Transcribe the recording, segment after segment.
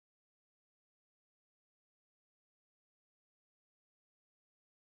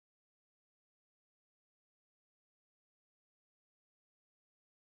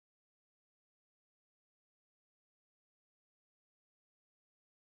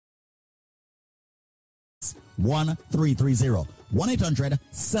1330.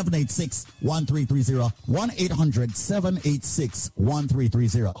 1-800-786-1330.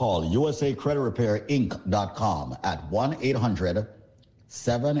 1-800-786-1330. Call USA Credit Repair Inc.com at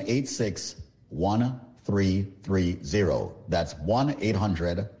 1-800-786-1330. That's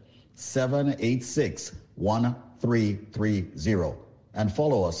 1-800-786-1330. And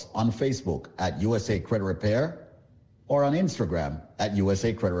follow us on Facebook at USA Credit Repair or on Instagram at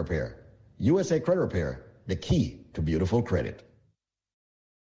USA Credit Repair. USA Credit Repair, the key to beautiful credit.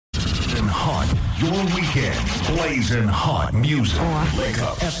 Hot, your weekend blazing hot music. Link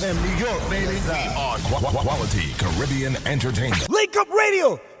Up FM New York, baby. On quality Caribbean entertainment. Link Up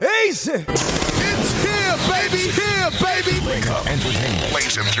Radio, easy. It's here, baby. Here, baby. Link Up Entertainment.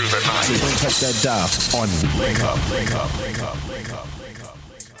 Blazing through the night. So don't touch that dial on Link Up, Link Up, Link Up, Link Up,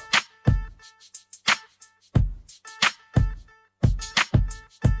 Link Up.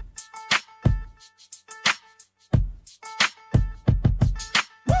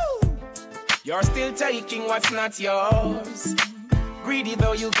 You're still taking what's not yours. Greedy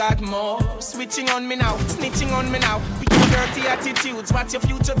though you got more. Switching on me now, snitching on me now. Picking dirty attitudes, what's your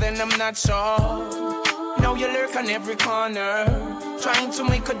future then I'm not sure. Now you lurk on every corner, trying to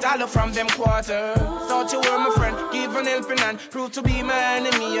make $1 from them quarters. Thought you were my friend, give an helping hand. Prove to be my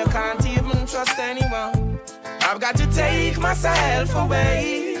enemy, you can't even trust anyone. I've got to take myself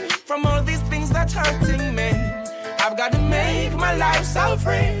away from all these things that's hurting me. I've got to make my life so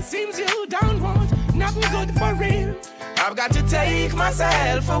free. Seems you don't want nothing good for real. I've got to take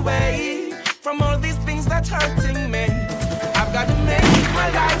myself away from all these things that's hurting me. I've got to make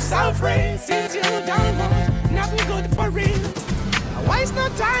my life so free. Seems you don't want nothing good for real. I waste no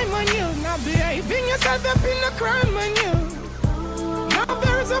time on you, not behaving yourself up in a crime on you. Now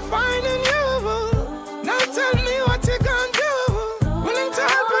there's a fine in you. Now tell me what you gonna do. Willing to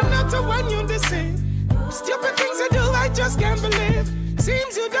help and not to want you to see. Stupid things I do, I just can't believe.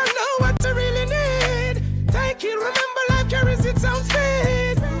 Seems you don't know what you really need. Take it, remember life carries its own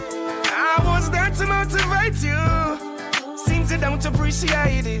speed. I was there to motivate you. Seems you don't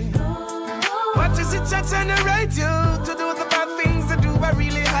appreciate it. What is it that generate you to do the bad things I do? I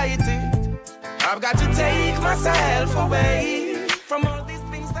really hate it. I've got to take myself away from all these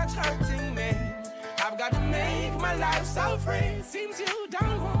things that's hurting me. I've got to make my life so free. Seems you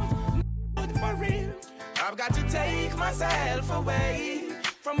don't want good for real. I've got to take myself away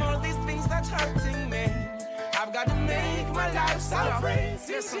from all these things that's hurting me. I've got to make my life so free.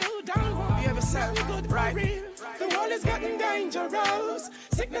 Since you don't want nothing good for real. The world is getting dangerous.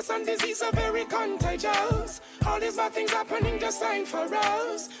 Sickness and disease are very contagious. All these bad things happening just ain't for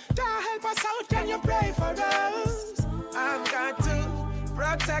us. To help us out, can you pray for us? I've got to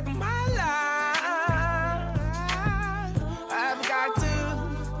protect my life. I've got to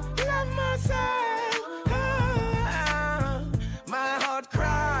love myself. My heart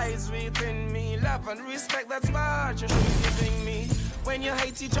cries within me. Love and respect, that's what you should be giving me. When you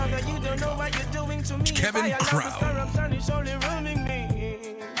hate each other, you don't know what you're doing to me. Kevin Crown. Corruption is only ruining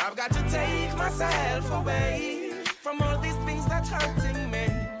me. I've got to take myself away from all these things that's hurting me.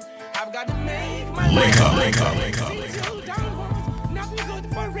 I've got to make my life Link Up. you don't want nothing good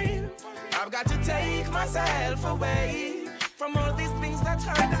for real. I've got to take myself away from all these things that's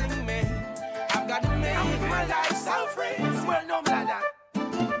hurting me. I've got to make my life so free. Well, no matter.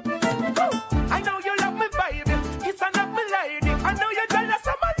 I know you love me, baby. It's enough, me lady. I know you're jealous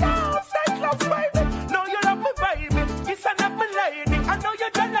of my love. Stay close, baby. Know you love me, baby. It's enough, me lady. I know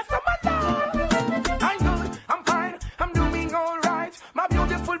you're jealous of my love. I'm good, I'm fine, I'm doing alright. My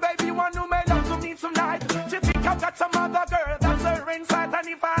beautiful baby, one who made love to me tonight. She think I've got some other girl that's her inside. And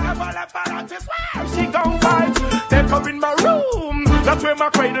if I ever left her out, it's where she gon' fight. Take her in my room. That's where my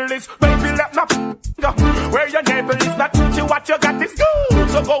cradle is. Baby, let me go. Where your neighbor is. Not to what you got is good.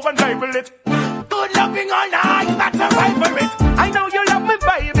 So go and label it. Good loving all night. That's a favorite. I know you love me,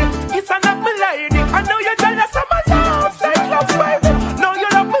 baby. It's enough, me lady. I know you're jealous of my love. Stay close, baby. Know you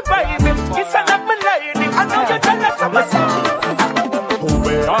love me, baby. It's enough, me lady. I know you're jealous of my love.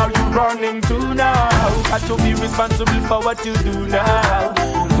 Where are you running to now? Got to be responsible for what you do now.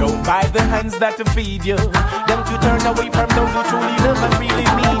 Don't buy the hands that feed you. Don't you turn away from those who truly love and really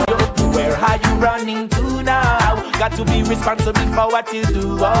need you. Where are you running to now? Got to be responsible for what you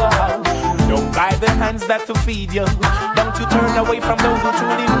do. Oh. Don't buy the hands that feed you. Don't you turn away from those who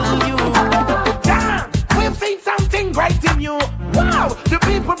truly need you. Damn, we've seen something great in you. Wow, the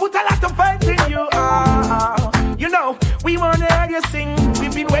people put a lot of faith in you. You know, we wanna hear you sing.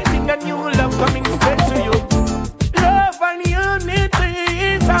 We've been waiting on you, love coming straight to you. Love and unity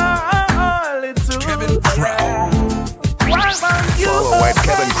is all it's Kevin Crown. Follow at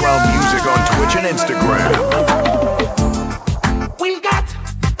Kevin Crown Music on Twitter. Twitch and Instagram. We got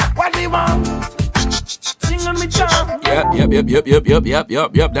what we want. Sing on me charm. Yep.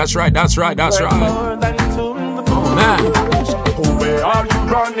 That's right. More than two in the Oh, man. Where are you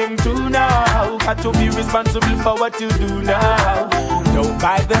running to now? Got to be responsible for what you do now. Don't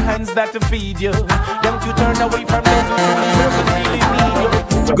buy the hands that feed you. Don't you turn away from them to really need you.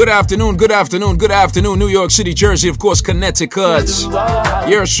 Good afternoon, New York City, Jersey, of course, Connecticut.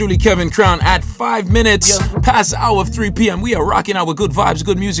 Yours truly, Kevin Crown, at 5 minutes past the hour of 3 p.m. We are rocking out with good vibes,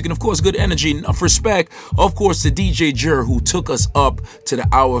 good music, and of course, good energy. Enough respect, of course, to DJ Jer, who took us up to the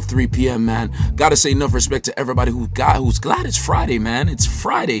hour of 3 p.m., man. Gotta say enough respect to everybody who's glad it's Friday, man. It's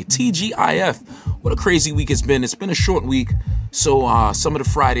Friday, TGIF. What a crazy week it's been. It's been a short week, so some of the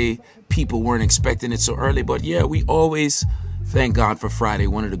Friday people weren't expecting it so early, but yeah, we always thank God for Friday,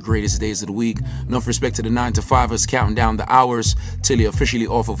 one of the greatest days of the week. Enough respect to the 9-to-5ers counting down the hours till you're officially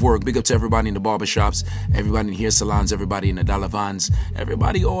off of work. Big up to everybody in the barbershops, everybody in hair salons, everybody in the dollar vans,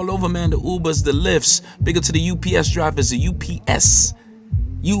 everybody all over, man. The Ubers, the Lyfts. Big up to the UPS drivers, the UPS,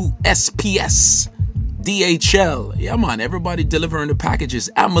 USPS, DHL. Yeah, man, everybody delivering the packages.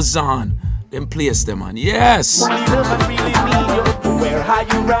 Amazon. Them place them on. Yes. Where are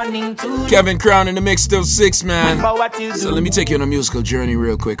you running to? Kevin Crown in the mix, still 6, man. So let me take you on a musical journey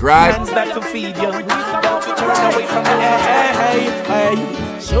real quick, right? Hands that to feed you. Don't you turn away from hey.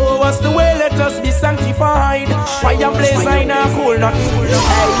 Show us the way, let us be sanctified. Fire blaze, I know cool, not cool.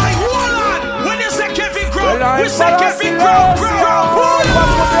 Hey, hold on. When you say Kevin Crown, Well, we say Kevin Crown.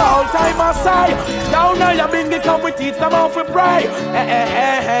 All time aside, down now you bring the come we teach them how to pray.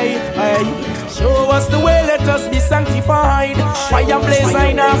 Hey. Show us the way, let us be sanctified. Fire blaze,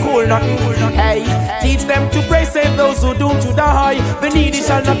 I know cool, nothing. Hey, teach them to pray, save those who doomed to die. The needy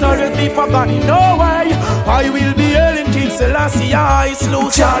shall not always be forgotten. No way. I will be hailing King Selassie. I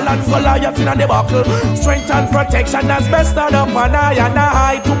slew Charlotte, Goliath in a debacle. Strength and protection as best stand up and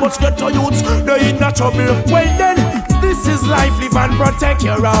I. Too much get to youths, they in no trouble. Well then, this is life, live and protect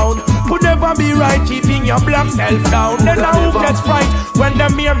your round. Could never be right, keeping your black self down. Then now who gets fright when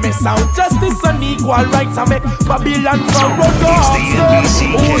them hear me sound? Justice and equal rights, I make Babylon from road to hearts.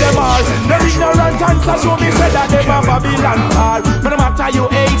 Who them are? The ignorant answer show me say that them are Babylon are. But no matter your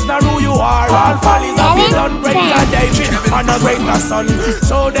age, nor who you are, all follies have been done. Greater David and a greater son.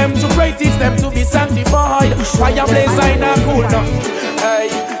 Show them to pray, teach them to be sanctified. Fire blaze, I know cool now. Hey,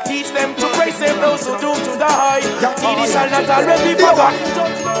 teach them to pray, save those who doomed to die. It shall not already be forgotten.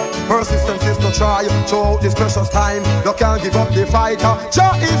 Persistence is to try throughout this precious time. You can't give up the fight.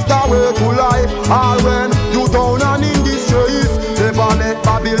 Jah is the way to life. All when you down and in disgrace, never let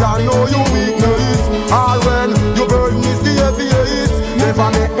Babylon know your weakness. All when your burden is the heaviest,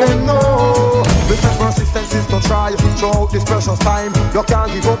 never let them know. Listen, persistence is to try throughout this precious time. You can't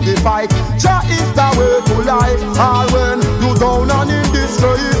give up the fight. Jah is the way to life. All when you down and in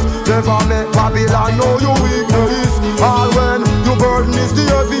disgrace, never let Babylon know your weakness. All when your burden is the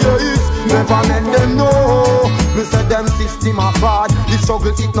heaviest, never let them know. We said them system are fraud. The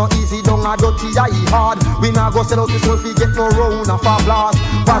struggle it not easy, don't a dirty eye hard. We not go sell out this world, we get no round of a blast.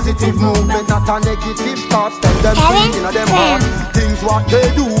 Positive movement, not a negative thoughts. Tell them things in them heart. Things what they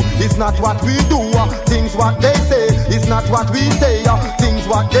do is not what we do. Things what they say is not what we say. Things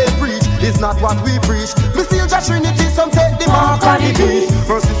what they preach is not what we preach. We still just Trinity, some take the mark and the beast.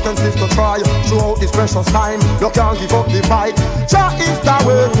 Persistence is to try throughout this precious time. You can't give up the fight. Jah is the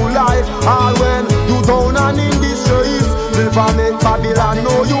way to life. All when you down and in disgrace, never make Babylon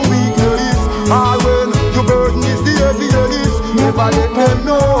know your weakness. All when your burden is the heaviest, never let them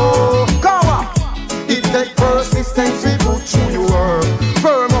know. Come on. It takes persistence to put through your work.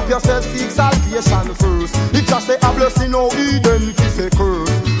 Firm up yourself, seek salvation first. If just say a blessing, no Eden, if say curse.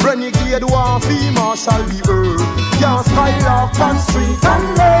 Renegade war, fee marshal the earth. Can't skylark from street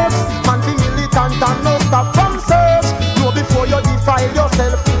and lakes. Man be militant and no stop from search. Know before you defile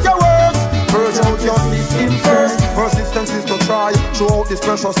yourself with your words. Purge out your system first. Persistence is to try throughout this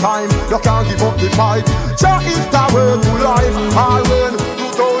precious time. You can't give up the fight. Jah is the way to life. All when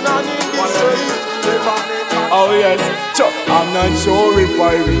you down and in this race, never let. Oh yes, I'm not sure if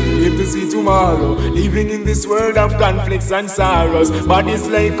I will live to see tomorrow. Living in this world of conflicts and sorrows. Bodies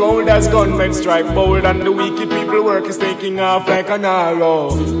like cold as gunmen strike bold, and the wicked people work is taking off like an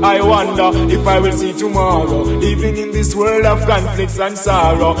arrow. I wonder if I will see tomorrow. Living in this world of conflicts and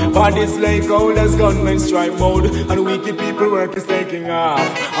sorrow. Bodies like cold as gunmen strike bold, and the wicked people work is taking off.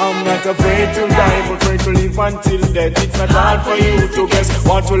 I'm not afraid to die, but afraid to live until death. It's not hard for you to guess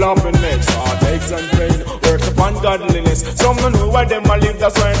what will happen next. Heartaches and pain works upon godly godliness. Some don't know why them a live,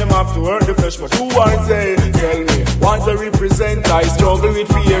 that's why them have to hurt the flesh. But who wants they? Tell me. Want to represent, I struggle with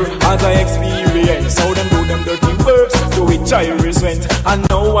fear as I experience how them do them dirty works, to which I resent. And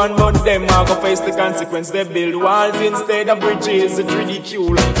no one but them are gonna face the consequence. They build walls instead of bridges, it's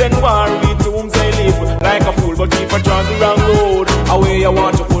ridicule. Then war with tombs they live like a fool, but keep a trying the wrong road. Away I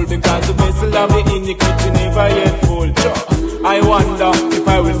want to pull because the vessel of the iniquity never yet full. I wonder if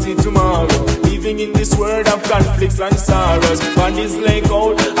I will see tomorrow, living in this world of conflicts and sorrows. Bodies lay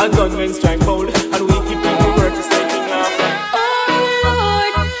cold and gunmen strike cold, and we keep people work is taking off. Oh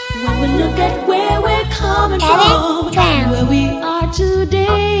Lord, when we look at where we're coming from, where we are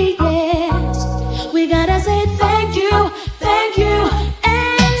today, yes, we gotta say thank you,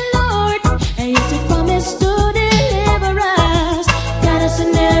 and Lord, and yes, you promised to deliver us, got us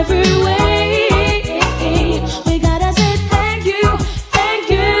in every way. We gotta say thank you,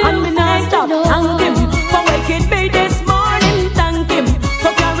 and we not stop. Thank him for waking me this morning. Thank him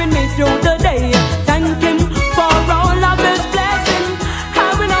for carrying me through the day. Thank him for all of His blessings. I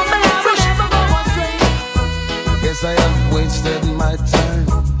will not never go astray. Guess I have wasted my time.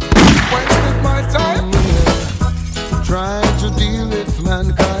 Trying to deal with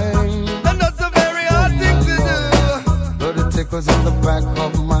mankind. And that's a very hard thing to do. But it tickles in the back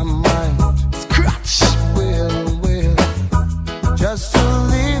of my mind. Scratch. Well, just to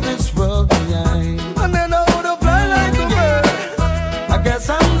leave this world behind. And then I would fly like a bird. I guess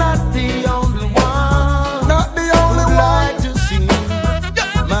I'm not the only one. Not the only one. Like to see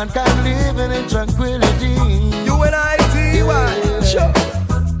mankind living in tranquility. You and I, T.Y. Sure.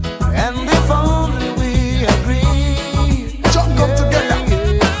 And if only we agree, come together,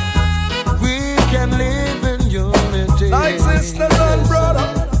 we can live in unity. like sisters and brother.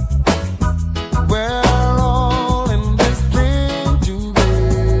 We're all in this thing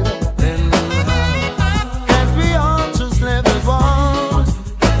together. Can't we all just live as one?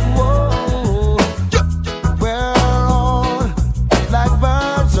 Whoa. We're all like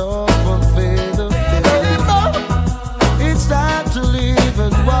birds of one feather. It's time to live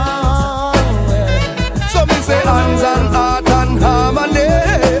as one. So me say hands and heart and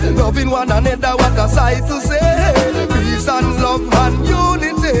harmony, loving one another, what a sight to say. Peace and love and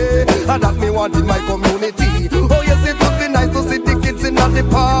unity, and that me want in my community. Oh yes, it would be nice to see the kids in the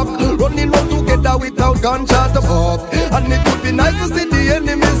park, running round together without gunshot to bark. And it would be nice to see the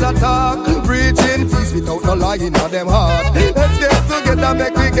enemies attack, preaching peace without no lie in them heart. Let's get together,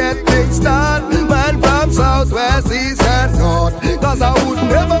 make we get things start. Man from south, west, east and north, cause I would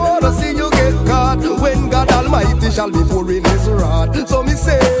never want to see you get caught when God Almighty shall be pouring His wrath. So me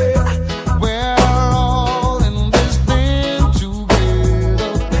say, We're all in this thing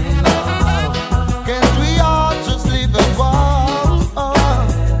together. Can't we all just live as one?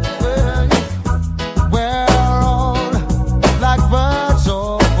 We're all like birds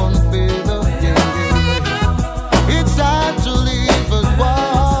of one feather. It's time to live as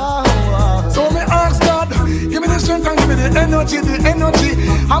one. so me ask God, give me the strength and give me the energy,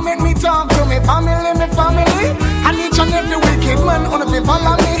 and make me talk to me family, and each and every wicked man on the people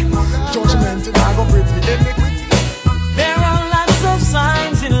follow me. Judgment and I go pretty iniquity. There are lots of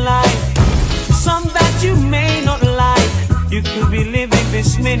signs in life, some that you may not like. You could be living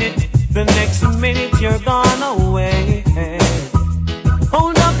this minute, the next minute you're gone away.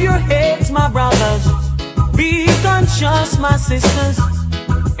 Hold up your heads, my brothers, be conscious, my sisters,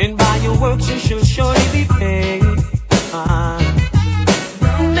 and by your works you shall surely be paid.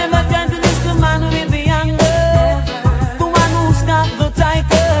 Never can to this the man with the anger, the one who's got the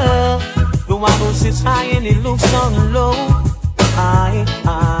tiger, the one who sits high and he looks down low.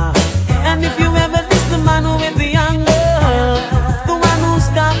 And if you ever miss the man with the anger, the one who's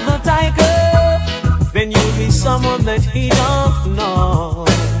got the tiger, then you'll be someone that he don't know.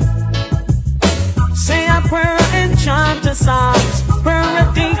 Say a prayer and chant a psalms, prayer a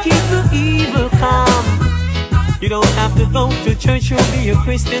day keep the evil calm. You don't have to go to church or be a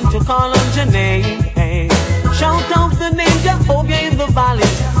Christian to call on your name. Hey. Shout out the name Jehovah in the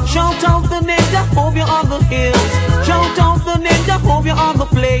valleys. Shout out the name Jehovah on the hills. Shout out the name Jehovah on the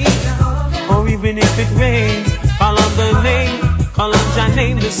plain. Or even if it rains, call on the name. Call on your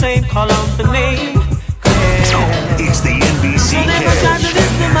name the same. Call on the name. Yeah. It's the NBC So never try to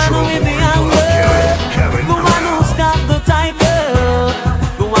lift the man with the anger, the one who's got the tiger,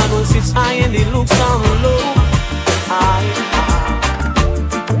 the one who sits high and he looks down low.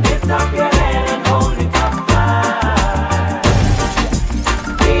 Lift up your head and hold it up high.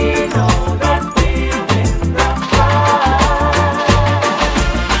 We know that we'll win the fight.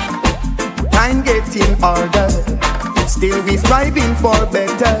 Time gets in order, still we striving for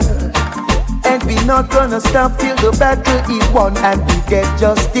better. And we not gonna stop till the battle is won and we get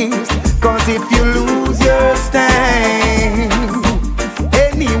justice. Cause if you lose your stand,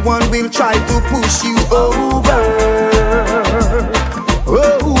 anyone will try to push you over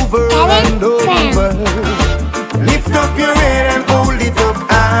and over. Lift up your head and hold it up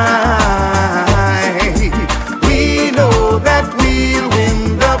high. We know that we'll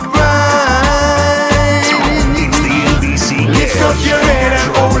win the prize. It's the NBC Lift up your head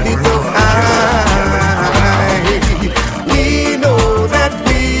and hold it up high. We know that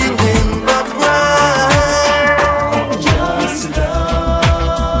we'll win the prize. Just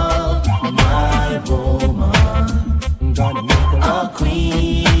love my woman. I'm gonna make her a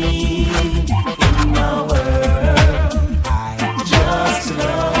queen in my world. I just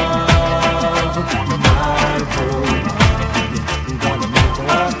love my woman. I'm gonna make her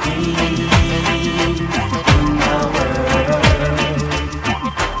a queen in my world.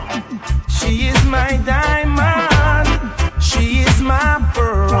 She is my diamond, she is my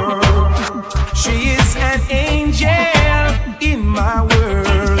pearl, she is an angel in my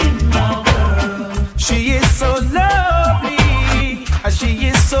world. She is so lovely, she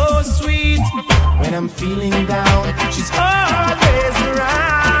is so sweet. When I'm feeling down, she's always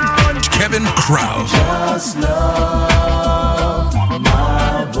around. Kevin Crown. Just love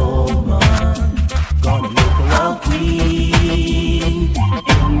my woman. Gonna make her a queen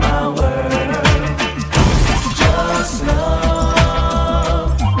in my world. Just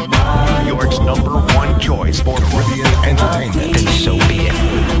love my New York's #1 choice for Caribbean entertainment. And so be it.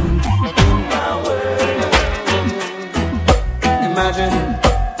 Imagine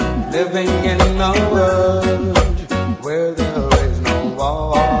living in a world where there is no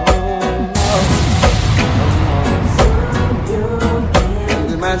war.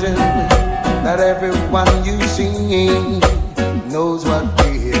 And imagine that everyone you see knows what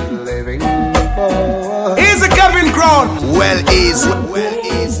he is living for. He's a Kevin Crown. Well, easy.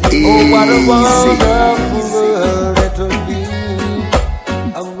 Oh, what a wonderful world it would be.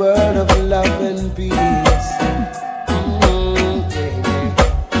 A world of love and peace.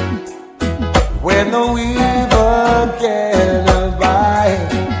 Where no evil can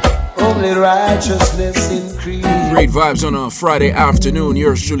abide, only righteousness increase. Great vibes on a Friday afternoon.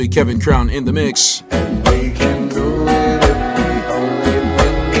 Yours truly, Kevin Crown, in the mix. And we can do it if we only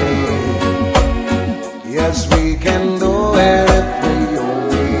believe. Yes, we can do it if we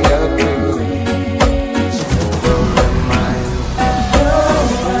only agree. Sober in mind.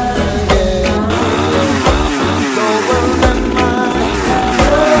 Sober in mind.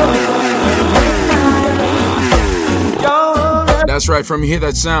 That's right. From you hear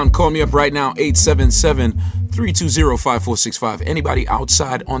that sound, call me up right now, 877-320-5465. Anybody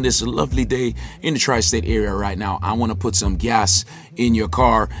outside on this lovely day in the tri-state area right now, I want to put some gas in your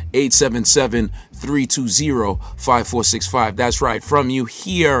car, 877-320-5465. That's right. From you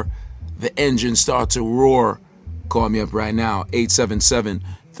hear the engine start to roar, call me up right now,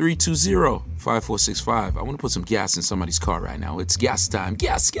 877-320-5465. I want to put some gas in somebody's car right now. It's gas time.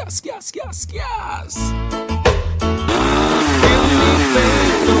 Gas, gas, gas, gas, gas.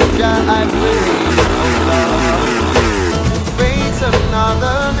 I pray, face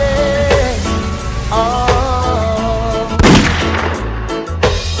another day. Oh,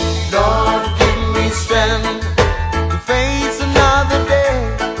 Lord, give me strength to face another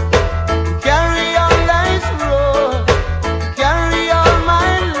day. Carry on life's road, carry on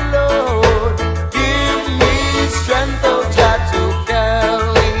my load. Give me strength, oh God, to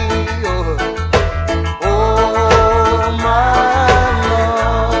carry on. Oh, my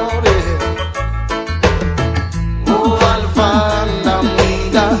Lord, oh, Alpha and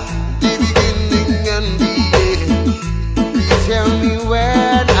Omega, the beginning and the end. Please tell me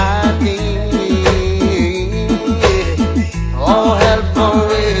when I need. All help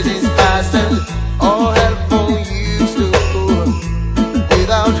for it is past and all help for you to go.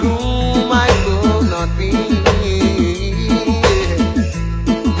 Without whom I could not be.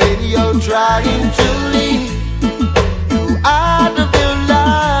 Maybe you're trying to leave out of your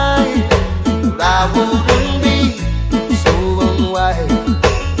life, but I wouldn't be so unwise.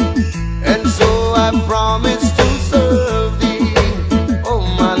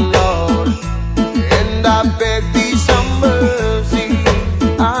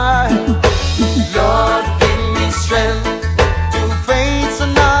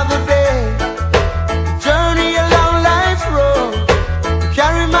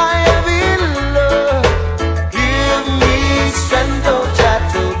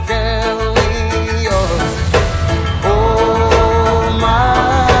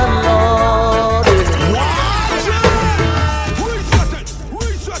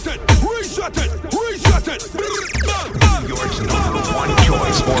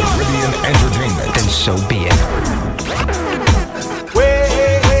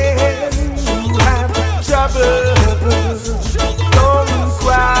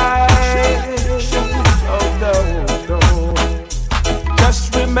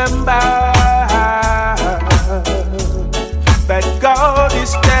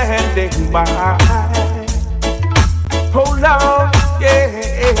 standing by. Oh Lord,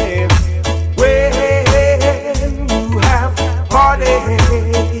 yeah. When you have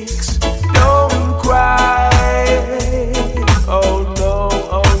heartaches, don't cry. Oh no,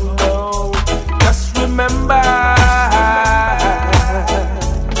 just remember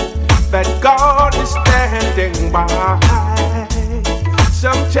that God is standing by.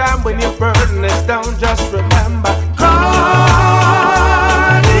 Sometime when your burden is down, just remember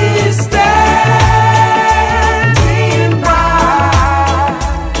God is standing by.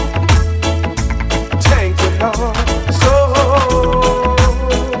 Thank you, Lord. So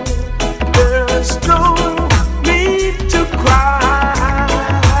there's no need to cry.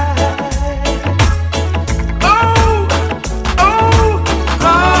 Oh,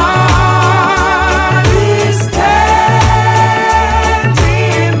 God is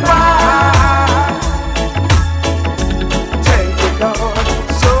standing by. Thank you, Lord.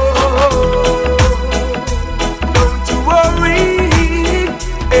 So don't you worry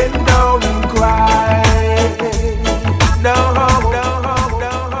and don't cry.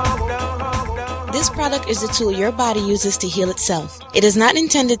 This product is a tool your body uses to heal itself. It is not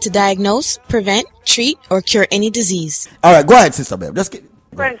intended to diagnose, prevent, treat, or cure any disease. All right, go ahead, Sister Babe. Just get.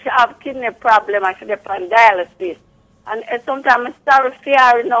 Friend, she have kidney problem and she depend on dialysis. And sometimes I start to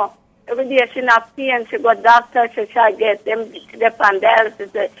fear, you know. Every day she have pain, she go doctor, she try get them, she depend on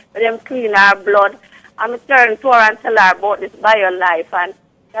dialysis, for them clean her blood. I'm turning to her and tell her about this BioLife. And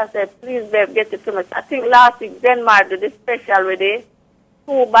she said, please, babe, get it to me. I think last week, Denmark did this special with it.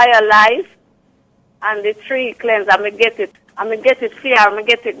 2 BioLife and the 3 cleanse. I'm going to get it. I'm going to get it here. I'm going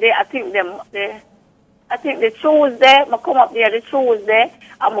to get it there. I think the Tuesday, I come up there the Tuesday.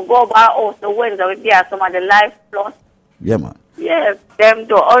 I'm going to go over our house the Wednesday with there some of the Life Plus. Yeah, man. Yes, them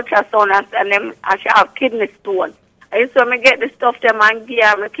do ultrasound and them and she have kidney stone. I used to get the stuff them and gear.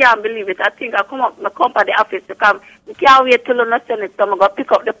 I can't believe it. I think I come to the office to come. I can't wait till I send it, so I'm going to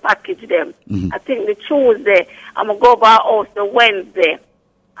pick up the package them. I think the Tuesday, I'm going to go over our house the Wednesday.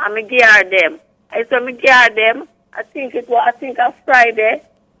 I'm going to gear them. I used to gear them. I think on Friday.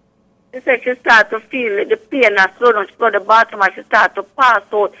 She said she started to feel the pain and slow down. She go to the bathroom and she started to pass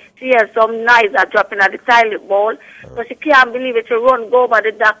out. She heard some noise dropping at the toilet bowl. So she can't believe it. She go over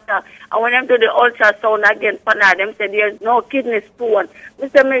the doctor. And when them do the ultrasound again, them said there's no kidney stone. I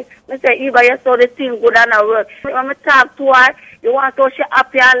say, Eva, you saw the thing good and I work. When I talk to her, you want to she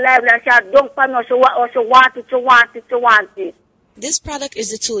happy and lively and she don't for me. She want it. This product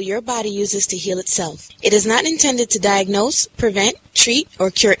is a tool your body uses to heal itself. It is not intended to diagnose, prevent, treat, or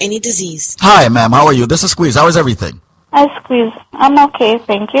cure any disease. Hi, ma'am. How are you? This is Squeeze. How is everything? Hi, Squeeze. I'm okay,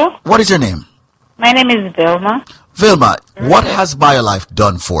 thank you. What is your name? My name is Vilma. Vilma, what has BioLife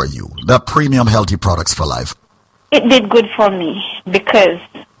done for you? The premium healthy products for life. It did good for me because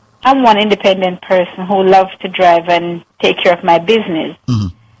I'm one independent person who loves to drive and take care of my business.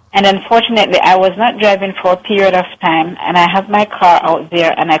 And unfortunately, I was not driving for a period of time, and I have my car out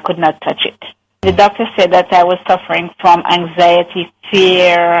there, and I could not touch it. The doctor said that I was suffering from anxiety,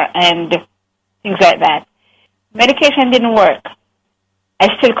 fear, and things like that. Medication didn't work.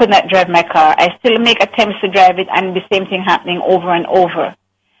 I still could not drive my car. I still make attempts to drive it, and the same thing happening over and over.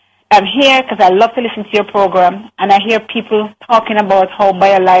 I'm here because I love to listen to your program, and I hear people talking about how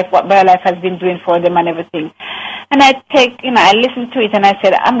BioLife, what BioLife has been doing for them and everything. And I listened to it and I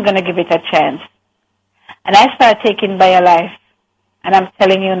said, I'm going to give it a chance. And I started taking BioLife. And I'm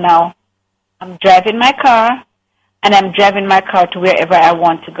telling you now, I'm driving my car and I'm driving my car to wherever I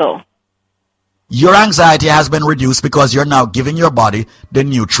want to go. Your anxiety has been reduced because you're now giving your body the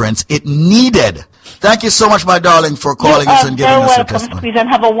nutrients it needed. Thank you so much, my darling, for calling us and giving us your testimony. Please, and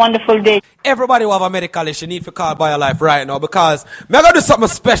have a wonderful day. Everybody who have a medical issue need to call BioLife right now because I'm going to do something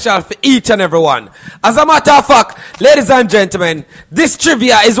special for each and every one. As a matter of fact, ladies and gentlemen, this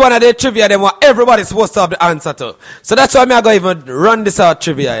trivia is one of the trivia that everybody's supposed to have the answer to. So that's why I'm going to even run this out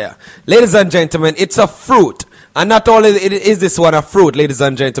trivia here. Ladies and gentlemen, it's a fruit. And not only is this one a fruit, ladies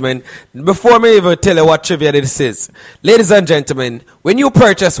and gentlemen, before me even tell you what trivia this is, ladies and gentlemen, when you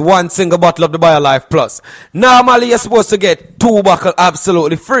purchase one single bottle of the BioLife Plus, normally you're supposed to get 2 bottles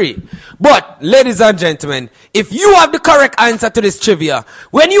absolutely free. But, ladies and gentlemen, if you have the correct answer to this trivia,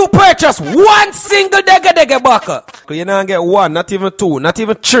 when you purchase one single dega bottle, you're not get 1, not even 2, not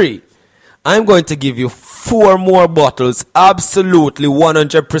even 3. I'm going to give you 4 more bottles absolutely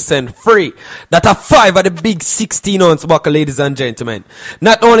 100% free. That are 5 of the big 16-ounce buckle, ladies and gentlemen.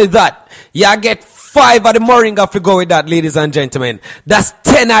 Not only that, you get 5 of the Moringa if you go with that, ladies and gentlemen. That's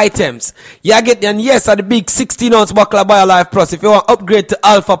 10 items. You get, and yes, at the big 16-ounce buckle of BioLife Plus. If you want to upgrade to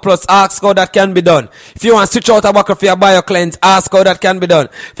Alpha Plus, ask how that can be done. If you want to switch out a buckle for your BioCleanse, ask how that can be done.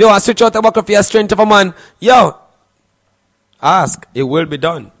 If you want to switch out a buckle for your Strength of a Man, yo, ask, it will be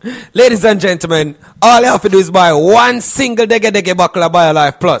done. Ladies and gentlemen, all you have to do is buy 1 single Dege buckle of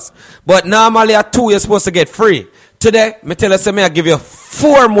BioLife Plus. But normally at 2 you're supposed to get free. Today, me tell you, I give you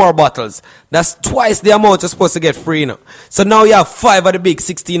 4 more bottles. That's twice the amount you're supposed to get free now. So now you have 5 of the big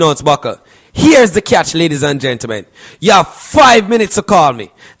 16-ounce buckle. Here's the catch, ladies and gentlemen. You have 5 minutes to call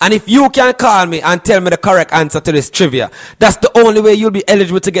me. And if you can call me and tell me the correct answer to this trivia, that's the only way you'll be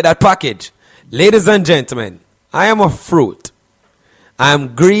eligible to get that package. Ladies and gentlemen, I am a fruit. I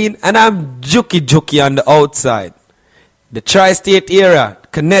am green and I'm juky on the outside. The tri-state area,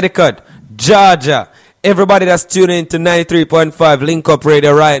 Connecticut, Georgia, everybody that's tuning in to 93.5 Link Up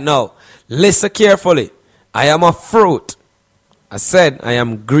Radio right now, listen carefully. I am a fruit. I said I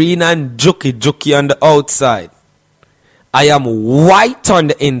am green and juky on the outside. I am white on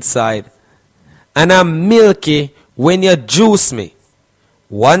the inside. And I'm milky when you juice me.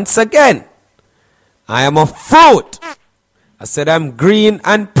 Once again, I am a fruit. I said I'm green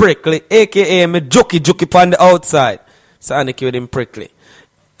and prickly, a.k.a. me juky on the outside. So I with him prickly.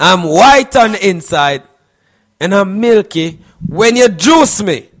 I'm white on the inside. And I'm milky when you juice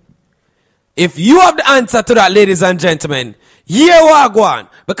me. If you have the answer to that, ladies and gentlemen, here we go on.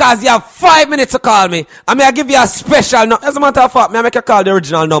 Because you have 5 minutes to call me. I may give you a special number. As a matter of fact, I make you call the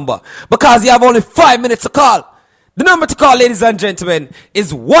original number. Because you have only 5 minutes to call. The number to call, ladies and gentlemen,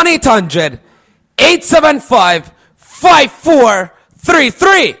 is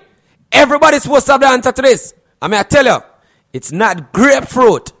 1-800-875-5433. Everybody's supposed to have the answer to this. I may tell you, it's not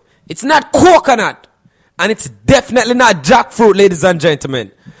grapefruit. It's not coconut. And it's definitely not jackfruit, ladies and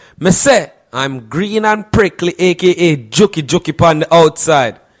gentlemen. Me say, I'm green and prickly, a.k.a. juky on the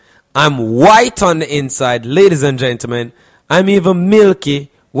outside. I'm white on the inside, ladies and gentlemen. I'm even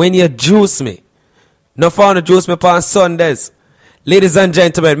milky when you juice me. No fun to juice me on Sundays. Ladies and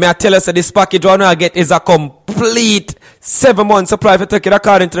gentlemen, may I tell you that this package one I get is a complete 7 month supply for taking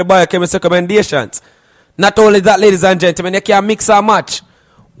according to the biochemist recommendations. Not only that, ladies and gentlemen, you can mix and match.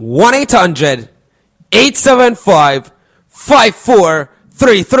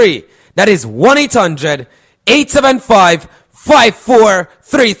 1-800-875-5433. That is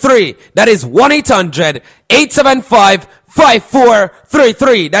 1-800-875-5433. That is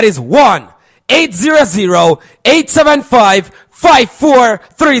 1-800-875-5433. That is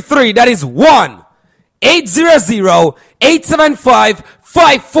 1-800-875-5433. That is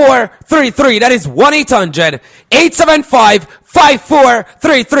 1-800-875-5433. That is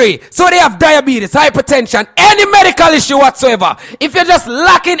 1-800-875-5433. So they have diabetes, hypertension, any medical issue whatsoever. If you're just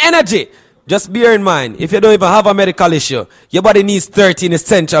lacking energy, just bear in mind, if you don't even have a medical issue, your body needs 13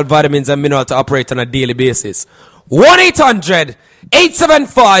 essential vitamins and minerals to operate on a daily basis.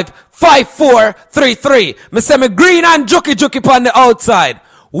 1-800-875-5433. Me say me green and juky on the outside,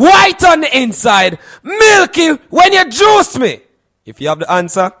 white on the inside, milky when you juice me. If you have the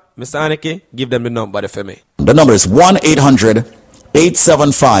answer, Mr. Aniki, give them the number for me. The number is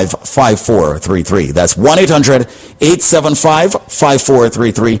 1-800-875-5433. That's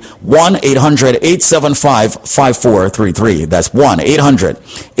 1-800-875-5433. 1-800-875-5433. That's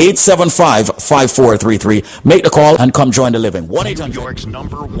 1-800-875-5433. Make the call and come join the living. 1-800. New York's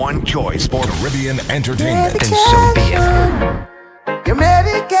 #1 choice for Caribbean entertainment. And so be it. Your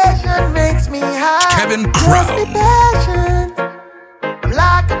medication makes me high. Kevin Crow. I'm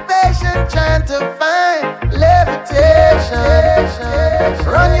like a patient trying to find levitation.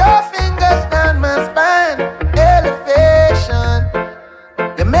 Run your fingers down my spine, elevation.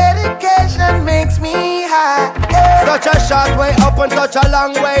 The medication makes me high. Such a short way up and such a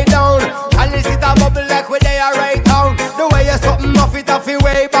long way down. And you sit a bubble like where they are right down. The way you're something off it off your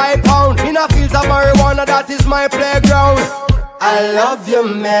way by pound. In a fields of marijuana, that is my playground. I love you,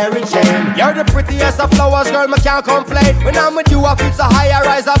 Mary Jane. You're the prettiest of flowers, girl, me can't complain. When I'm with you, I feel so high, I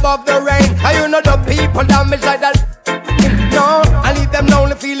rise above the rain. And you know the people damage like that. No, I leave them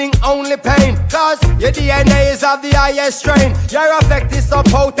lonely, feeling only pain. Cause your DNA is of the highest strain. Your effect is so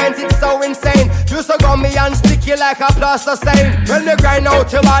potent, it's so insane. You so gummy and sticky like a plaster stain. When you grind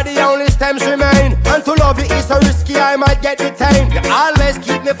out your body, only stems remain. And to love you is so risky, I might get detained. You always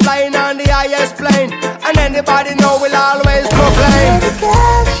keep me flying on the highest plane. And anybody know will always proclaim.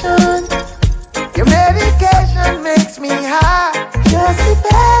 Your medication makes me high. Just the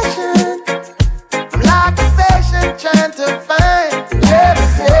passion.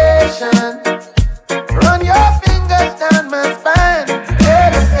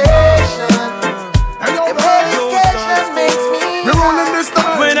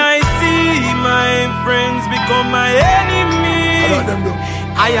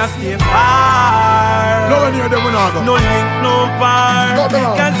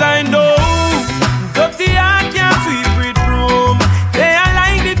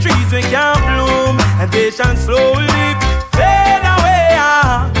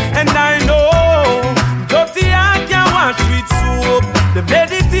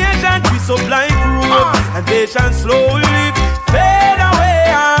 so blind road, and they shall slowly fade away.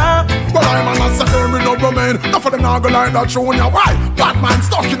 But I'm an assassin, me no remain. Enough of them not go like that junior. Why? Batman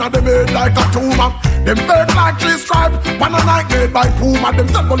stuck in a them head like a tumor. Them fake like three stripe, pan a night made by Puma.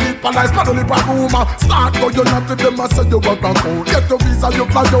 Them double lip and ice, double lip and rumor. Start go you not to them, I say you work on phone. Get your visa, you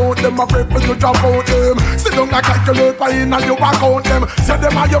fly out. Them a break when you drop out them. Sit down like calculate by in and you walk out them. Say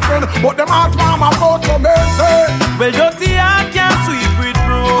them are your friend, but them heart mama about to me say. Well, dirty heart can't sweep with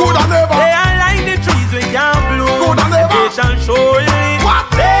broom. Good and never. They are like the trees we can't bloom. Good and never. They shall surely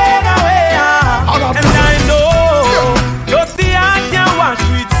fade away. And I know dirty heart can't wash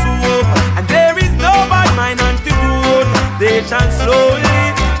with soap, and there is no bad mind antidote. They shall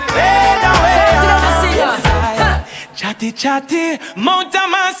slowly fade away. Chatty chatty, Mount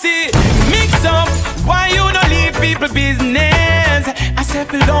Amasi, mix up. Why you don't leave people business? I said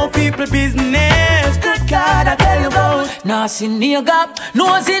below people business. Good God, I tell you about. Nah, see near gap,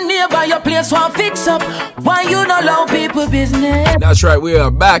 no see nearby your place won't fix up. Why you don't allow people business? That's right, we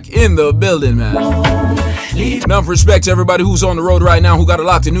are back in the building, man. Enough respect to everybody who's on the road right now, who got it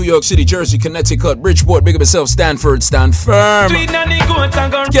locked in New York City, Jersey, Connecticut, Bridgeport, big up yourself, Stanford, stand firm.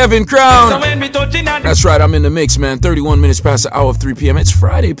 Kevin Crown. That's right, I'm in the mix, man. 31 minutes past the hour of 3 p.m. It's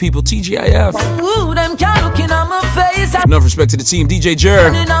Friday, people, TGIF. Ooh, them can't looking on my face. Enough respect to the team, DJ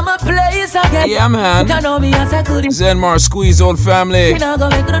Jer. Yeah, man. Zenmar, Squeeze, old family. We not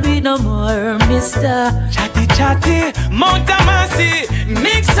gonna make it beat no more, mister. Chatty chatty, Mount Amasi,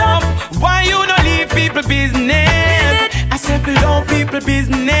 mix up. Why you don't leave people business? I said below people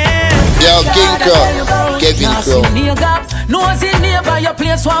business. Yo, King Crown, Kevin Crown. No see nearby your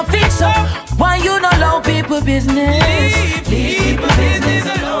place won't fix up. Why you not allow people business? Leave people business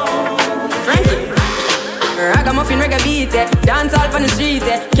alone. Frankie. Ragamuffin reggae beat, dance all on the street,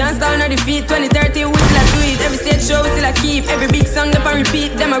 can't stand on the feet. 2030 we still a do it, every stage show we still a keep. Every big song them a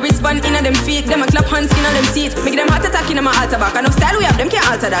repeat, them a respond in a them feet, them a clap hands in a them teeth. Make them heart attack in a my altar back, enough style we have, them can't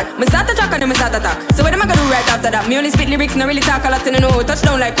alter that. Me start a track and them start attack, so what them a gonna do right after that? Me only spit lyrics, no really talk a lot in the know.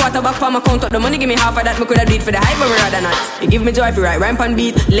 Touchdown like quarterback for my count up, the money give me half of that, me coulda do it for the hype but me rather not. It give me joy if you write rhyme pan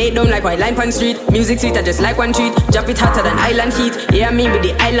beat, lay down like white line pan street. Music sweet I just like one treat, drop it hotter than island heat. Yeah me with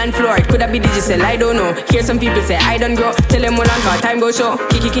the island floor, it coulda be digital, I don't know. Hear some people say I don't grow, tell them all on for time go show.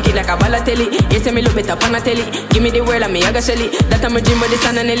 Kick it like a ballatelli. You say me look better on a telly. Give me the world and me a go shelly. That I'm a dream with the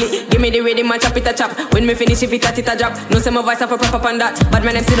sun and Nelly. Give me the rhythm and chop it a chop. When me finish if it a drop. No say my voice have a proper on that, but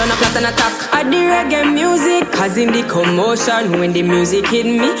when them sit on a flat and attack. I the reggae music, causing the commotion. When the music hit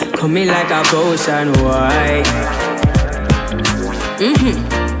me, coming like a potion. Why?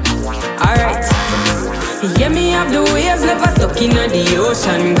 Alright. Yeah, me have the waves never stuck in the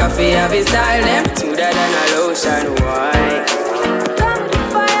ocean. Coffee have a style them smoother than a lotion. Why?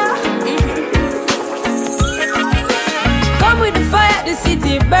 Come with the fire, the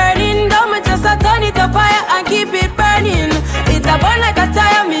city burning. Don't me just a turn it up fire and keep it burning. It a burn like a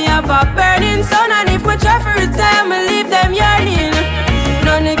tire, me have a burning sun. And if we try for retire, me leave them yearning.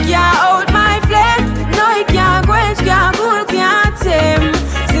 None can out my flame. No, it can't quench, can't cool, can't tame.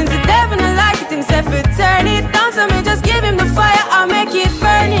 Since the devil don't like it himself, it turn it down. So me just give him the fire, I'll make it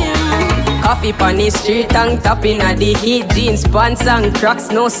burn him. Coffee on the street, tongue tapping at the heat. Jeans, pants and cracks,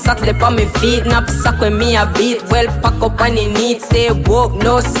 no socks left on me feet. Nap sock when me a beat, well pack up on the neat. Stay woke,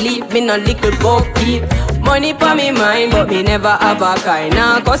 no sleep, me no little boat keep. Money for me mind, but me never have a kind.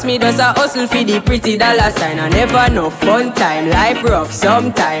 Now cause me does a hustle for the pretty dollar sign. I never know fun time, life rough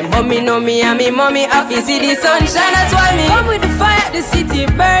sometime. But me know me and me mommy happy see the sunshine. That's why me come with the fire, the city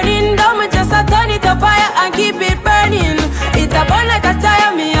burning. Don't me just a turn it up fire and keep it burning. It a burn like a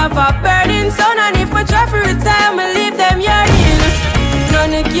tire, me have a burning sun. And if we try for retire, me leave them yearning.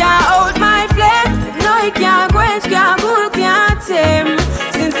 None can out my flame. No, it can't quench, can't cool, can't tame.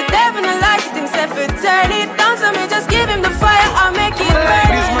 Since the devil don't like it himself, it turn it down. So me just give him the fire, I'll make it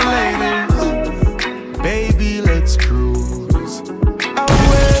burn. My ladies, baby, let's cruise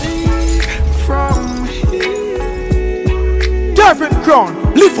away from here. Kevin Crown,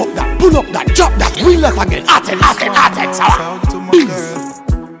 lift up that, pull up that, drop that, wheel left again, attend, sour. Peace.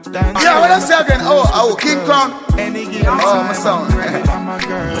 Yeah, what I say again? Oh, King Crown. Oh, my son.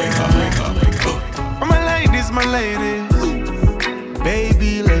 My ladies,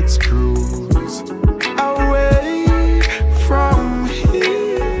 baby, let's cruise away from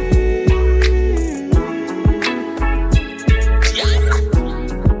here.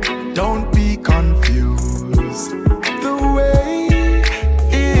 Don't be confused, the way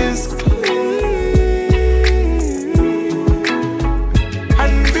is clear.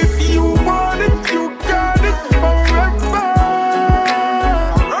 And if you want it, you got it forever.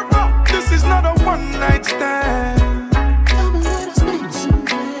 This is not a one-night stand.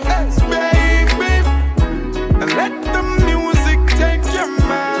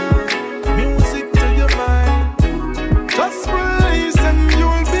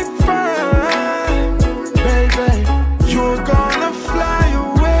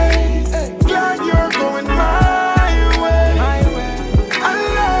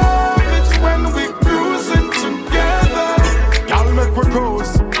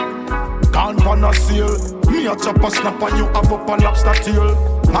 up a snap and you have up a lobster tail.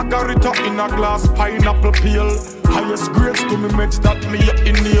 Margarita in a glass, pineapple peel. Highest grades to me meds that me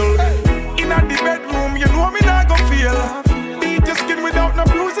inhale. In a the bedroom, you know me not go feel. Beat your skin without no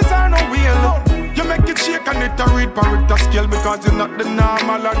bruises or no wheel. You make it shake and it a read Pareto scale because you're not the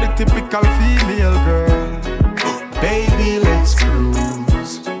normal or the typical female girl. Baby, let's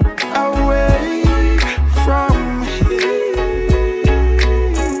cruise away from here.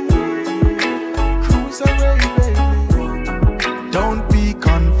 Cruise away, baby. Don't be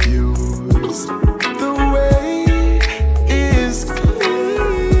confused. The way is clear.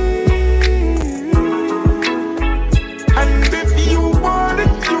 And if you want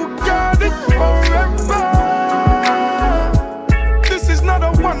it, you got it forever. This is not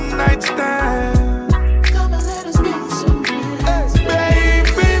a one-night stand.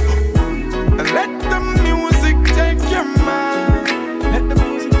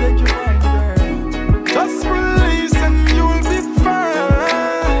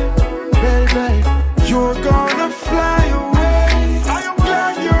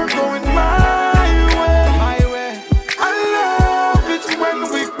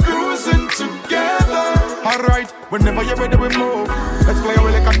 Whenever you're ready, we move. Let's fly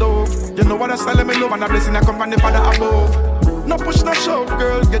away like a dove. You know what I say, let me love, and a blessing I come from the Father above. No push, no shove,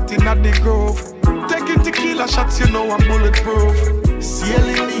 girl, get in at the grove. Taking tequila shots, you know I'm bulletproof.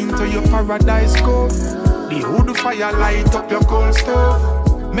 Sailing into your paradise cove. The hood fire light up your cold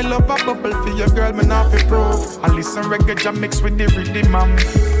stove. Me love a bubble for your girl, me not fi prove. I listen reggae jam mix with the rhythm,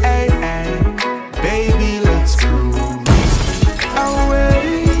 hey, hey. Baby, let's cruise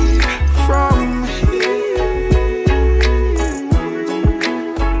away from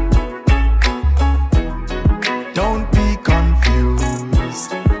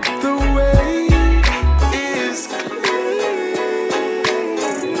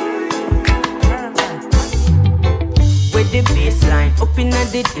the baseline, up in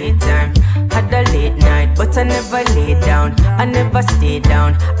the daytime. Had a late night, but I never lay down. I never stay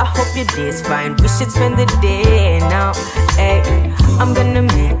down. I hope your day's fine. We should spend the day now. Hey, I'm gonna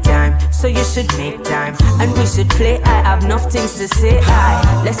make time, so you should make time. And we should play. I have enough things to say.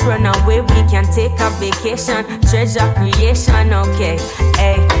 Aye, let's run away. We can take a vacation. Treasure creation, okay.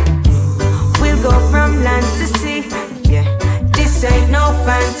 Hey, we'll go from land to sea. Yeah, this ain't no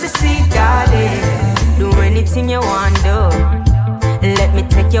fantasy, darling. Do anything you want, do. Let me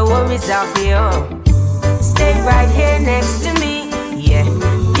take your worries off you. Stay right here next to me. Yeah,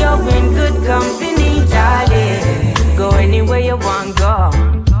 you're in good company, darling. Go anywhere you want, go.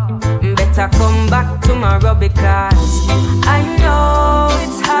 Better come back tomorrow because I know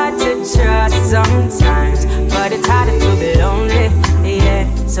it's hard to trust sometimes, but it's harder to be lonely. Yeah,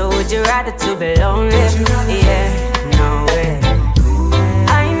 so would you rather to be lonely? Yeah, no way.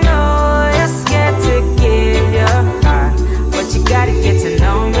 To give your heart, but you gotta get to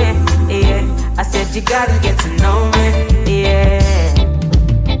know me, yeah. I said you gotta get to know me, yeah.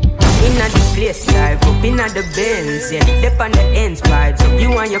 Inna the place, life up inna the Benz, yeah. Dip on the ends, vibes up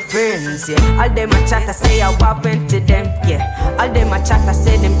you and your friends, yeah. All them a chat, I say I went to them, yeah. All them a chat, I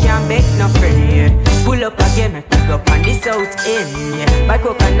say them can't make no friend, yeah. Pull up again, I pick up on the south end, yeah. By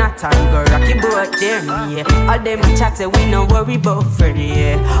coconut and go rocky boat them, yeah. All them a chat, say we no worry about friend,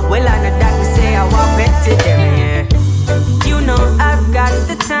 yeah. Well, I know that we say I went to them, yeah. You know I've got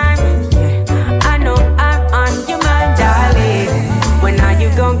the time, yeah. I know I'm on your mind, darling. When are you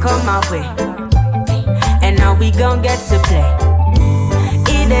gon' come my way? And now we gon' get to play.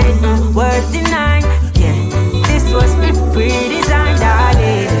 It ain't worth denying, yeah. This was pre-designed,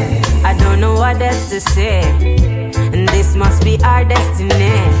 darling. I don't know what else to say, and this must be our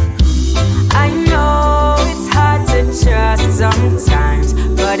destiny. I know it's hard to trust sometimes,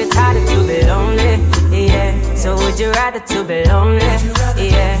 but it's harder to be lonely, yeah. So would you rather to be lonely?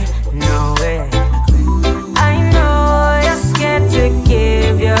 Yeah, no way. I know you're scared to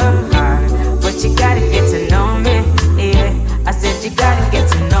give your heart, but you gotta get to know me, yeah. I said you gotta get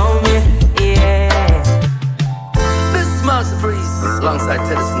to know me, yeah. This is Master Breeze, alongside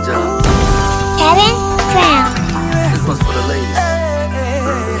Teddyson John. Kevin Crown. This one's for the ladies.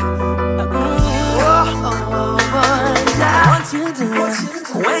 What you do,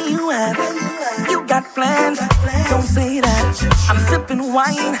 where you at? You got plans, don't say that. I'm sipping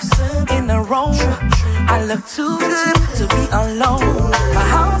wine in a room. I look too good to be alone. My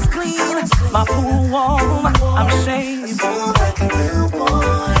house clean, my pool warm. I'm shaved.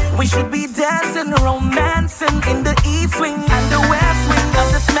 We should be dancing, romancing in the east wing and the west wing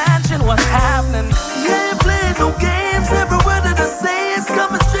of this mansion. What's happening? You ain't playing no games. Every word that I say is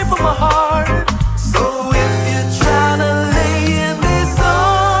coming straight from my heart. So if you're trying to lay in these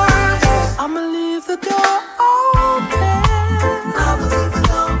arms, I'ma leave the door open.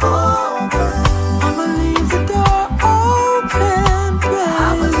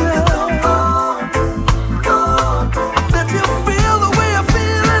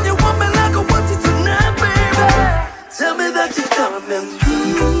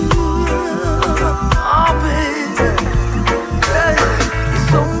 Oh, baby. You're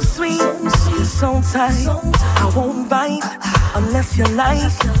so sweet, you're so tight. I won't bite unless you like.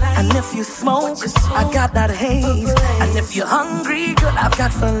 And if you smoke, I got that haze. And if you're hungry, girl, I've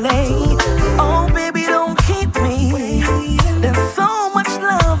got filet. Oh, baby, don't keep me. There's so much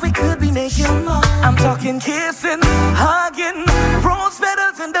love we could be making. I'm talking kissing, hugging, rose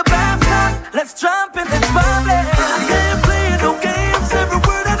petals in the bathtub. Let's jump in, let's bubble. I ain't playing no games. Every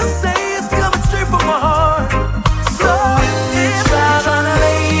word I just say is coming straight from my heart. So if I'm gonna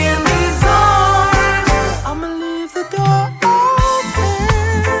lay in these arms, I'ma leave the door open.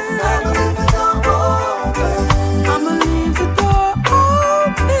 I'ma leave the door open. I'ma leave the door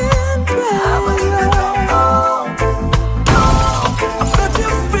open, baby. I'ma leave the door open. I bet you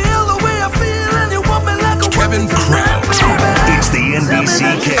feel the way I feel, and you want me like a Kevin Crown. It's the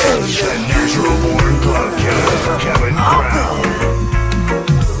NBCK, the Natural Born Club Killer, Kevin Crown.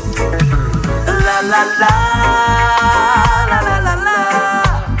 La la la, la la la la.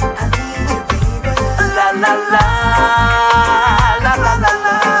 La la la, la la la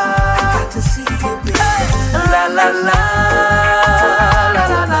la. I got to see you, baby. La la la, la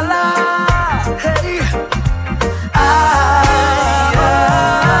la la la. Hey,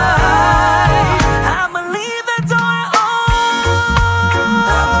 I'ma leave the door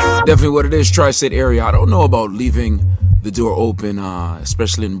open. Definitely what it is, Tri-State area. I don't know about leaving the door open,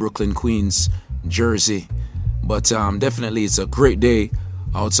 especially in Brooklyn, Queens, Jersey. But definitely it's a great day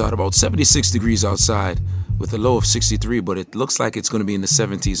outside, about 76 degrees outside with a low of 63, but it looks like it's going to be in the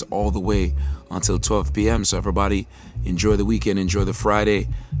 70s all the way until 12 p.m. So everybody enjoy the weekend, enjoy the Friday.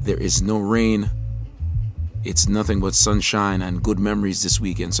 There is no rain. It's nothing but sunshine and good memories this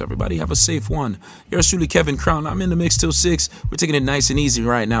weekend. So everybody have a safe one. Yours truly, Kevin Crown. I'm in the mix till 6. We're taking it nice and easy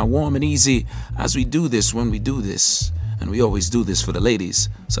right now, warm and easy as we do this when we do this. And we always do this for the ladies.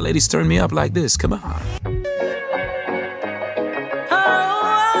 So ladies, turn me up like this. Come on.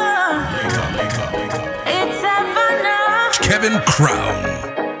 Kevin Crown.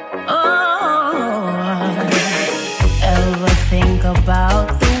 Ever think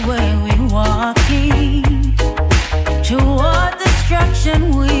about the way we walking toward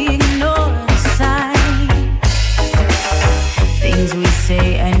destruction? We ignore the sign. Things we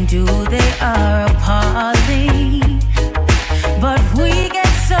say and do, they are appalling, but we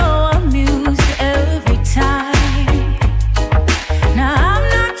get so amused every time. Now I'm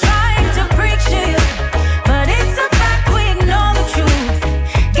not trying to preach to you, but it's a fact we ignore the truth.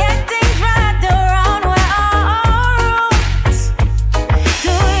 Getting dragged around where our roots.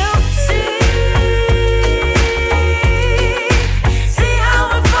 Do you see how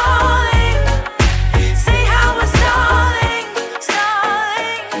we're falling? See how we're stalling.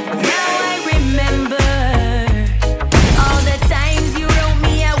 Now I remember all the times you wrote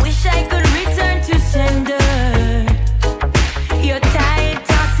me. I wish I could return to sender. Your tide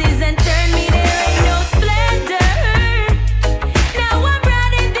tosses and turn me, there ain't no splendor. Now I'm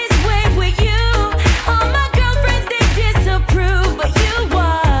riding this wave with you. All my girlfriends, they disapprove, but you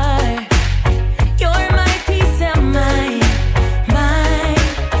are. You're my peace of mind. Mine,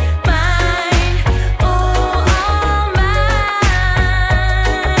 mine, oh, all mine.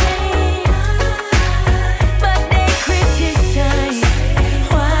 But they criticize.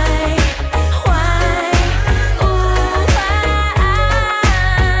 Why, ooh,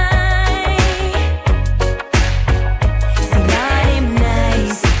 see, now I'm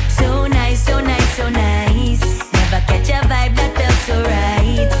nice, so nice, so nice, so nice. Never catch a vibe that felt so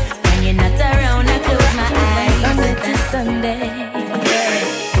right. When you're not around, I close my eyes. Sunday to Sunday.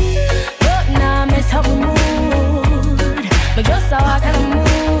 Don't now miss how we mood, but just how I kind of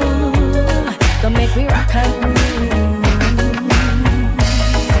move, gonna make me rock and move.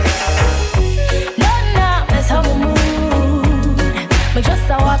 Don't now miss how we mood, but just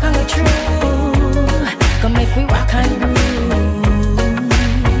how I can go through, gonna make me rock and groove.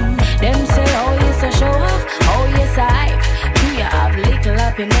 Them say, oh yes, I show off, oh yes, I hype. Do you have little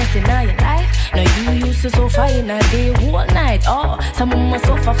happiness in your life? Now you used to suffer in a day, whole night. Oh, some of my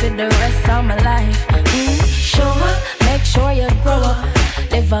suffer for the rest of my life. Show up, make sure you grow up.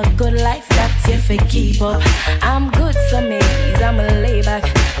 Live a good life, that's if you keep up. I'm good some days, I'ma lay back.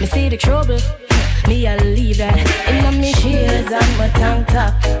 Me see the trouble, me I leave that. In my shades and my tank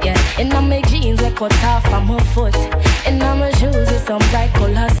top, yeah. In my jeans, we cut off from my foot. In my shoes with some bright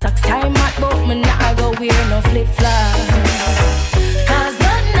color socks. Time out, but me not go wear no flip flops. Cause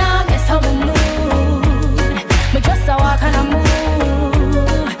not now, guess how we mood. Me just a walk and a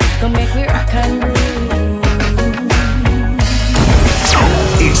move, gonna make me rock and roll.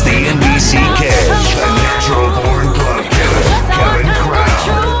 It's the NBCK, the Natural Born Club Killer, Kevin Crown.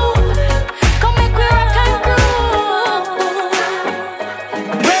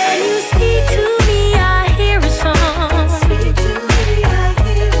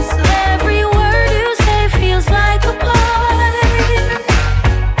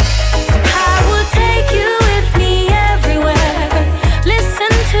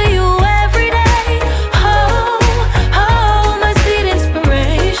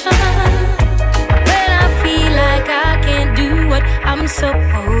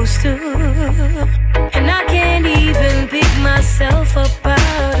 supposed to. And I can't even pick myself up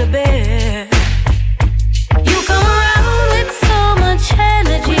out of bed. You come around with so much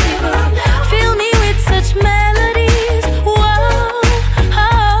energy, fill me with such melodies. Whoa,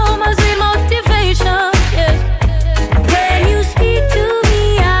 oh, my sweet motivation, yes. When you speak to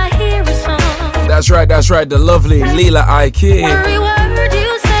me, I hear a song. That's right, the lovely Leela Ike.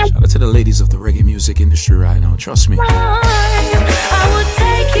 Shout out to the ladies of the reggae music industry right now, trust me.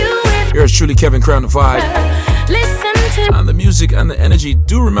 Yours truly, Kevin Crown, the vibe. And the music and the energy.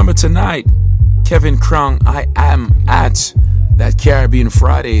 Do remember tonight, Kevin Crown, I am at that Caribbean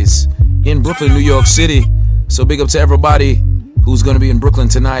Fridays in Brooklyn, New York City. So big up to everybody who's going to be in Brooklyn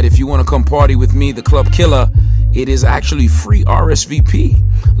tonight. If you want to come party with me, the Club Killer, it is actually free RSVP.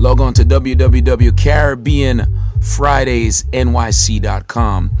 Log on to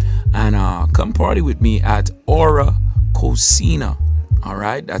www.caribbeanfridaysnyc.com and come party with me at Aura Cocina. All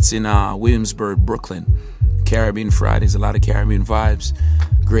right, that's in Williamsburg, Brooklyn. Caribbean Fridays, a lot of Caribbean vibes,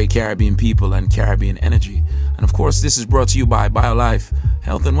 great Caribbean people, and Caribbean energy. And of course, this is brought to you by BioLife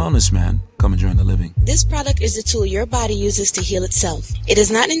Health and Wellness, man. Come and join the living. This product is the tool your body uses to heal itself. It is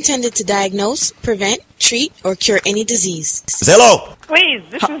not intended to diagnose, prevent, treat, or cure any disease. Hello. Please,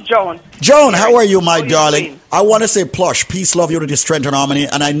 this is Joan. Joan, how are you, my darling? I want to say plush, peace, love, unity, strength, and harmony.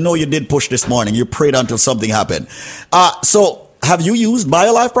 And I know you did push this morning. You prayed until something happened. So, have you used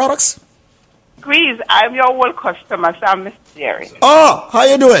BioLife products? Grease, I'm your old customer, so I'm Miss Jerry. Oh, how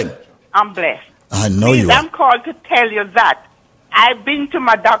you doing? I'm blessed. I know Grease, you are. I'm called to tell you that I've been to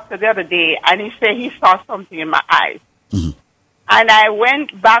my doctor the other day, and he said he saw something in my eyes. Mm-hmm. And I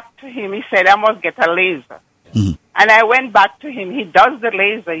went back to him. He said I must get a laser. Mm-hmm. And I went back to him. He does the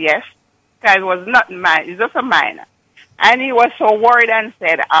laser, yes, because it was not mine. It's just a minor. And he was so worried and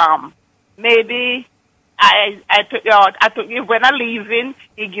said, maybe I took when I leave in,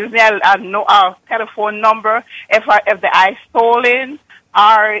 he gives me a telephone number if the eye's stolen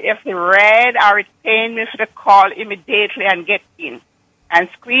or if the red or it pain me for the call immediately and get in. And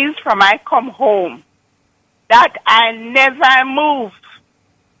Squeeze from I come home. That I never moved.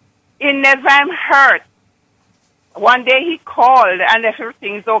 It never hurt. One day he called and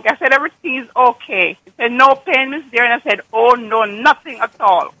everything's okay. I said, everything's okay. He said, no pain, Miss Dear. And I said, oh, no, nothing at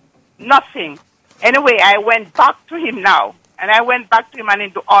all. Nothing. Anyway, I went back to him now. And I went back to him and he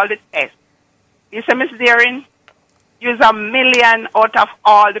do all the tests. He said, Miss Deering, you're a million out of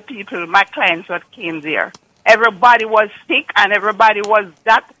all the people, my clients that came there. Everybody was sick and everybody was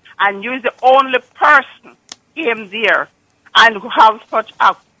that. And you're the only person came there and have such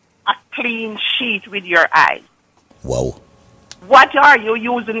a clean sheet with your eyes. Whoa. What are you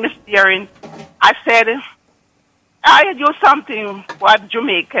using, Miss Deering? I said, I use something what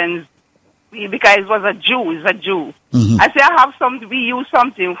Jamaicans, because it was a Jew, it's a Jew. Mm-hmm. I said, we use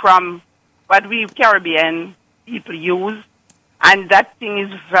something from what we Caribbean people use, and that thing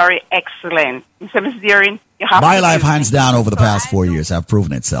is very excellent. He said, Miss Deering, you have BioLife, hands down, over the past 4 years, have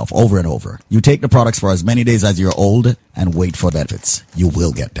proven itself over and over. You take the products for as many days as you're old and wait for benefits. You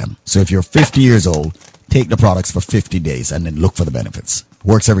will get them. So if you're 50 years old, take the products for 50 days and then look for the benefits.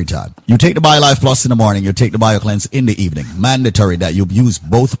 Works every time. You take the BioLife Plus in the morning, you take the BioCleanse in the evening. Mandatory that you use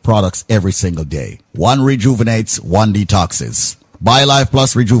both products every single day. One rejuvenates, one detoxes. BioLife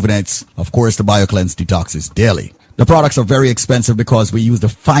Plus rejuvenates. Of course, the BioCleanse detoxes daily. The products are very expensive because we use the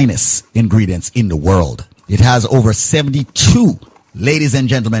finest ingredients in the world. It has over 72, ladies and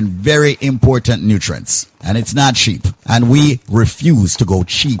gentlemen, very important nutrients. And it's not cheap. And we refuse to go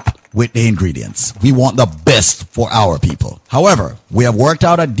cheap with the ingredients. We want the best for our people. However, we have worked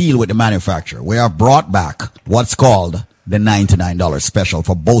out a deal with the manufacturer. We have brought back what's called the $99 special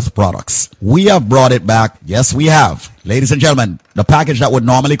for both products. We have brought it back. Yes, we have. Ladies and gentlemen, the package that would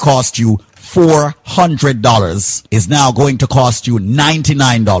normally cost you $400 is now going to cost you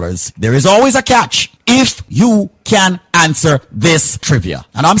 $99. There is always a catch if you can answer this trivia.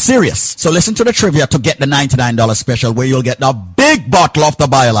 And I'm serious. So listen to the trivia to get the $99 special where you'll get the big bottle of the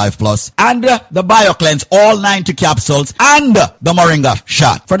BioLife Plus and the BioCleanse, all 90 capsules, and the Moringa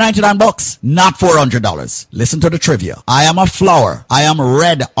shot for $99, not $400. Listen to the trivia. I am a flower. I am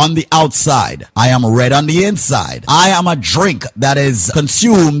red on the outside. I am red on the inside. I am a drink that is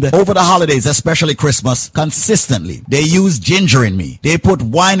consumed over the holidays, especially Christmas, consistently. They use ginger in me. They put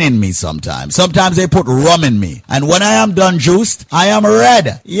wine in me sometimes. Sometimes they put rum in me. And when I am am done juiced. I am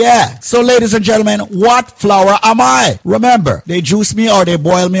red. Yeah. So ladies and gentlemen, what flour am I? Remember, they juice me or they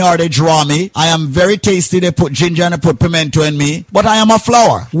boil me or they draw me. I am very tasty. They put ginger and they put pimento in me. But I am a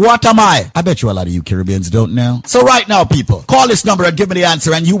flour. What am I? I bet you a lot of you Caribbeans don't know. So right now, people, call this number and give me the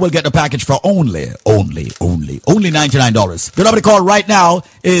answer and you will get the package for only $99. The number to call right now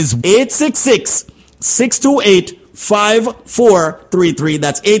is 866-628-5433.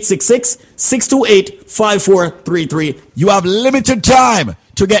 That's 866-628-5433. You have limited time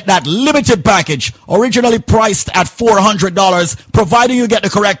to get that limited package, originally priced at $400. Providing you get the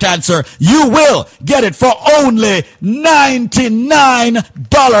correct answer, you will get it for only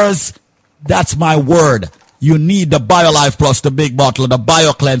 $99. That's my word. You need the BioLife Plus, the big bottle, the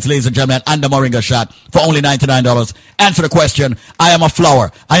BioCleanse, ladies and gentlemen, and the Moringa shot for only $99. Answer the question. I am a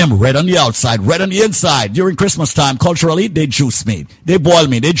flower. I am red on the outside, red on the inside. During Christmas time, culturally, they juice me. They boil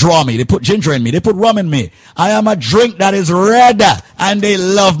me. They draw me. They put ginger in me. They put rum in me. I am a drink that is red, and they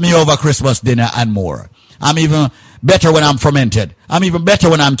love me over Christmas dinner and more. I'm even better when I'm fermented. I'm even better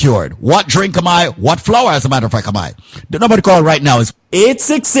when I'm cured. What drink am I? What flower, as a matter of fact, am I? The number to call right now is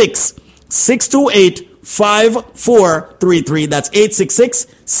 866-628-5433. That's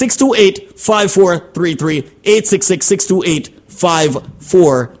 866-628-5433.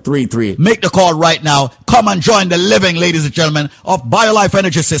 866-628-5433. Make the call right now. Come and join the living, ladies and gentlemen, of BioLife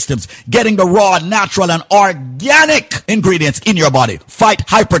Energy Systems. Getting the raw, natural, and organic ingredients in your body. Fight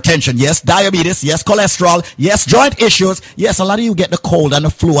hypertension. Yes, diabetes. Yes, cholesterol. Yes, joint issues. Yes, a lot of you get the cold and the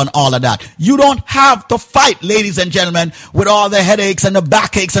flu and all of that. You don't have to fight, ladies and gentlemen, with all the headaches and the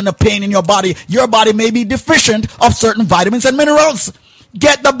backaches and the pain in your body. Your body may be deficient of certain vitamins and minerals.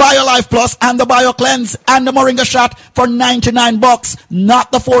 Get the BioLife Plus and the BioCleanse and the Moringa shot for $99,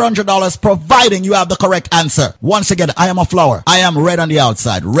 not the $400, providing you have the correct answer. Once again, I am a flower. I am red on the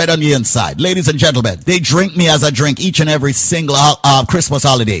outside, red on the inside. Ladies and gentlemen, they drink me as I drink each and every single Christmas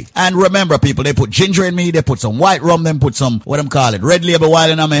holiday. And remember, people, they put ginger in me, they put some white rum, then put some, what I'm calling, red label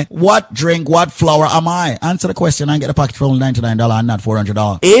wine in me. What drink, what flower am I? Answer the question and get a package for only $99 and not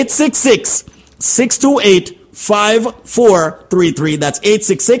 $400. 866-628-5433. That's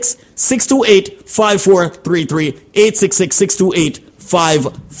 866-628-5433.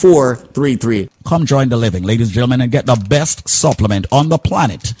 866-628-5433. Come join the living, ladies and gentlemen, and get the best supplement on the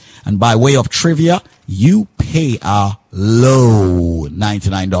planet. And by way of trivia, you pay a low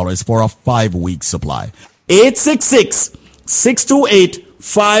 $99 for a 5-week supply.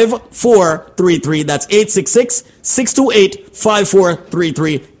 866-628-5433. That's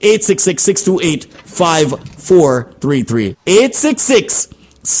 866-628-5433. 866-628-5433.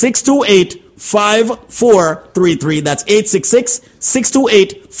 866-628-5433. That's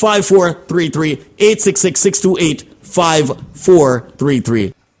 866-628-5433.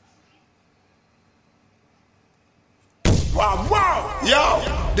 866-628-5433. Wow. Yo,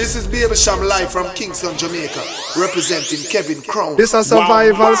 this is Baby Sham live from Kingston, Jamaica, representing Kevin Crown. This a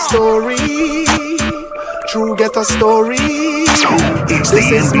survival story, true ghetto story. It's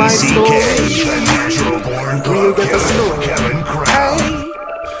this is my story, the natural born real ghetto story. Kevin Crown.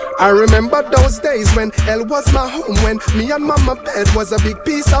 I remember those days when hell was my home, when me and mama bed was a big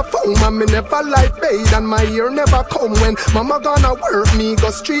piece of foam, and me never light bathe and my ear never come. When mama gonna work, me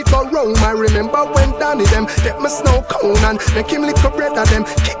go street go roam. I remember when Danny them get my snow cone and make him lick a bread of them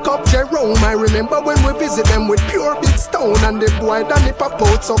kick up Jerome. I remember when we visit them with pure big stone and the boy Danny pop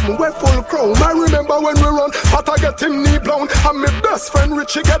out something with full chrome. I remember when we run, but I get him knee blown, and my best friend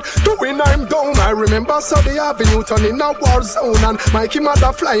Richie get doing I'm down. I remember Sunday Avenue turn in a war zone, and Mikey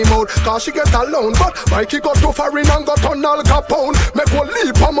mother fly him out cause she get alone. But Mikey got too far in and got on Al Capone. Make one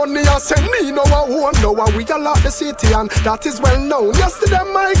leap of money and say me no I won't know. We a lot the city and that is well known. Yesterday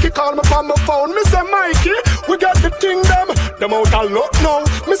Mikey called me from my phone. Me say Mikey, we got the thing them out of luck now.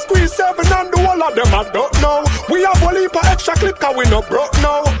 Me squeeze 7 and the whole of them I don't know. We have one leap of extra clip cause we no broke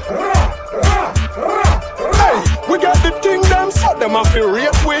now. Hey, we got the thing them so them a feel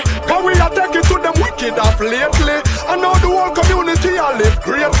rate we, cause we a take it to them wicked off lately. And now the whole community a live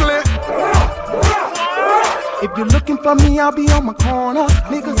greatly. If you're looking for me, I'll be on my corner.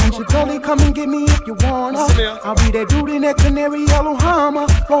 Niggas in Chicago, come and get me if you wanna. I'll be that dude in that canary yellow Hummer,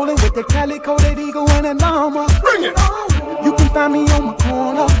 rolling with the calico, that eagle and a llama. Bring it! You can find me on my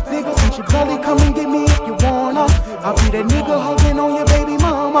corner. Niggas in Chicago, come and get me if you wanna. I'll be that nigga hugging on your baby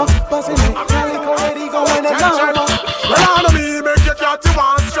mama, busting that calico, that eagle and a llama. Well, I know me make you catch you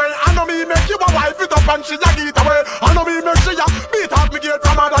one straight. I know me make you a wife it up and she a get away. I know me make you beat up me gate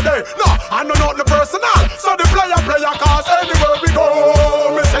from another day. No, I know not the personal, so the player cause anywhere we go.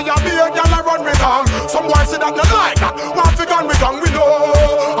 Me say ya be a girl I run me down. Some boys say that not like that. Want to gun me down we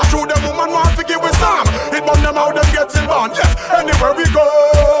know. I show them woman want to give with some. It burn them out them getting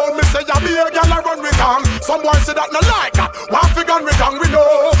Some boys say that no like that. One figure we down we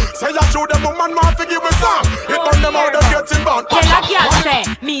know. Say I show them woman want to give me some. It on them out of getting bound. Tell a girl say,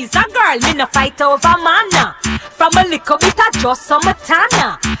 me's a girl, me no fight over man. From a little bit of just some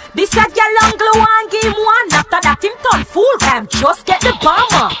tana. This a girl long glue and game one. After that him turn full time, just get the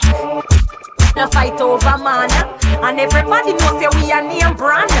bomber. No fight over man. And everybody knows say we are name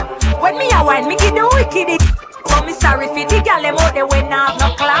brand. When me a wine, me give the wicked. So me sorry for the girl them out there when I have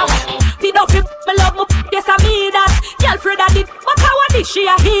no class. Feed up me love me, yes I mean that. Girl Fred did, but how I did she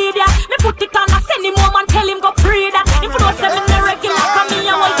a hear that? Me put it on a send him home and tell him go pray that. If you don't say me no regular, come me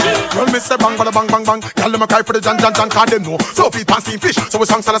and one G. Well me say bang bang bang bang bang. Girl them a cry for the Jan Jan Jan, cause them know. So feet and steam fish, so we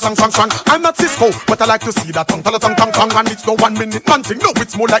song song song song song. I'm not Cisco, but I like to see that tongue tell a tongue tongue tongue. And it's no 1 minute man thing, no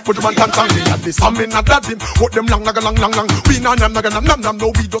it's more like Bujuman Tang Tang. Me and this, I'm in a dad him. What them long naga long long long. We na nam naga nam nam nam. No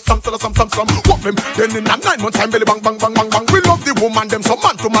we just some tell some. What them, then in a 9 months time belly bang bang bang bang bang. We love the woman, them so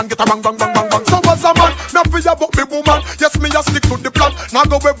man to man get a bang bang bang bang bang. So as a man, not for ya but me woman. Yes me a stick to the plan. Now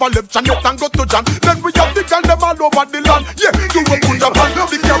go ever left Janet and go to Jan. Then we have the girl them all over the land. Yeah, you will put your hand.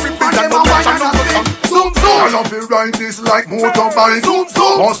 The carry big and no match and no sun. Zoom zoom. I love you ride this like motorbike. Zoom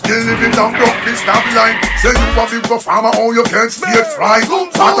zoom. Must kill if it down broke the stop line. Say you a big farmer, oh you can't stay fried.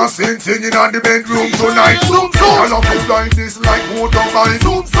 Zoom zoom. What a same thing in the bedroom tonight. Zoom zoom. I love you ride this like motorbike.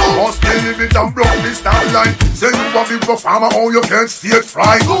 Zoom zoom. Must kill if it down broke the stop line. Say you a big farmer, oh you can't stay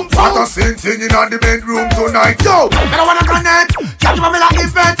fried. Zoom zoom. What a same thing in the bedroom tonight. Yo, I don't wanna connect. Catch my like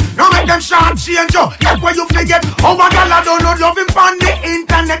event. Now make them sharp change yo. Get where you forget. Oh my girl, I don't know love him on the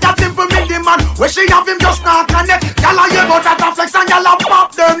internet. That's him for me the man. Where she have him just not connect. Girl I hear about that flex and girl I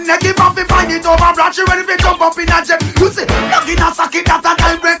pop them neck. If I find it over branch, she ready to jump up in a jet. You see, plug in a socket that a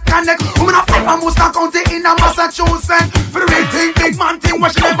direct connect. Woman a fight from Worcester County in a Massachusetts. For the real thing, big man thing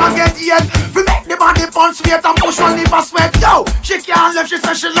where she never get yet. We make the body punch sweat and push one liver sweat. Yo, she can't left, she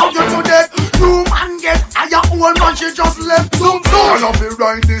said she love you to death. You man get higher old man, she just left. Zoom zoom. I love you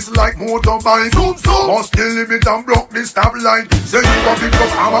ride this like motorbike. Zoom zoom. Must kill him it and broke the stop line. Say you a big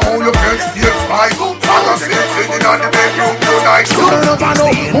up hammer, all your friends stay fight. I can see it sitting on the bedroom tonight. You don't ever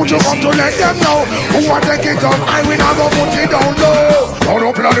know, won't you come to let them know? Who want take it up, I will not go put it down low. Run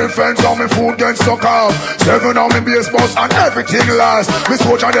up in the fence on me food get stuck off. 7 on me base bus and everything last. Me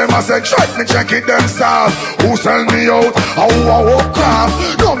soldier them I said, check me check it them staff. Who sell me out, who a walk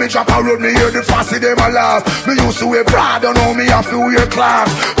craft. No me drop a road, me hear the fussy them a laugh. Me used to wear Prada, don't know me have to wear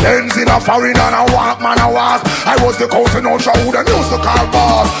class. Benz in a foreign and a walk man a walk. I was the cousin on show them used to call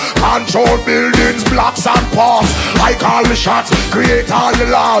boss. Control buildings, blocks and parks. I call the shots, create all the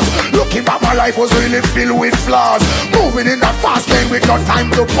laws. Looking back my life was really filled with flaws. Moving in that fast lane with no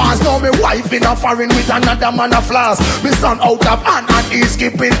time to pass. Now me wife in a foreign with another man a flash. Me son out of hand and he's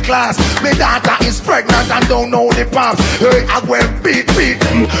skipping class. Me daughter is pregnant and don't know the path. Hey, I went beat.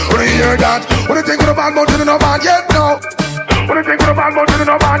 When you hear that, what do you think of the bad but you don't know bad yet now? What do you think of the bad but you don't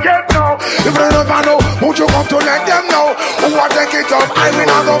know bad yet now? If you don't know, won't you come to let them know? Who want to take it up, I will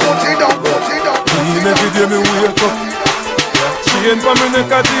not go put it down. Every day me wake up, she ain't for me neck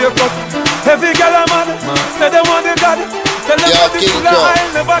a take up. Every girl a mad, say they want the God. Tell them that this full of I'll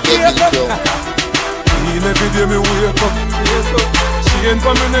never take up. Every day me wake up, she ain't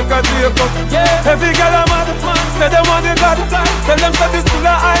for me neck a take up. Every girl a mad, say they want the God. Tell them that this full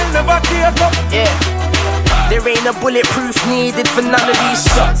of I'll never take up. There ain't a bulletproof needed for none of these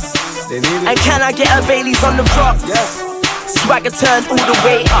shots. And can I get a Bailey's on the rocks? Swagger turned all the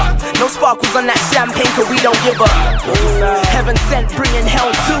way up. No sparkles on that champagne, cause we don't give up. Heaven sent, bringing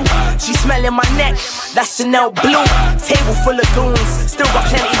hell too. She smelling my neck, that's Chanel blue. Table full of goons, still got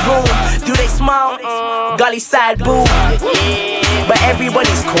plenty room. Do they smile? Gully side boo. But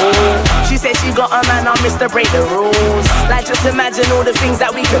everybody's cool. She said she got a man on Mr. Break the rules. Like just imagine all the things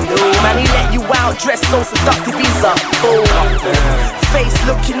that we can do. Man, he let you out, dressed so seductive, he's a fool. Face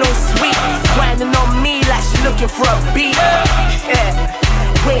looking all sweet, grinding on me like she looking for a beat.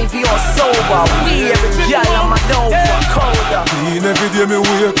 Wavy or sober, we every girl on my door for colder. Every day me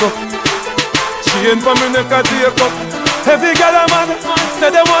wake up, she ain't for me neck a take up. Every girl a mad, say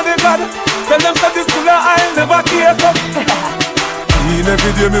they want the God. Tell them that this full of I'll never take up.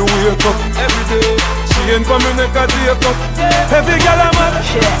 Every day me wake up, every day. She ain't for me neck a take up. Every girl a mad,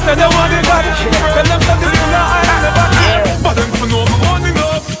 say they want the God. Tell them that this full of I'll never take up. But them for know me money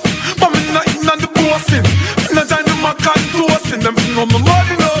enough, but me not in on the bossing. Me not join the Mac and toasting. Them for know me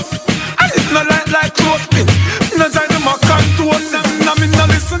money enough, and it's not like close me. Me not join the Mac and toasting. Now me not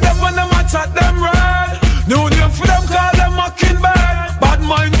listen them when them a chat them red. New name for them call them Mockingbird. Bad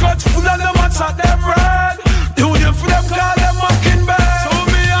mind cut full of them a chat them red. New name for them call them Mockingbird. So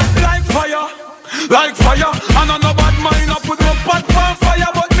me act like fire. And I no bad mind I put my pot on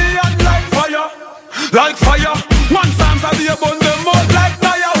fire. But me act like fire.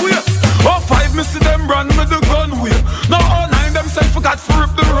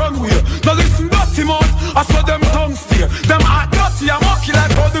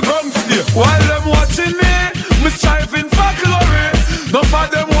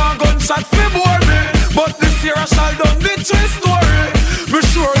 gunshot fi bore me. But this year I shall done the true story. Me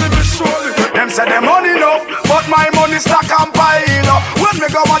surely. Them say them money enough, but my money stack and pile. When me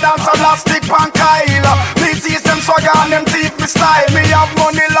go a dance a plastic pan Kyle. Me teach them swagger and them teeth me style. Me have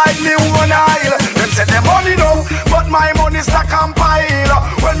money like me one aisle. Them say them money enough, but my money stack and pile.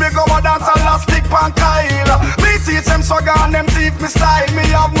 When me go a dance a plastic pan Kyle. Me teach them swagger and them teeth me style. Me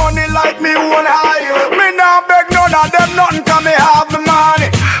have money like me one aisle. Me nah beg none of them nothing 'cause me have the money.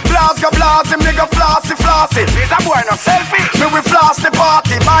 Blast go blast him, nigga flossy. Is a boy no selfie? Me we floss the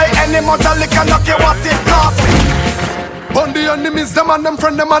party. Buy any motor liquor, knock you what it cost me. On the enemies, them and them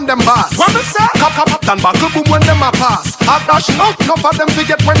friend, them and them boss. What me say? Cap and buckle boom when them a pass. Hot dash out, no for them to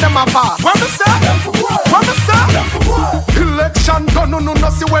get when them a pass. What me say? What me say? Election done, no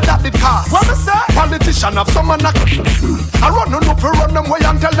see where that it cost. What me say? Politician have some man I run no for run them way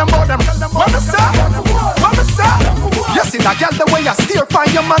and tell them about them. What me say? What me say? You see that girl the way I steer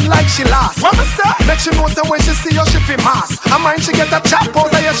find your man like she lost. What me say? Make she know the way she see your ship in mass. I mind she get a chap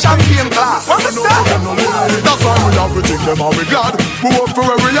out of your champagne glass. What me say? That's why we have to think them how we glad. We work for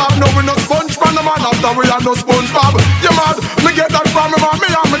where we are. No we no sponge from the man after we are no SpongeBob. You mad? Me get that from me mom, me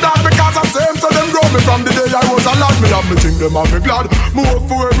and me dad because I same so them grow me from the day I was a lad. Me have me think them how we glad. Me work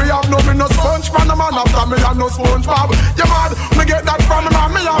for where we have. No we no sponge from the man after me are no SpongeBob. You mad? Me get that from me mom,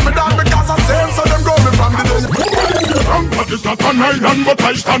 me and me dad because I same so them grow me from the day. But it's not an island, but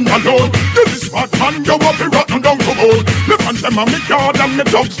I stand alone. This bad man go up and rotten down to bone. Me fans them a me yard and me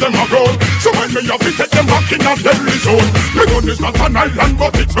dogs them a grown. So when me have to take them back in a deadly zone. Me gun is not an island,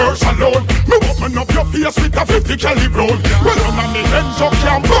 but it's verse alone. Me open up your face with a 50 caliber. Well, none of me heads up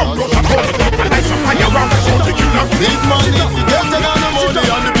can't burn rush at all. And I some fire around the soul to kill a big money. If you get it on the money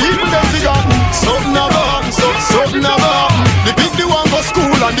and the people them forgotten. Something never happen, something never happen. The big the one go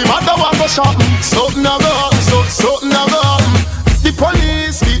school and the mother one go shopping. Something never happen, something never happen. The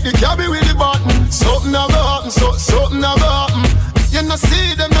police beat the cabby with the button. Something never happen, something never happen. You no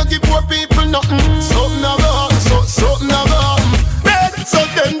see them no give poor people nothing. Something never happen, something never happen. Red, so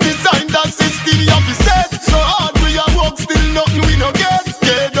them design that system you have said. So hard we a work still nothing we no get.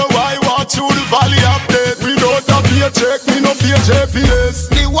 Yeah, no I walk through the valley of death. We don't have to check, we no fear GPS.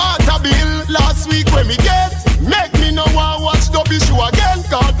 The water bill last week when me get. Make me no want watch Dopey Show again.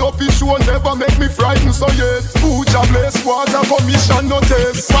 Cause Dopey Show never make me frightened so yet. Food a place, water commission no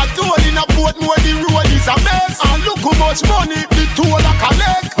taste. But toll in a boat where the road is a mess. And look how much money the toll a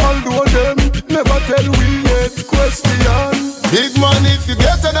collect. Although them never tell we yet. Question. Big money if you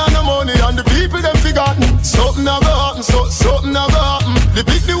get it on the money and the people them forgotten. Something never happen, something never happen. The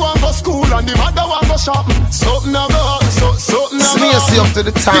big the one go school and the mother one go shopping. Something never happen, something never happen. See up to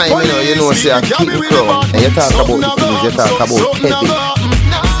the time, you know, say I keep the crown. And you talk about the things, you talk about Kevin.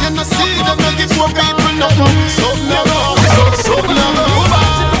 You know see them make it for people nothing. Something never happen, something never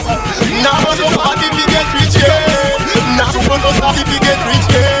happen. Now nobody fi get rich yet. Now nobody fi get rich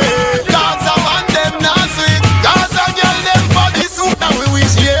yet. Cause I want them now sweet. Cause I get them for this soup that we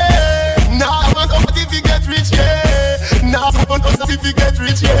wish yeah. Now nobody fi get rich yet. Now nobody fi get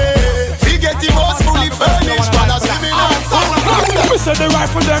rich yet. Fi get the most fully furnished man as living on. We say the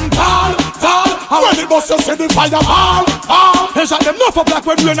rifle them tall. And when it bust you say the fire fall. They shot them enough of black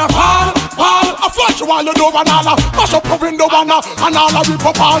when rain a fall. I flash you all the door and all. Mash up the window and all a rip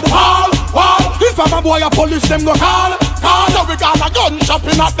up all the wall. If I'm a boy a police them go call. So we got a gun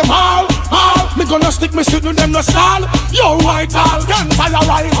shopping at the mall. Me gonna stick me suit with them no stall. Yo white all, gunfire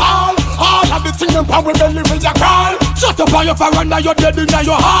rifle. All of the things them pound with belly with your crawl. Shut up on your veranda, you're dead in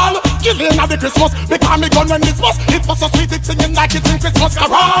your hall. Killing at the Christmas, because me gun when this bus. It was so sweet, it's singing like it's in Christmas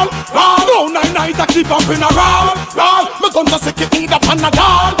carol. No night I keep up in a roll. Me gun to stick it in the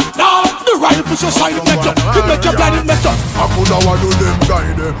panadol. The rifle so shine it make you blind it make you. I coulda want do them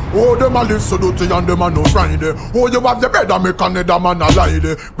guide. Oh them a live so dirty and them a no Friday. Oh you have the bed and me Canada man a lie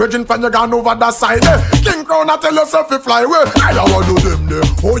there. Virgin fan you gone over that side there. King Crown a tell yourself you fly away. I want do them there.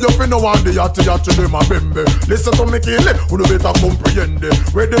 Oh you fin no want the yachty them a bembe. Listen to me kill it, who no better comprehend it.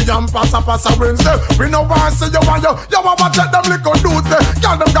 Where the yam pass a Wednesday. We no want see you want you want to check them little dudes there.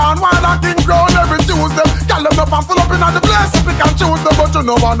 Girl them gone wild and King Crown every Tuesday. Girl them up and full up in the place if you can choose them. But you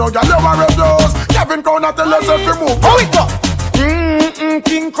know want no girl you want refuse. Kevin Crown a tell yourself you move. How it go?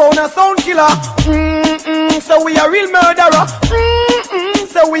 King Crown a sound killer. So we a real murderer.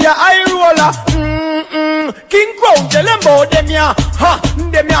 So we a high roller. King Crown tell them about them ya.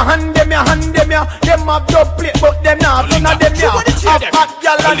 Them ya hand, them ya hand, them ya. Them have dub plate but them not none of them ya. Have hot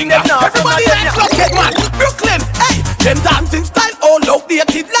gyal and them not. Everybody ain't clockhead man. Brooklyn, hey. Them dancing style all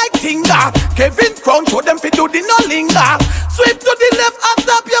outdated like Tinga. Kevin Crown show them fi do the no linger. Sweep to the left and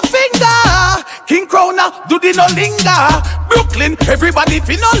tap your finger. King Crown do the the no linger. Brooklyn, everybody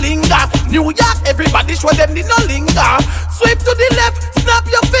fi no linger. New York, everybody show them the no linger. Sweep to the left, snap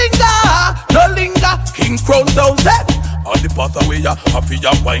your finger. No linger, King Crown South. All the path away, happy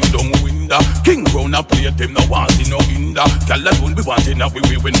ya wind down window. King Crown a play them no want see no hinder. Tell us when we want in a way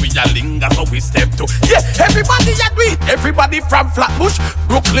when we a linger, so we step to. Yeah, everybody a do it. Everybody from Flatbush,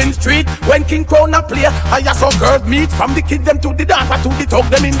 Brooklyn Street. When King Crown a play, I saw girls meet. From the kid them to the dancer to the talk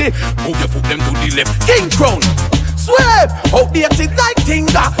them in the. Move your foot them to the left. King Crown. Sweep, outdated like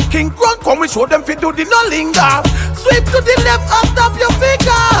Tinga. King Crown come we show them fi do the no linger. Sweep to the left, up top your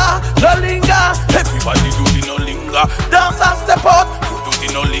finger. No linger, everybody do the no linger. Dance and step out, you do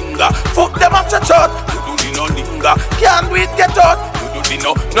the no linger. Foot them up your church, you do the no linger. Can't do it, get out, you do the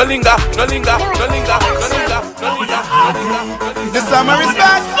no linger, no linger, no linger, no linger, no linger. The summer is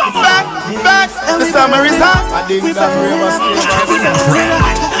back, back, back. The summer is hot. I didn't that river stay.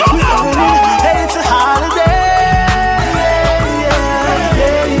 Hey, it's a holiday.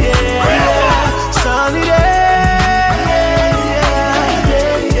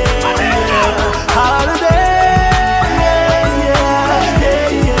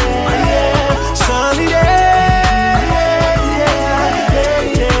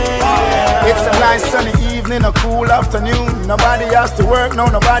 Sunny evening, a cool afternoon. Nobody has to work, no,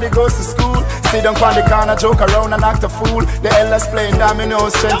 nobody goes to school. Sit down on the corner, joke around and act a fool. The elders playing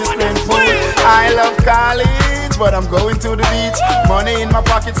dominoes, strength is playing fool. I love college, but I'm going to the beach. Money in my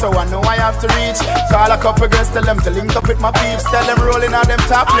pocket, so I know I have to reach. Call a couple girls, tell them to link up with my peeps. Tell them rolling on them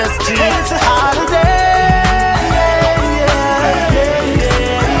topless jeans. It's a holiday.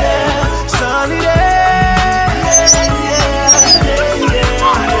 Sunny day.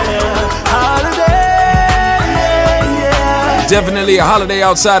 Definitely a holiday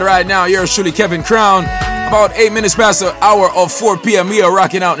outside right now. Yours truly, Kevin Crown. About 8 minutes past the hour of 4 p.m. We are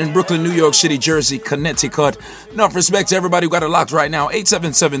rocking out in Brooklyn, New York City, Jersey, Connecticut. Enough respect to everybody who got it locked right now.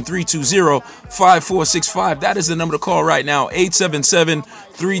 877-320-5465. That is the number to call right now.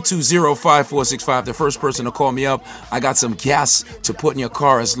 877-320-5465. The first person to call me up. I got some gas to put in your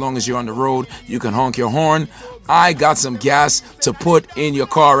car as long as you're on the road. You can honk your horn. I got some gas to put in your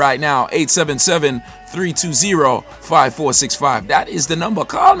car right now. 877-320-5465. That is the number.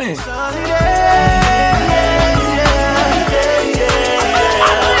 Call me.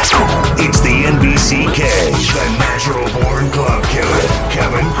 It's the NBCK, the natural born club killer,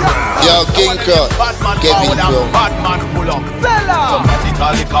 Kevin Crown. Yo, King Crown, Kevin Crown. Batman pull up. Somebody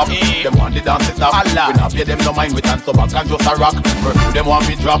call it up. Them want the dance stop. We not pay them no mind with hands so back and just a rock. Perfume them want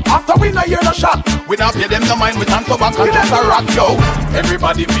me drop. After we no hear no shot. We not pay them no mind with hands so back and just a rock. Yo,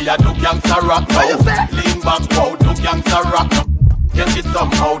 everybody be a do gangsta rock now. Lean back, wow, do gangsta rock now. Get it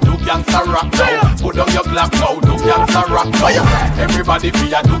somehow, do gangsta rock now. Put on your Glock now, do gangsta rock now. Everybody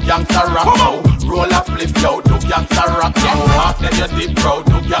be a do gangsta rock now. Roll a flip, yo, do gangsta rock now. Walk then you dip, bro,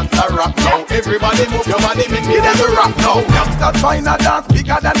 do gangsta rock now. Everybody move your body, make me them a rock now. Gangsters find a dance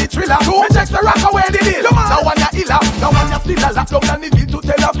bigger than the thriller. Me check the rock away the deal. Now one ya illa, now one ya still a lock down on the bill to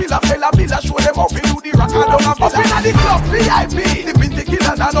tell a villa. Show them how we do the rock and down a villa. Up inna the club, VIP. The pinty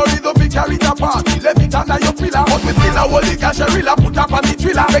killer, and only the big carry the party. Let it under your pillar, but we still a holy gasherilla. Put up on the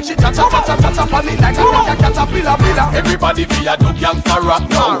thriller, make she chat up on it like a caterpillar. Everybody feel a do gangsta rock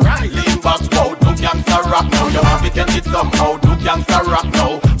now. Lean back, wow, do gangsta rock now. You have to get it somehow, do gangsta rock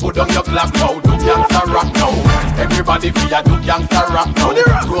now. Put on your Glock now, do gangsta rock now. Everybody feel a do gangsta rock now.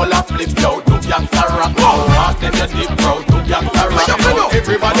 Roll a flip, yo, do gangsta rock now. Walk then you dip, bro, do gangsta rock now.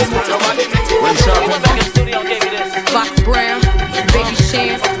 Everybody move your body, make it when sharp. Fox Brown, Baby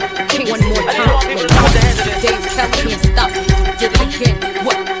Shan, King one more time. Dave Kelly can't stop. Did it again.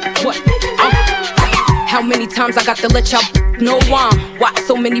 What? How many times I got to let y'all know I'm? Why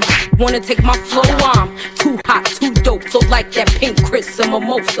so many wanna take my flow on? Too hot, too dope, so like that pink Chris and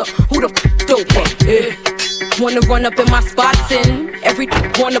mimosa. Who the doper? Wanna run up in my spots and every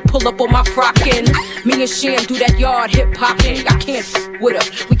wanna pull up on my frockin'. Me and Sham do that yard hip hopping. I can't with her,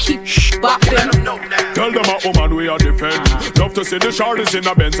 we keep bopping. Tell them a woman we are defend. Love to see the shorties in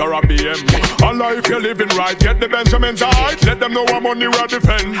a Benz or a BM. Allah if you're living right, get the Benjamins right. Let them know I'm on the road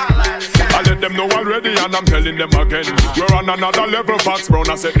defend. I let them know already and I'm telling them again. We're on another level, Fox Brown,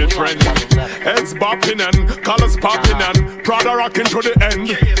 I set the trend. Heads bopping and colors popping and Prada rocking to the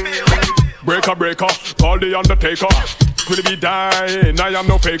end. Breaker, call the Undertaker. Could be dying, I am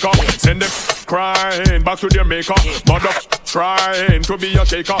no faker. Send them crying back to their maker. Mother trying to be a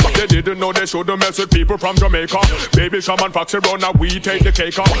shaker. They didn't know they shouldn't mess with people from Jamaica. Baby Shaman Foxy Brown, now we take the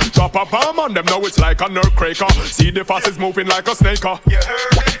cake. Drop a bomb on them, now it's like a nerve cracker. See the fastest moving like a snake. Oh,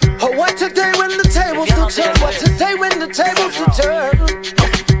 what today when the tables do turn? What today when the tables do turn?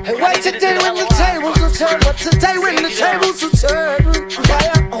 Hey, what today when the tables will turn? What today when the tables will turn?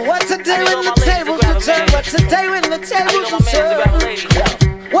 What today when the tables will turn? What today when the tables will turn?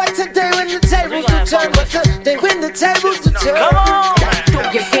 What today when the tables will turn? What today when the tables will turn? Come on!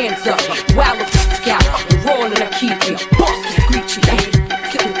 Throw your hands up, while the f*** out, rolling a key here, bust the screechy,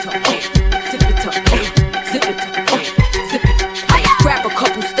 zip it up, zip it up, zip it up, zip it. Grab a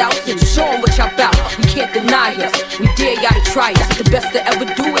couple stouts and show 'em what y'all bout. We can't deny us, we dare y'all to try us. The best to ever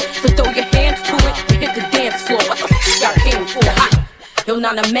do it, so throw your hands to it and hit the dance floor. What the f*** y'all came for? Yo,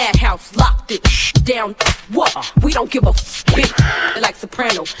 not a madhouse, locked it down. What? We don't give a f*** big like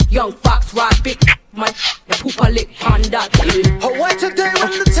Soprano. Young Fox, ride big my and poop a lick Honda. Oh, what today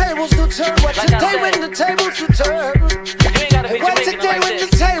when the tables will turn? What today when the tables will turn? What today when the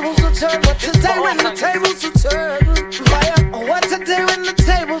tables will turn? What today when the tables will turn? Oh, what today when the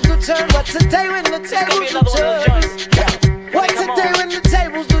tables will turn? What today when the tables will turn? What today when the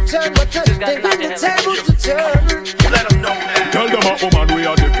tables will turn? What today when the tables will turn? Let them know that. Tell them a woman we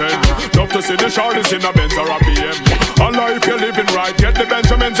are defend. Love to see the shorties in a Benz or a BM. Allah, if you're living right, get the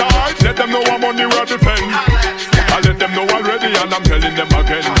Benjamins alright. Let them know I'm on the road defend. I let them know already and I'm telling them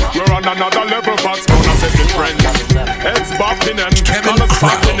again. We're on another level, fast gonna set the trend. Heads bopping and colors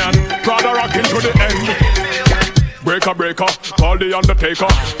popping and Prada rocking to the end. Breaker, breaker, call the Undertaker.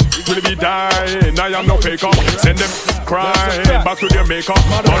 Will be dying, I am no faker. Send them crying back to their maker.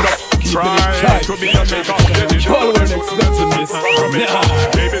 Try to be a maker. Y'all were expecting this.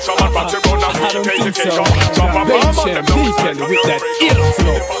 Baby, someone back to run and take the cake off. Drop a bomb on them, Weekend with that ill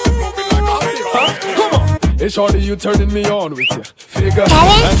flow. Come on. Hey shorty, you turning me on with your figure.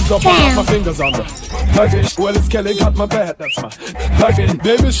 Hands up and my fingers on the luggage. Well, it's Kelly got my bad, that's my luggage.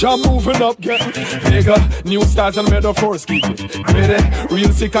 Baby, shop moving up, getting bigger. New styles and metaphors keep it gritty.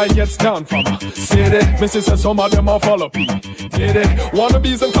 Real sick, I gets down from a city. Missy says some of them are follow P. Get it?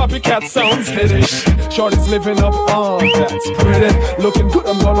 Wannabes and copycat sounds hitty. Shorty's living up on that's pretty. Looking good,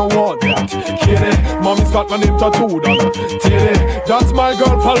 I'm gonna want that. Kitty, mommy's got my name tattooed on her titty. That's my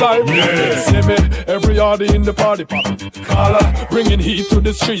girl for life. Yeah. See me, every yardie in the party poppin'. Collar, bringing heat to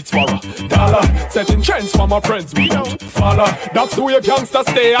the streets for a dollar. Setting trends for my friends, we don't follow. That's the way a gangster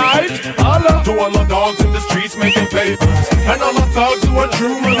stay high. Holla. To all the dogs in the streets making papers. And all the thugs who are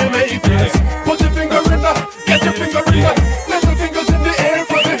true money makers. Put your finger in the, get your finger in the. Little fingers in the air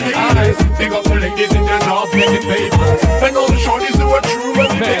for the haters. Big up the ladies in their north making papers. And all the shorties who are true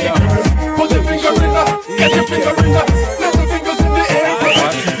money makers. Put your finger in the, get your finger in the. Little fingers in the air for the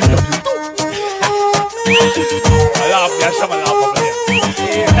haters. I laugh, yeah, shove a laugh over there.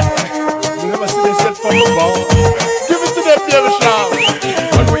 You never see this set from the ball. Give it to them, baby, shout.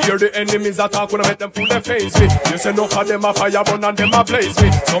 When we hear the enemies attack, when I make them fool their face with. You say no, cause them a fire burn and them a blaze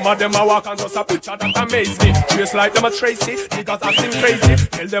with. Some of them a walk and just a picture that amaze me. Trace like them a Tracy, niggas acting crazy.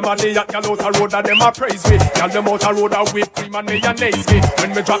 Tell them a day at y'all out a road that them a praise me. Y'all them out a road a whip cream and mayonnaise me.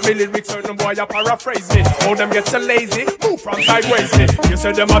 When me drop me lyrics, certain boy a paraphrase me. How them get so lazy, move from sideways me. You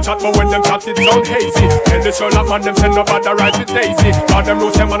say them a chat, but when them chat it sound hazy. Tell the Sherlock man them send no bother rise with Daisy. Cause them know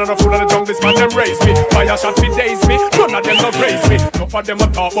say man and a fool of the jungle, this man them raise me. Fire shot with daze me, none of them no praise me. Enough of them a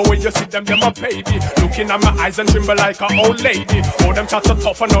talk, but when you see them a baby. Looking at my eyes and tremble like a old lady. Oh, them chat so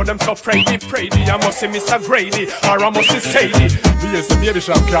tough and all them so fraidy. I must see Mr. Grady, or I must see Sadie. Yes, the baby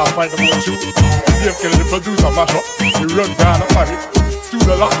shop can't find them on you. Dave Kelly, the producer, mash up. He run down a party.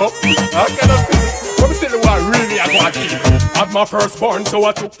 Studio lock up. I cannot see it. Let me tell you what really I got to do. Had my firstborn, so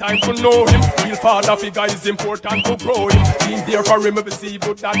I took time to know him. Real father figure is important to grow him. Being there for him, if see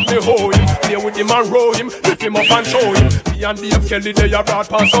good that me hold him. Play with him and roll him, lift him up and show him. Me and Dave Kelly, they are brought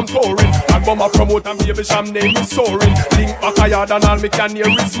past some touring. Album a promote and baby sham name is soaring. Link back a yard and all me can hear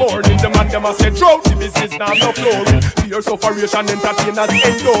is morning. The man them a say drought, the business now no flooring. Fear sufferation, entertainers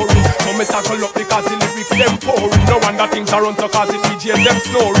enduring. So me circle up because the lyrics them pouring. No wonder things are run so cause the DJs them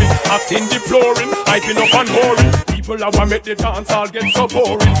snoring. Acting deploring, hyping up and whoring. People have to make the dance all get so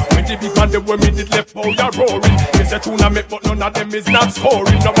boring. When the big man they were me did left bow ya roaring. Yes a tune I make but none of them is not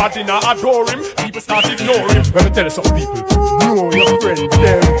scoring. Nobody not adore him, people start ignoring. Let me tell you some people, know your friend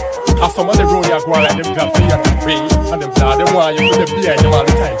them. As some of the road you go like them got for you to pay. And them glad they want you to them behind them all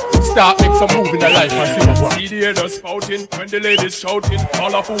the time. Start make some move in their life and see what's what. See the haters spouting, when the ladies shouting.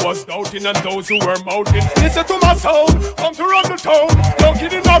 All of who was doubting and those who were mouthing. Listen to my sound, come to run the town. Don't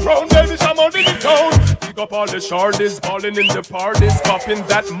kid in around, baby, I'm on in the town. Pick up all the shorties, balling in the parties. Popping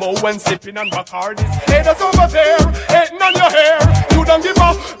that mo and sipping on Bacardis. Haters over there, hating on your hair. You don't give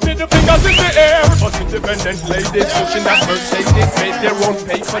up, middle fingers in the air. But independent ladies, pushing that Mercedes. Made their own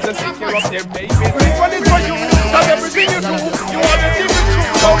papers and take care of their babies. This one is for you, cause everything you do, you always give it true.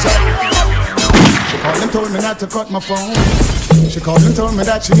 called and told me not to cut my phone. She called and told me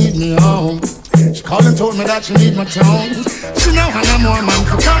that she need me home. She called and told me that she need my tone. She know I know more man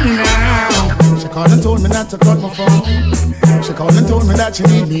for coming now. She called and told me not to cut my phone. She called and told me that she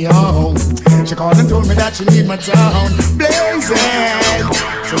need me home. She called and told me that she need my tone. Blazing.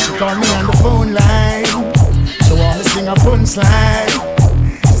 So she called me on the phone line. She want me sing a punchline.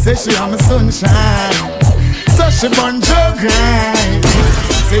 She say she am my sunshine. So she bun jug grind.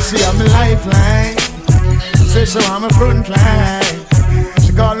 Say she am my lifeline. Say she want my front line.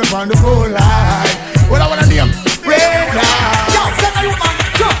 She call me on the phone line. What I wanna name? Red light. Yo, set a man,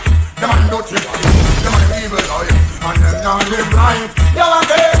 go. The man don't treat us. The man evil life. And them not live life. Yo, I'm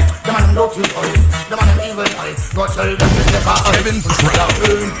dead. The man don't treat us. The man evil life. Go tell them to take a Kevin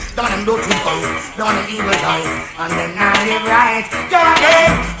Crown. The man don't treat us. The man evil life. And them not live right. Yo, I'm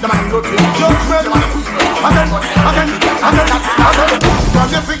dead. The man don't treat us. The man evil life. From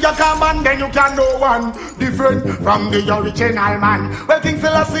the figure come and then you can know one different from the original man. Well, King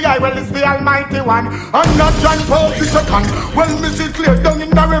Selassie, well, it's the Almighty One. I'm not John Paul II. Well, Mrs. Clear down in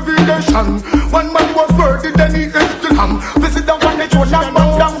the Revelation. One man was worthy, then he is to come. Visit the one that you not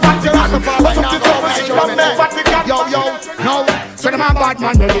bow down Vatican. But up to the Vatican. Yo, no. So them a bad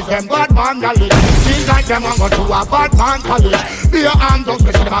man, there is them bad man college. Seems like them a go to a bad man college. Be a hand up, so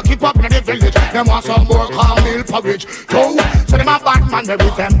them a keep up in the village. Them want some more cornmeal porridge. Yo, so them a bad man, there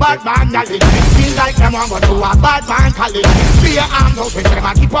is them bad man knowledge. Seems like them a go to a bad man college. Be a hand up, so them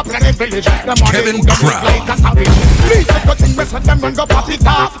a keep up in the village. Them want to look like a savage. Please take a thing, mess with them and go pop it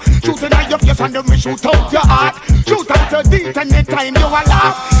off. Shooting at your face and then we shoot out your heart. Shoot out your teeth anytime you a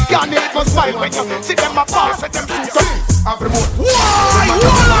laugh. Your name must smile when you see them a pass and them shoot out. Why?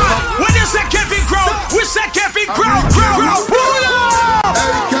 When you say Kevin Crown, we say Kevin Crown. Pull up!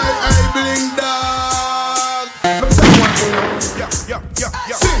 AKA Bling Dog.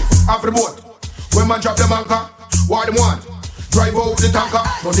 Yeah. See, off the boat. When man drop them anchor, what them want? Drive out the tanker.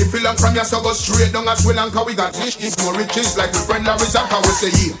 Money fill and from your so go straight down as Sri Lanka. We got riches, more riches like my friend Larry Zanka. We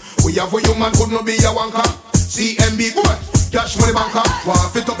say yeah, we have a human could not be a wanker. CMB boy. Cash money banker,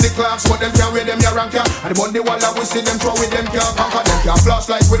 want fit up the class, but them can't wear them your rank, and the money while we see them throw with them can't conquer, them can't blast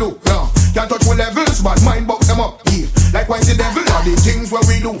like we do, yeah. Can't touch with levels, but mind box them up, yeah. Likewise the devil are the things where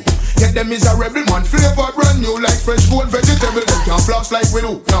we do. Get them is a rebel man, flavor brand new like fresh gold vegetable, them can't blast like we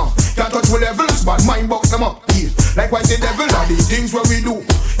do, yeah. Can't touch with levels, but mind box them up, yeah. Likewise the devil are the things where we do.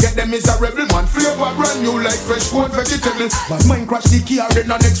 Get them is a rebel man, flavor brand new like fresh gold vegetable, but mind crash the key and then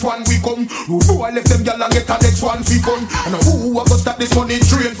the next one we come. Who I left them y'all and get the next one fi fun, and who I go stop this money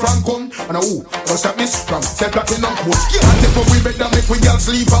train from come, and who go stop this from sell platinum quotes. Can't take up we better make we girl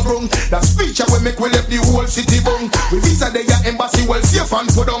sleep a brung. That speech we make we left the whole city bung. We visa the embassy well safe and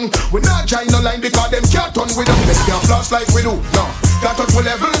put down. We not join no line because them can't turn with them. They can't flash like we do, no. Can't touch with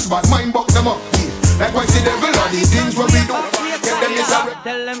levels but mind buck them up, yeah. Likewise the devil are the things what we do. Get them is a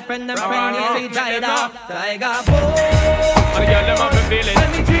tell them friend, you see Tiger Boy. And the girl them have a feeling. When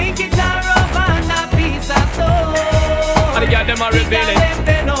we drink it and rub and a piece of soul. And the girl them are revealing.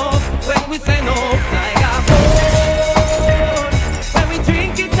 They know when we say no, Tiger Boy. When we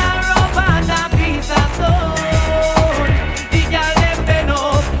drink it and rub and a piece of soul. The girl them they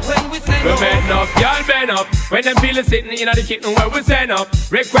know when we say no. We bend up, y'all bend up. When them feelin' sitting in the kitchen where we send up.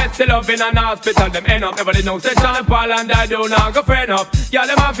 Request the love in an hospital, them end up. Nobody knows that Sean Paul and I do not go friend up. Y'all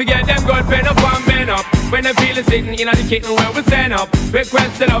them have to get them good pen up and bend up. When them feelin' sitting in the kitchen where we send up.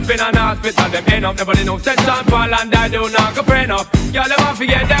 Request the love in an hospital, them end up. Nobody knows that Sean Paul and I do not go friend up. Y'all them have to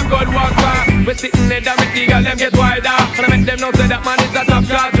get them good work back. We sitting there, that make the girl them get wider. And I make them know say that man is a top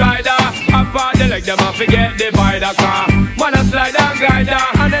class rider. Up on the leg, them have to get divider car. Man a slide and glider.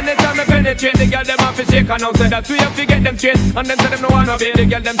 And then they time me penetrate, the girl them have to shake and now say that we have to get them straight. And then say them no wanna be. The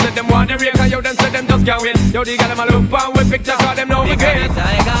girl them say them want the rake. And yo them say them just can't win. Yo the girl them a look and we picture cause them know we great.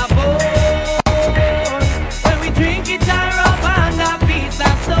 Tiger Boy. When we drink it and rub and a piece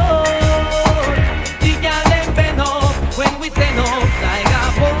of soul. The girl them bend up when we say no. Tiger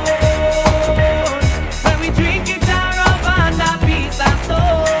Boy. When we drink it and rub and a piece of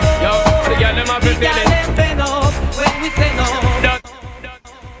soul. Yo the girl them have a feeling. The girl them bend up when we say no.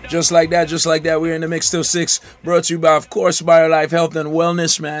 Just like that, we're in the mix till 6. Brought to you by, of course, BioLife Health and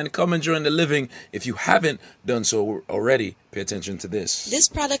Wellness, man. Come and join the living. If you haven't done so already, pay attention to this. This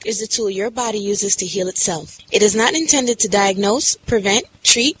product is a tool your body uses to heal itself. It is not intended to diagnose, prevent,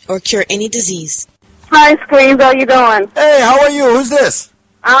 treat, or cure any disease. Hi, Squeeze. How you doing? Hey, how are you? Who's this?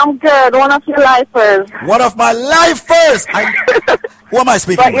 I'm good. One of your lifers. One of my lifers! Who am I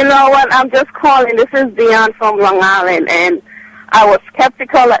speaking But you know what? I'm just calling. This is Dion from Long Island, and I was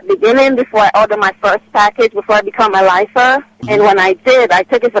skeptical at the beginning before I ordered my first package, before I become a lifer. And when I did, I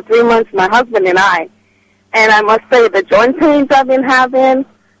took it for 3 months, my husband and I. And I must say, the joint pains I've been having,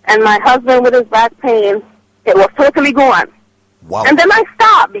 and my husband with his back pain, it was totally gone. Wow. And then I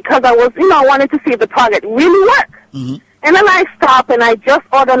stopped because I was, I wanted to see if the product really worked. Mm-hmm. And then I stopped and I just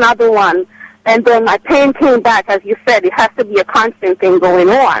ordered another one. And then my pain came back. As you said, it has to be a constant thing going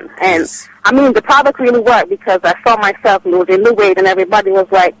on. And, I mean, the product really worked because I saw myself losing the weight, and everybody was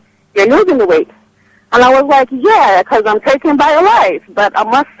like, you're losing the weight. And I was like, yeah, because I'm taking BioLife. But I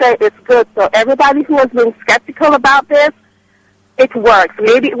must say it's good. So everybody who has been skeptical about this, it works.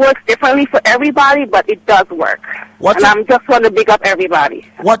 Maybe it works differently for everybody, but it does work. And I'm just want to big up everybody.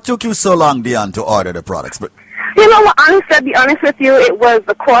 What took you so long, Dion, to order the products? But you know what, honestly, to be honest with you, it was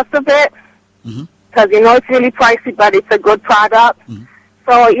the cost of it. Because, it's really pricey, but it's a good product.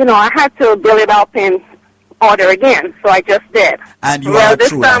 So, I had to build it up and order again. So I just did. And you well, are this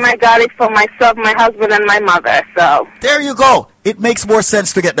true time I got it for myself, my husband, and my mother. So there you go. It makes more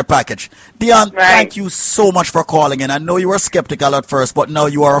sense to get the package. Dion, thank you so much for calling in. I know you were skeptical at first, but now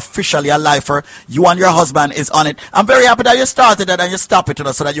you are officially a lifer. You and your husband is on it. I'm very happy that you started it and you stopped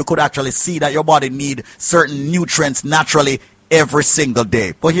it so that you could actually see that your body need certain nutrients naturally every single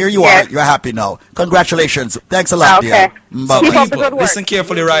day. But here you are. You're happy now. Congratulations. Thanks a lot, Dion. People, listen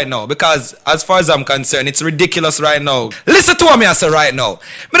carefully right now, because as far as I'm concerned, it's ridiculous right now. Listen to what me I say right now.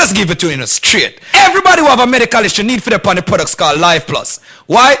 Me just give it to you straight. Everybody who have a medical issue need for upon the products called Life Plus.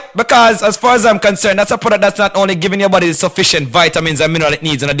 Why? Because as far as I'm concerned, that's a product that's not only giving your body the sufficient vitamins and minerals it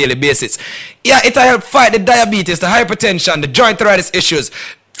needs on a daily basis. Yeah, it'll help fight the diabetes, the hypertension, the joint arthritis issues.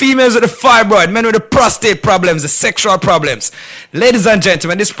 Females with the fibroid, men with the prostate problems, the sexual problems. Ladies and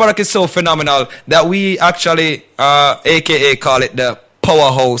gentlemen, this product is so phenomenal that we actually, aka call it the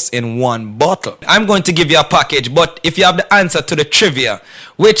powerhouse in one bottle. I'm going to give you a package, but if you have the answer to the trivia,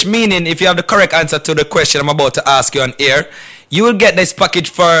 which meaning if you have the correct answer to the question I'm about to ask you on air, you will get this package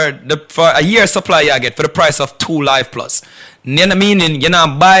for a year supply you get for the price of 2 Life Plus. Meaning, you now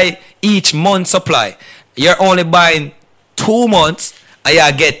buy each month supply. You're only buying 2 months.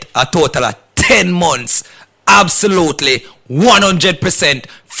 I get a total of 10 months absolutely 100%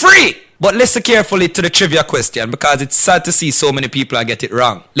 free. But listen carefully to the trivia question, because it's sad to see so many people get it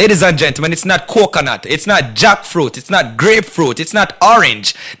wrong. Ladies and gentlemen, it's not coconut, it's not jackfruit, it's not grapefruit, it's not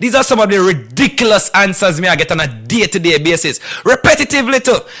orange. These are some of the ridiculous answers I get on a day-to-day basis. Repetitively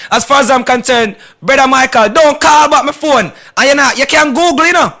too. As far as I'm concerned, Brother Michael, don't call back my phone. And you can Google,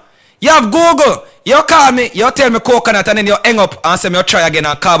 You have Google. You call me, you tell me coconut, and then you hang up and say me you try again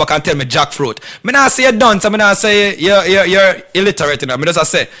and call back and tell me jackfruit. Me not say you're done, so me not say you're illiterate. Me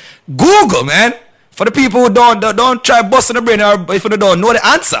just say Google, man. For the people who don't try busting the brain, or if you don't know the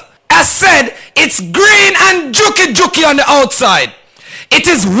answer. I said it's green and juky on the outside. It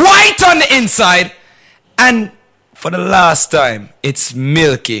is white on the inside, and for the last time, it's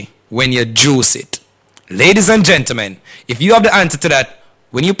milky when you juice it. Ladies and gentlemen, if you have the answer to that,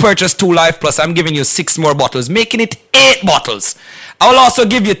 when you purchase 2 Life Plus, I'm giving you 6 more bottles, making it 8 bottles. I will also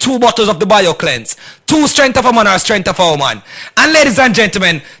give you 2 bottles of the Bio Cleanse, 2 Strength of a Man or Strength of a Woman. And ladies and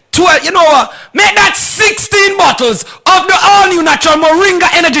gentlemen, 12, you know what? Make that 16 bottles of the all-new natural Moringa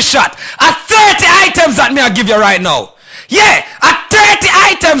Energy Shot at 30 items that me I give you right now. Yeah, at 30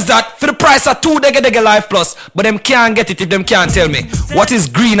 items that for the price of 2 Dege Life Plus, but them can't get it if them can't tell me what is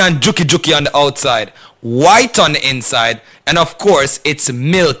green and juky on the outside, white on the inside, and of course it's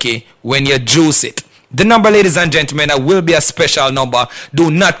milky when you juice it. The number, ladies and gentlemen, will be a special number.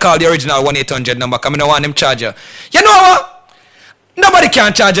 Do not call the original 1-800 number, because I don't want them charge you. You know what? Nobody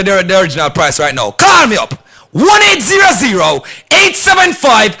can charge you the original price right now. Call me up.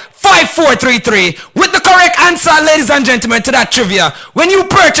 1-800-875-5433 with the correct answer, ladies and gentlemen, to that trivia. When you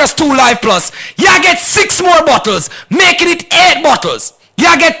purchase 2 Life Plus, you get 6 more bottles, making it 8 bottles.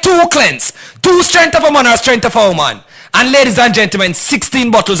 You get 2 Cleanse, 2 Strength of a Man or Strength of a Woman, and ladies and gentlemen,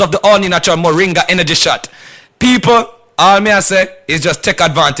 16 bottles of the all-new natural Moringa Energy Shot. People, all me I say is just take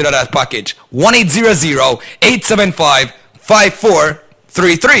advantage of that package.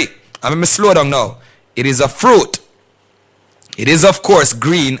 1-800-875-5433. I'm going to slow down now. It is a fruit. It is, of course,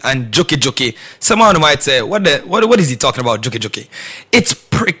 green and juky. Someone might say, what is he talking about, juky? It's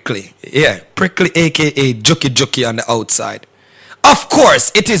prickly. Yeah, prickly, aka juky on the outside. Of course,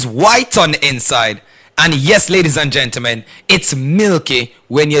 it is white on the inside. And yes, ladies and gentlemen, it's milky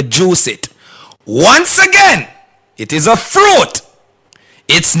when you juice it. Once again, it is a fruit.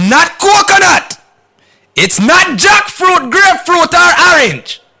 It's not coconut. It's not jackfruit, grapefruit, or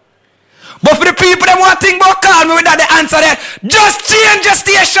orange. But for the people that want to think about call me without the answer there, just change your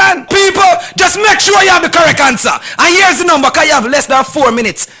station. People, just make sure you have the correct answer. And here's the number, because you have less than 4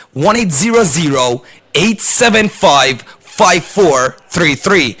 minutes.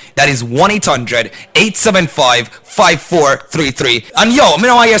 1-800-875-5433. That is 1-800-875-5433. And yo, me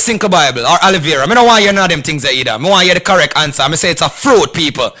don't want to hear Cinco Bible or aloe vera. Me don't want to hear none of them things either. Me want to hear the correct answer. Me say it's a fruit,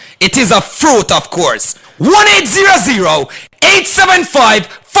 people. It is a fruit, of course.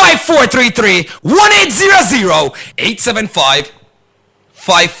 1-800-875-5433.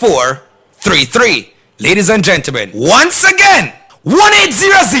 1-800-875-5433. Ladies and gentlemen, once again,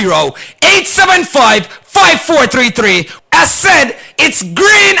 1-800-875-5433. As said, it's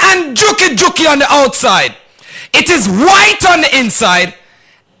green and juky on the outside. It is white on the inside.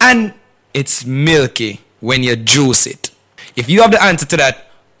 And it's milky when you juice it. If you have the answer to that,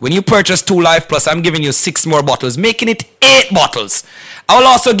 when you purchase 2 Life Plus, I'm giving you 6 more bottles, making it 8 bottles. I will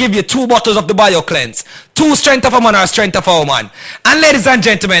also give you 2 bottles of the Bio Cleanse, 2 Strength of a Man or Strength of a Woman. And ladies and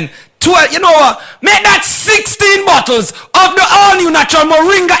gentlemen, 12, you know what? Make that 16 bottles of the all-new natural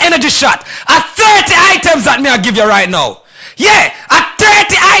Moringa Energy Shot at 30 items that me I give you right now. Yeah, at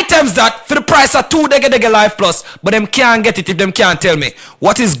 30 items that for the price of 2 Dege Life Plus, but them can't get it if them can't tell me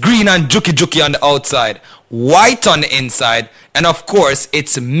what is green and juky on the outside, white on the inside, and of course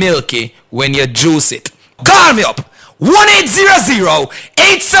it's milky when you juice it. Call me up.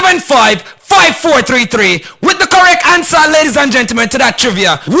 1-800-875-5433 with the correct answer, ladies and gentlemen, to that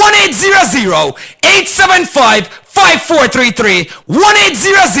trivia. 1-800-875-5433.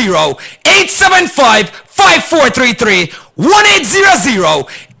 1-800-875-5433.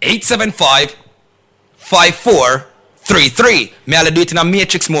 1-800-875-5433. May I do it in a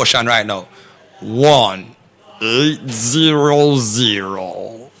matrix motion right now?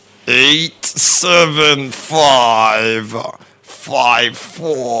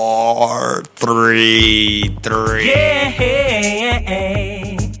 Yeah,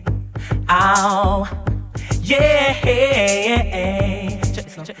 ow, yeah.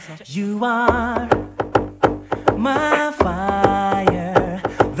 You are my fire,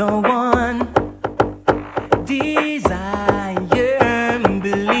 the one desire,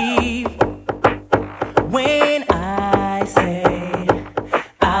 believe when I say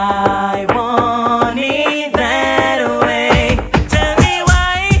I want it that way. Tell me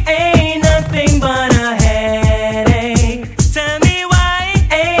why ain't nothing but a headache. Tell me why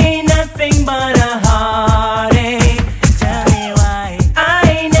ain't nothing but a heartache. Tell me why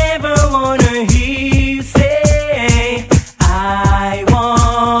I never wanna hear you say I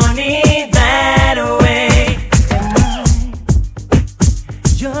want it that way.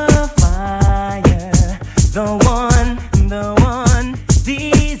 You're fire, the one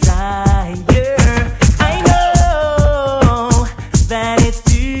desire. I know that it's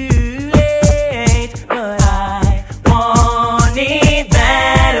too late, but I want it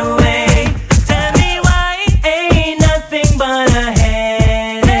that way. Tell me why ain't nothing but a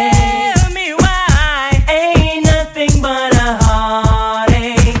headache. Tell me why ain't nothing but a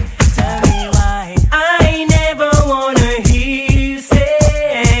heartache. Tell me why I never wanna hear you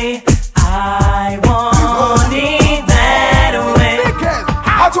say I want it that way.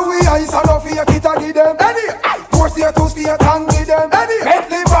 How do we ice and off here, kita give them any? Force here to stay and give them any?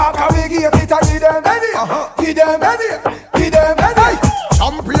 Bentley back and we give kita give them any? Give them any? Give them any?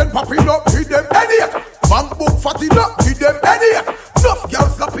 Champion popping up, give them any? Bank book fatting up, give them any? Enough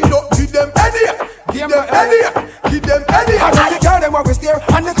girls slapping up, give them any? Give them any? Give them any? And the girl them what we steer,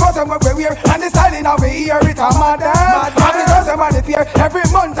 and the clothes them what we wear, and the styling of we ear it a madam. And the girls them what they fear, every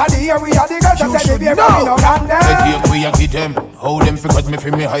month of the year we are the girls that say they bear, but we no damn them. We a give them. How them forgot me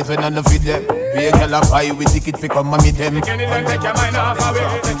for me eyes when I no feed them. Be a girl a buy with ticket fi come and meet them. We see them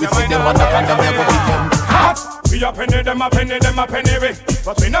on the condom, we go beat them. We a penny them, a penny them, a penny we.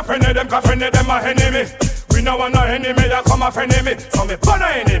 But we no penny them, cause penny them a enemy. We no want no enemy, ya come a friend me. So me put a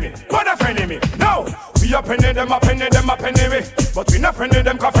enemy, put a friend me. No, we a penny them, a penny them, a penny we. But we no penny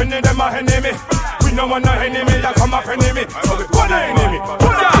them, cause penny them a enemy. We no want no enemy, ya come a friend me. So we put a enemy,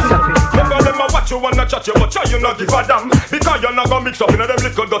 put a enemy. Remember them a watch you wanna chat you, but try you not give a damn. Because you not gonna mix up in them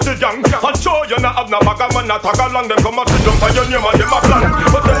little dirty gang. And show you not have no bag of man, not tag along. Them come and sit down for your name and them a plan.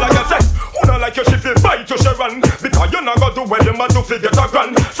 But then like I said, who not like you shift it by to Sharon. Because you not gonna do well, them a do fi get a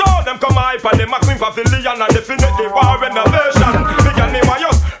grand. So them come hype and them a queen pavilion. And definitely war renovation. Big and name of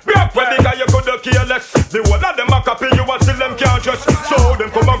you, break when the guy you could care less. The one of them a copy you and still them can't dress. So them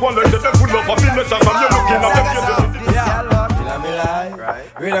come and go and let them full of happiness. And from you looking at them.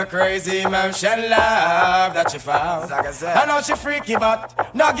 With a crazy motion love that she found. I know she freaky, but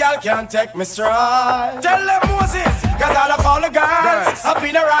no girl can take me stride. Tell them Moses, cause all of all the girls I've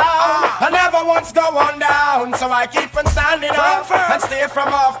been around. I never once go on down, so I keep on standing up and stay from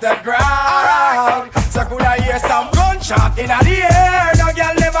off the ground. So could I hear some gunshot in the air? No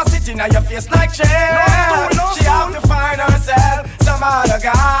girl never sitting on your face like chair. She have to find herself some other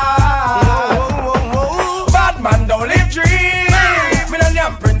guy. Bad man don't live dream.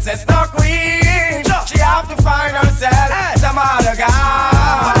 Millennium princess, no queen. She have to find herself some other guy.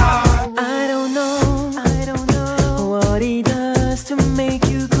 I don't know what he does to make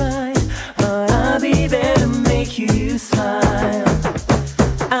you cry, but I'll be there to make you smile.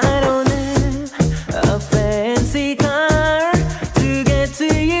 I don't have a fancy car to get to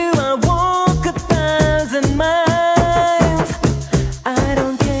you. I walk 1,000 miles. I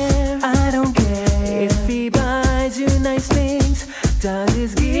don't care if he buys you nice things. Does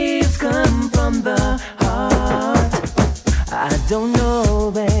his gifts come from the heart? I don't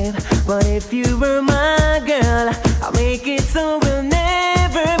know, babe, but if you were my girl, I'll make it so we'll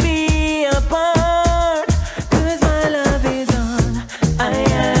never be apart. 'Cause my love is all I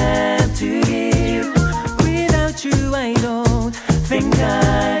have to give. Without you I don't think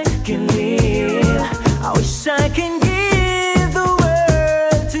I can live. I wish I can give the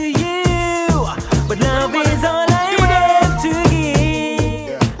world to you, but love is all I have to give.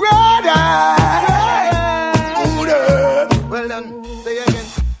 Well done, say again.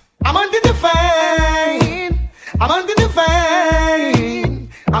 I'm under the fame. I'm under the fame.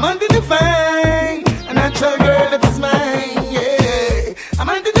 I'm under the fame. A natural girl that is mine. Yeah. I'm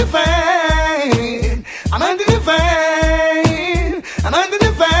under the fame. I'm under the fame. I'm under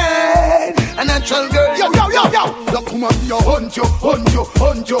the fame. A natural girl. Yo, yo, yo, yo. Look, come on, yo, hunt you, hunt you,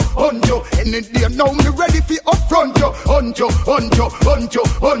 hunt you, hunt you. Any day now, me ready for upfront you. Hunt you, hunt you, hunt you,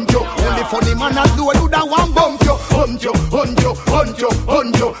 hunt you. Only funny man I do that one bump you. Hunt you, hunt you, hunt you,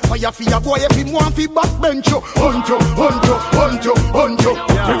 hunt you. Fire for your boy if him want fi backbench you. Hunt you, hunt you, hunt you, hunt you.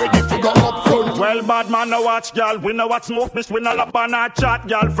 Me ready to go up front. Well, bad man, no watch, girl. We know what smoke, miss. We no lap on a chat,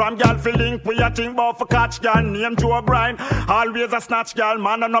 girl. From girl fi link, we a think bout for catch, girl. Name Joe O'Brien, always a snatch, girl.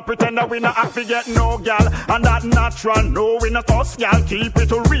 Man, I no pretend that we no have to get no, girl. And that natural, no, we no toss, girl. Keep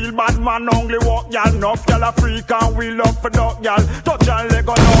it a real bad man, only walk, girl. Enough, girl, a freak and we love for dog, girl. Touch and let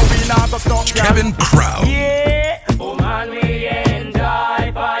go, no, we not go stop, girl. Kevin Crown. Yeah. Oh man, we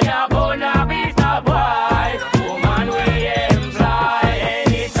enjoy fire, bona vista boy. Oh man, we enjoy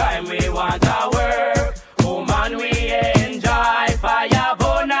anytime we want to work. Oh man, we enjoy fire,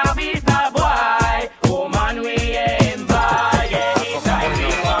 bona vista boy. Oh man, we enjoy anytime we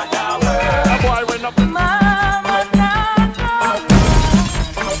want to work. That boy went up. Mama,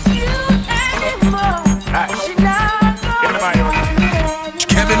 you anymore. She not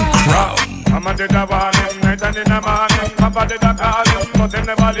Kevin Crown. I'm a dead warning, night and in the morning. Papa did a call him, but him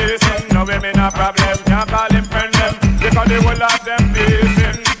never listen. No women a problem, can't call him friend them, because they will have them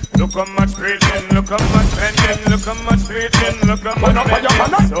facing. Look how much preaching, look how much spending, look how much preaching, look how much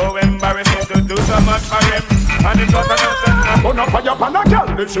spending. So embarrassing to do so much for him, and it got another. Gonna fire pan a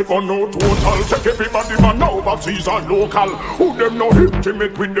girl, this is for no total. Take everybody man overseas and local. Who them no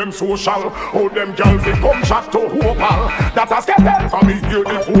intimate with them social? Who them girls they come shot to hopal. That a step help for me hear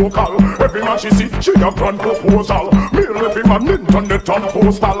the vocal. Every man she see, she a grand proposal. Mail every man internet and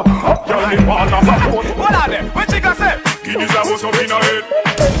postal. Up girl they wanna support. What are them? What she gonna say? Guineas a bust up in her head.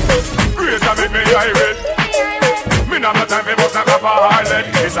 Grace a make me irate. Me not no time for bust a cup of Ireland.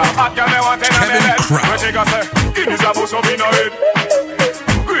 It's a hot girl me want in a minute. What she gonna say? Guineas a bust up in her head.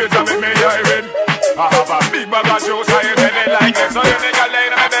 Grace a make me irate. I have a big bag of juice and you tell it like this. So you think I lay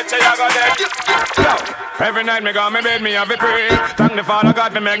in my bed, you go there. Every night me go on my bed, me have a pray. Thank the Father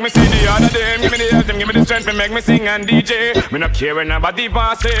God for make me see the other day. Give me the health, give me the strength for make me sing and DJ. Me not care when nobody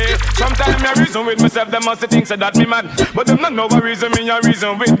pass say. Sometimes me a reason with myself, them must think say that me mad. But them not know a reason, me a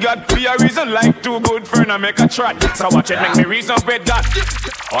reason with God. Be a reason like two good friends and make a try. So watch it, make me reason with God.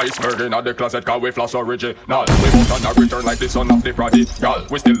 Iceberg in the closet, cause we floss original. We put on a return like the son of the prodigal.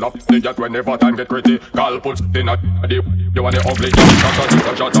 We still love the yacht whenever time get pretty. Gal puts in a the you want the ugly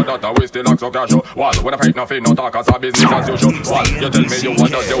shot, we still act so casual. Well, when I fight nothing, no talk as a business as usual. Well, you tell me you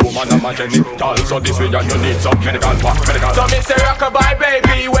want the woman and my genital. So this way you need some medical. So me say rockabye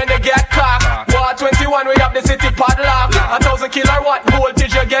baby when they get cocked. War 21 we have the city padlock. 1,000 killer watt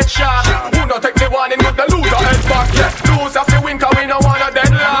voltage you get shocked. Who not take the warning with the loser head back? Yeah, lose have to win cause we no want a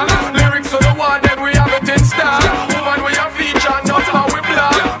deadlock. Lyrics to the one then we have it in stock. Woman we have feature not how we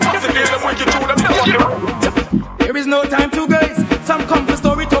block. Possibly the wicked to them There is no time to guys. Some come for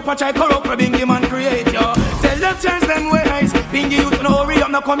story top and try corrupt for Bingy man create yo. Tell them change them ways. Bingy you to no hurry up,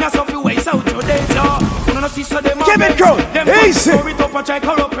 now come yourself you waste out your days yo. You know no jealousy, so them Kevin Crown, easy. Hurry up and try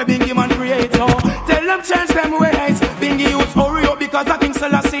corrupt the Bingy man creator. Tell them change them ways. Bingy youth hurry up because of King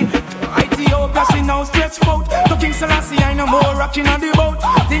Selassie. Ethiopia see now stretch out to King Selassie. I no more rocking on the boat.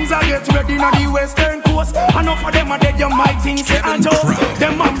 Things are get ready on the western coast. Enough of them are dead, you might think say and joke.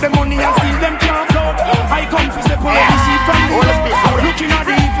 Them have the money and still them can't float. I come to say pull up the sheet from the road. Looking at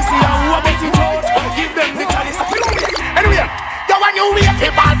the if you see how about it out. Give them the chalice. Anyway, you want you wait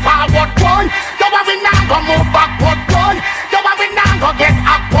for ball forward, boy. You want we now go move backward, boy. You want we now go get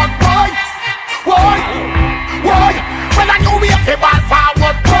upward, boy. Boy, boy. Well, I you wait for ball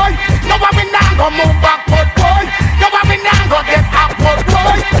forward, boy. You want we now go move backward, boy. You want we now go get upward,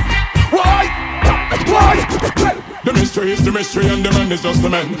 boy. Boy, boy. The mystery is the mystery and the man is just the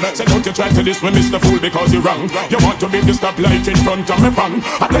man. Say don't you try to diss me, Mr. Fool, because you're wrong. You want to be the stoplight in front of me pan.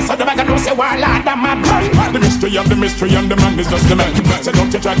 I bless the bag and no say well lad I'm a man. The mystery and the man is just the man. Say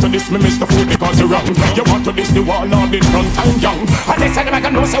don't you try to diss me, Mr. Fool, because you're wrong. You want to diss the warlord in front I'm young. I bless the bag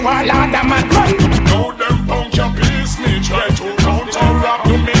and no say well lad I'm a man. Know them punk your piece me, try to counteract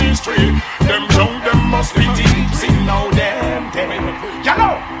the mystery. Them young, them must be deep, see now them dead. You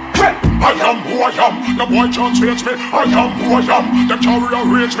know. I am who I am, no boy can't change me. I am who I am, them can't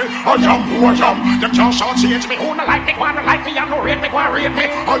rearrange me. I am who I am, them can't shortchange me. Who no like me, wanna like me, and no rate me, wanna rate me.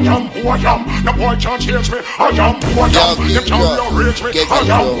 I am who I am, no boy can't change me. I am who I am, them can't rearrange me. I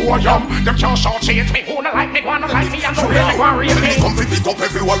am who I am, them can't shortchange me. Who no like me, wanna like me, and no rate me, wanna rate me. Come pick up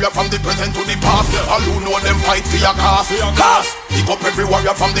every warrior from the present to the past. All who know them fight for your cause. Pick up every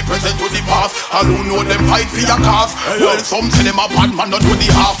warrior from the present to the past. All who know them fight for your cause. Well, some say them a bad man, not do the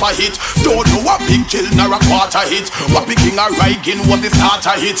half a hit. Don't know what big kill nor a quarter hit. What big king a Reagan was the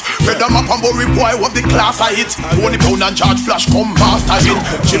starter hit. Fred them up and Burry boy was the class a hit. Tony Brown and George Flash come master hit.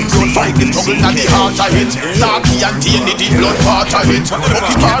 Jim Brown fight the struggle and the heart a hit. Larky and Tierney the blood water hit.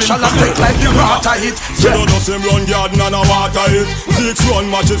 Bucky Marshall and take like the water hit. You don't know him run garden and a water hit. 6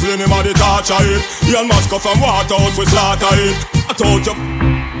 run matches in him and the torture hit. He and Moscow from Waterhouse we slaughter hit. I told you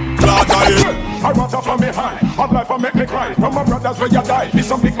slaughter hit. I want off from me high, I'm life and make me cry. From my brothers where you die, be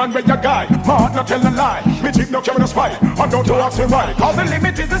some big man where you guy. My heart not tell a lie, me cheek no carry no spy. I don't to ask me why, cause the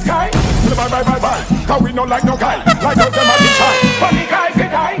limit is the sky. Bye bye bye bye, cause we no like no guy. Like out them at the time, funny guy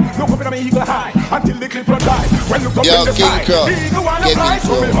can die. Look up in me eagle high, until the clip will die. When look up in the sky, the eagle wanna fly.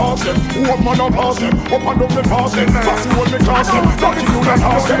 So me horse them, one man up horse them. Up and down the pass them, fussy when me cross them. Lucky you not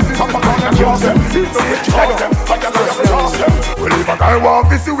horse them, top back on and cross them. See the rich cross them, I can cross them. Well if a guy walk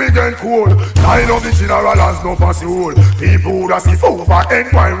this weekend cool. I love the general has no passy rule. People who see over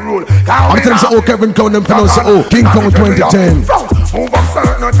and wine rule. I'm telling you, oh, Kevin Crown, them pronounce oh, King Kong 2010. Move up,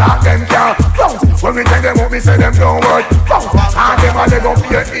 sir, no talk them can't. When we take them up, we say them don't work. And them a leg up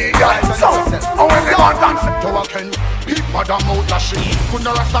here, idiot. So, when they want that, so I can beat madam out la shit. Couldn't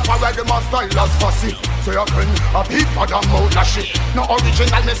Rastafari them a style as fussy. So I can beat madam out la shit. No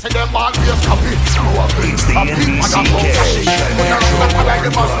original, me say them always copy. So I can beat madam out la shit. Couldn't Rastafari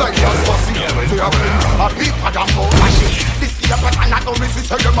them a style as fussy. So I can beat madam out la shit. This year, but I don't resist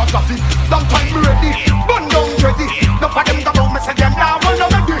them a coffee. Long time me ready, bun down ready. No for them go me say them now run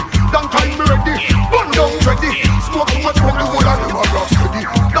already. Long time me ready, bun down ready. Smoke too much when the whole of them are rock steady.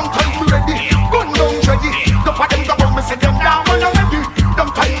 Long time me ready, bun down ready. No for them go me say them now run already.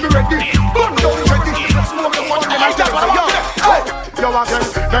 Long time me ready, bun down ready. Smoke too much when I get hey, yo again,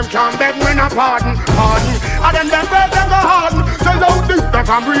 them can't beg me no pardon, pardon. And then them beg them go harden. Say loudly, they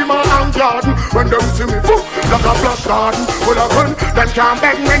can bring my hand garden. When them see me foot like a flush garden. Well again, them can't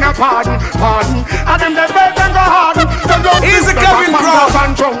beg me no pardon, pardon. And then them beg them go harden. He's a Kevin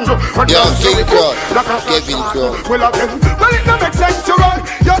Crown. Yo, King Crown, Kevin Crown. Well again, well it no make sense to run.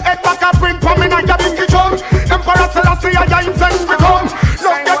 Your head back up bring for me and your binky drum. Emperor Selassie I insane become.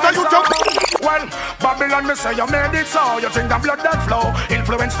 Look at the YouTube. Well, Babylon me say you made it so. You think the blood that flow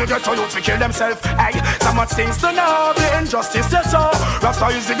influence to get to you to kill themselves. Hey, so much things to know. The injustice you show. Rasta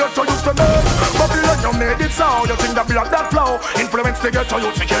is the get to use to know. Babylon you made it so. You think the blood that flow influence to get to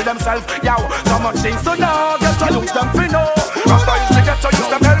you to kill themselves. Yo, so much things to know. Get to use them for know. Rasta is the get to use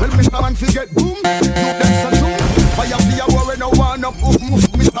them. Well, Mr. Man forget boom. You them say zoom. Fire for your war no one up.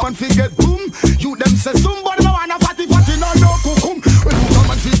 Mr. Man forget boom. You them say zoom. But no one a fatty no no kukum. Well, Mr.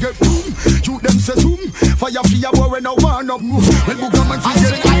 Man forget boom. You them say zoom. Fire for your war no one up. Well, Mr. Man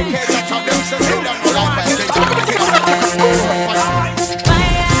forget boom. You them say zoom.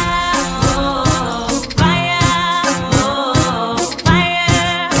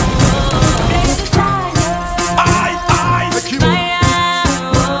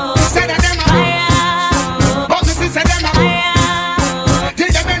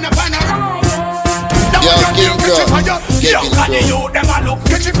 Yo, got the youth, them a look.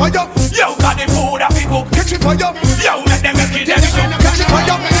 Catch it fire. Yo, got the food that we cook.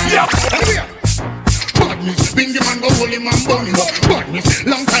 him and burn him up. Badness,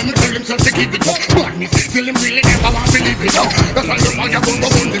 long time I tell himself to keep it up. Badness, still him really never want to leave it up. That's why the fire gun go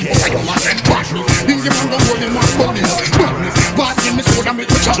hold him, but I don't want them badness. Think him and go hold him and burn him up. Badness, pass him the sword and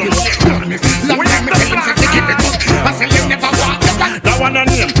make me chop him up. Badness, long time I tell himself to keep it up. I say him never want them back. That one and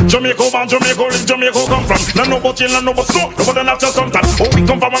name, Jamaica born, Jamaica live, Jamaica come from. No no but chill, no but snow, no but not just sometimes. Oh we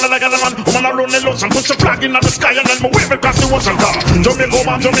come from one like a man, woman alone in ocean. Push a flag in the sky and then we wave across the ocean. Jamaica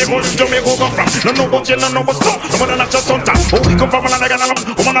born, Jamaica live, Jamaica come from. No no but chill, no but snow, no but not just sometimes. Oh we come from one like a man,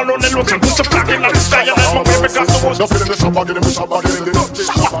 woman alone in ocean. Push a flag in the sky and then we wave across the ocean. Just get in the shop, get in the shop, get in the dirty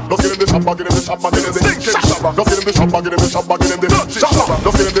shop. Just get in the shop, get in the shop, get in the stinking shop. Just get in the shop, get in the shop, get in the dirty shop.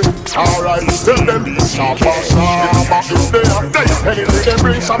 Just get in the. Alright, tell them shop, shop, in there. Anything they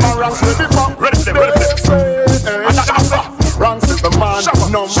bring, some ranks ready for. Ranks is the man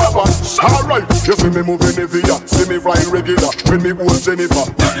number one. Alright, you see me moving heavier, see me flying regular. When me hold Jennifer,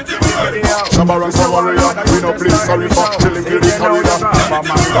 Shabba ranks a warrior. We no play sorry for till him kill the corridor.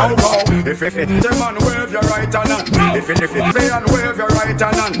 If the man wave your right hand, if it play and wave your right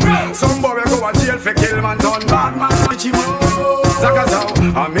hand. Somebody go to jail for kill man done bad man.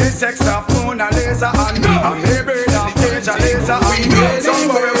 Zagazow, I me sex off Mona Lisa and I me bird off stage a laser and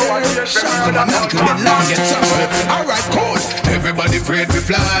somebody go to jail for murder man. Alright, cool. Everybody afraid to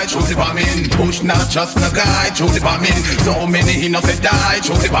fly through the bombing. Push not just no guy through the bombing. So many innocent die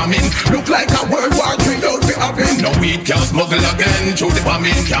through the bombing. Look like a World War III out the happen. No weed can smuggle again through the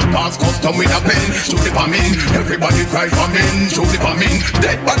bombing. Can't pass custom with a pen through the bombing. Everybody cry famine through the bombing.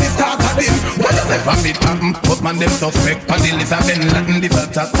 Dead bodies start hiding. What does ever it happen? Postman them suspect on the list of Ben Latin. This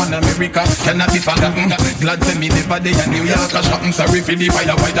attack on America cannot be forgotten. Glad to me the body in New York a shopping. Sorry for the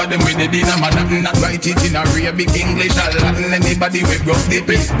firefighter them with the dinner Manhattan. Not write it in a real big English or Latin. Anybody we broke the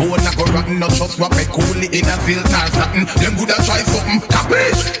place, bone a go rotten. Not just what we cool it in a filter satin. Them coulda try something,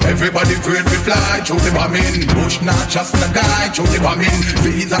 capish? Everybody afraid to fly through the bombing. Bush not just the guy through the bombing.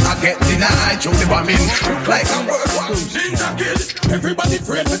 Visa I get denied through the bombing. Look like a World War II. Everybody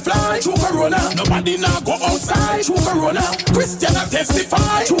afraid to fly through Corona. Nobody now go outside through Corona. Christian a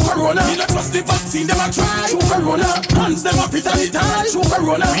testify through Corona. Me not trust the vaccine them a try through Corona. Hands them a fit and it high through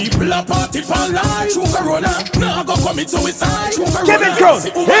Corona. People a party for life through Corona. Now go commit suicide through Corona. Kevin Crown,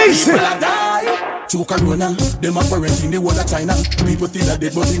 easy. Through Corona, them a quarantine the whole of China. People think that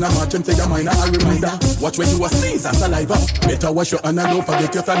dead but in a march and say a minor a reminder. Watch when you a sneeze and saliva. Better wash your hand and don't forget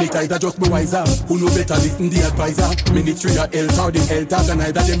your sanitizer. Just be wiser. Who know better listen the advisor. Ministry of Health or the health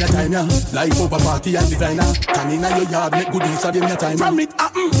organizer. Them your time ya. Life over party and designer. Can in your yard make good use of them your time. From it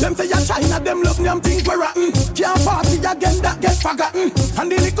happen. Them say ya China. Them love them things we rotten. Can't party again that get forgotten.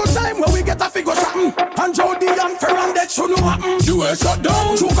 And the little time where we get a figure shopping. And Jody and Ferran that should know happen. The world shut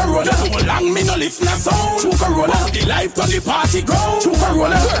down. Through Corona. So long me no listen a sound. Through Corona. The life to the party ground. Through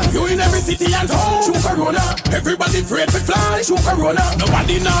Corona. You in every city and town. Through Corona. Everybody afraid to fly. Through Corona.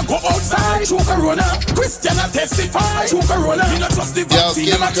 Nobody now go outside. Through Corona. Christian a testify. Through Corona. Me not trust the vaccine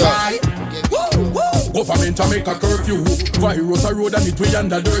them a try. Government a make a curfew. Virus a road and it way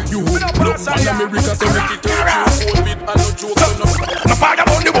under dirt you. Look on America so make it hurt you. COVID and no joke. No fire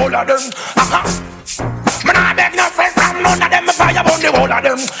on the whole of them. Me nah beg no friend from none of them. Me fire on the whole of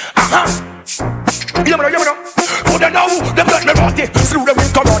them. You know. Coulda know them get me rotty. Slew them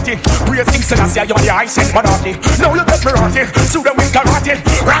with karate. Praise King Selassie, you are the high sent monarchy. Now you get me rotty. Slew them with karate.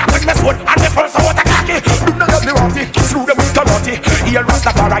 Rock with me sword and the first of what I cocky. Do not get me rotty. Slew them with karate. Here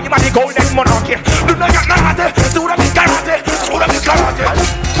Rastafari, you are the golden monarchy. Do not get me rotty. Slew them with karate. Slew them with karate.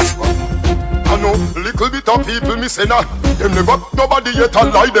 I know little bit of people me say nah. Them never nobody yet a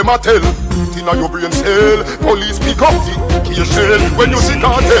lie them a tell. Inna your brain cell, police pick up the key shell. When you see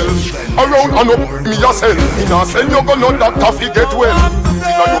cartel around and up me a sell. Inna send you go know that taffy get well.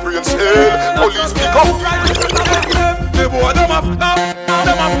 Inna your brain cell, police pick up. The boy them up,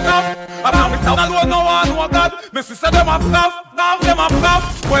 them up. About me town alone, no one know God. Me sister them up, them up.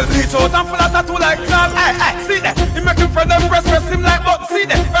 Well, bleach out and full of tattoo like that. Hey, see that? He make him friend them press him like button. See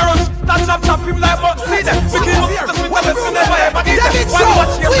that? Barrels, chop him like button. See that? We keep up just with the best never ever get that.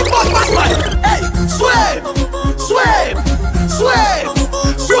 We bought my man. Hey, Sway,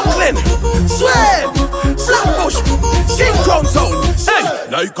 Brooklyn, Sway, Flatbush, King Crown Zone. Hey,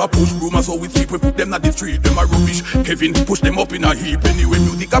 like a push broom, so we sleep, we put them at the street, them a rubbish. Kevin push them up in a heap. Anyway,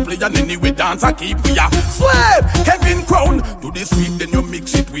 music a play and anyway dance a keep. We are Sway, Kevin Crown. Do the sweet, then you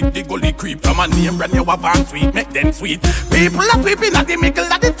mix it with the gully creep. Come and name brand new van sweet, make them sweet. People are creeping at the middle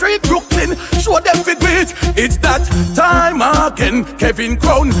of the street, Brooklyn. Show them fit beat. It's that time again. Kevin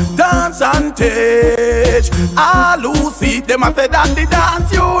Crown, dance and teach. All who see them a say that the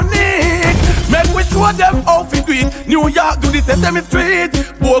dance unique. Make we show them how we do it. New York do the Sesame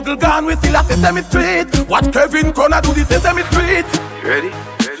Street. Bogle gone with still a Sesame Street. Watch Kevin Croner do the Sesame Street. Ready?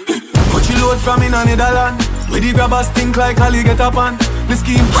 Put your load from in a Netherlands. Where the grabbers stink like Ali get up on. The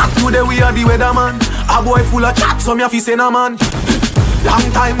scheme hot today we are the weatherman. A boy full of chat, some ya fi send a man.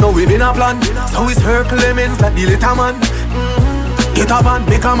 Long time now we been a plan. So it's her Clemens like the little man. Get a van,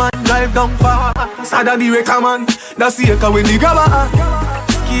 make a man drive down far. Sada the wrecker man. That's the echo when the grabber.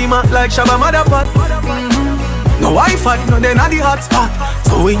 Schema like Shabba Motherpot. No Wi-Fi, no then at the hot spot.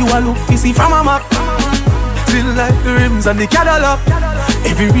 So when you a look, you see from a map. Still like the rims and the Cadillac.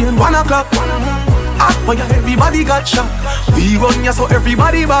 Every rain 1 o'clock. Hot fire, everybody got shot. We run ya so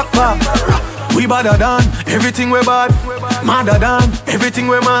everybody back. We badder than everything we bad. Madder than everything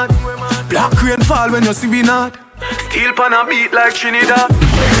we mad. Black rain fall when you see we not. Steel pan a beat like Trinidad.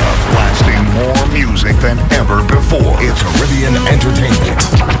 Blasting more music than ever before. It's Caribbean Entertainment.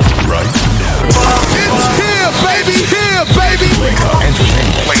 Right now. It's here, baby. Here, baby. Wake Up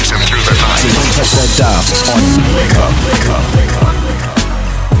Entertainment. Plays him through the night. So don't touch that dial on Wake Up, Wake Up, Wake Up.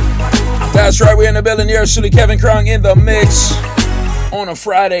 That's right, we're in the building here. Shuli Kevin Crown in the mix on a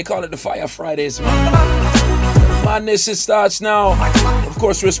Friday. Call it the Fire Fridays, man. Madness, it starts now. Of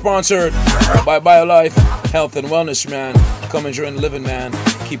course, we're sponsored by BioLife Health and Wellness, man. Come enjoy the living, man.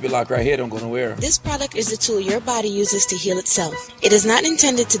 Keep it locked right here. Don't go nowhere. This product is a tool your body uses to heal itself. It is not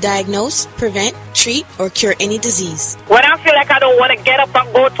intended to diagnose, prevent, treat, or cure any disease. When I feel like I don't want to get up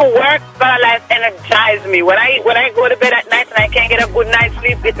and go to work, BioLife energizes me. When I go to bed at night and I can't get a good night's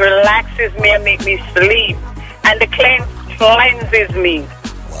sleep, it relaxes me and makes me sleep. And the cleanses me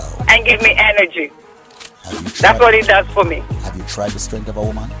and give me energy. That's what it does for me. Have you tried the strength of a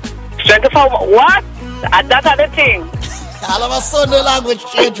woman? Strength of a woman? What? That's the thing. All of a sudden the language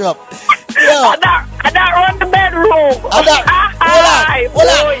change up. I don't run the bedroom. Hold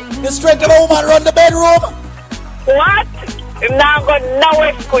on. The strength of a woman run the bedroom? What? Now I'm going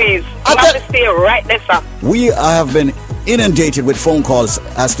nowhere squeeze. I'm going to stay right there, sir. We have been inundated with phone calls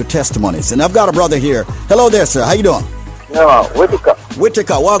as to testimonies. And I've got a brother here. Hello there, sir. How you doing? Yeah, Whitaker.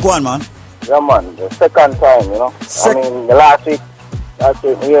 Whitaker, walk on, man. Yeah, man. The second time, you know. I mean, the last week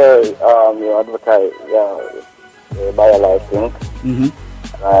here, you advertise, the BioLife thing. Mm-hmm.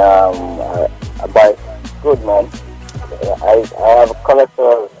 I buy good, man. I have a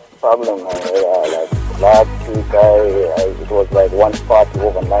cholesterol problem, man. Like last week, it was like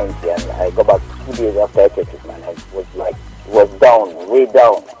 140/90, and I go back 2 days after I took it, man. I was down, way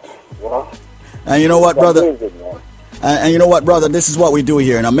down, you know. And you know what, brother? Amazing, man. And you know what, brother? This is what we do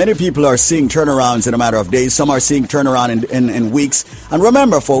here. Now, many people are seeing turnarounds in a matter of days. Some are seeing turnaround in weeks. And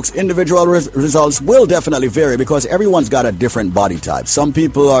remember, folks, individual results will definitely vary because everyone's got a different body type. Some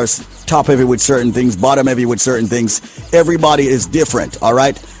people are top heavy with certain things, bottom heavy with certain things. Everybody is different, all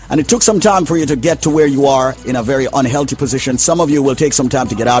right? And it took some time for you to get to where you are in a very unhealthy position. Some of you will take some time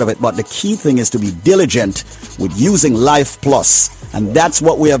to get out of it. But the key thing is to be diligent with using Life Plus. And that's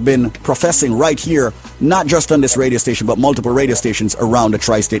what we have been professing right here, not just on this radio station, but multiple radio stations around the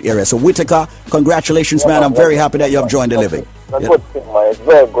tri-state area. So, Whitaker, congratulations, man. I'm very happy that you have joined the living. That's good thing, man. It's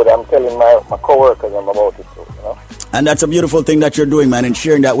very good. I'm telling my co-workers about it too, you know. And that's a beautiful thing that you're doing, man, and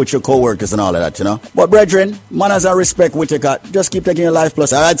sharing that with your co-workers and all of that, you know. But, brethren, manners and respect, Whitaker. Just keep taking your Life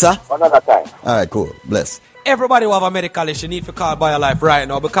Plus. All right, sir? Another time. All right, cool. Bless. Everybody who have a medical issue need to call BioLife right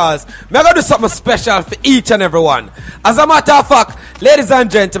now because we're going to do something special for each and every one. As a matter of fact, ladies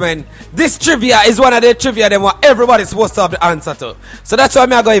and gentlemen, this trivia is one of the trivia that everybody's supposed to have the answer to. So that's why I'm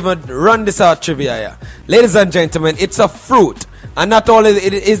going to even run this out trivia here. Ladies and gentlemen, it's a fruit. And not only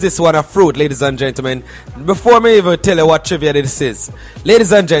is this one a fruit, ladies and gentlemen, before me even tell you what trivia this is,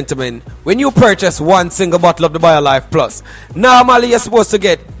 ladies and gentlemen, when you purchase one single bottle of the BioLife Plus, normally you're supposed to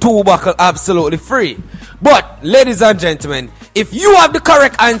get 2 bottles absolutely free. But, ladies and gentlemen, if you have the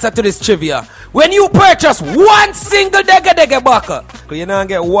correct answer to this trivia, when you purchase one single Dega bottle, you're not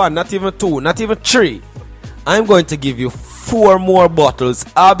get 1, not even 2, not even 3, I'm going to give you 4 more bottles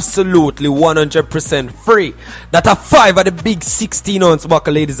absolutely 100% free. That are 5 of the big 16-ounce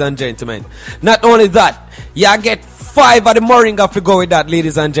bottle, ladies and gentlemen. Not only that, you get 5 of the Moringa if you go with that,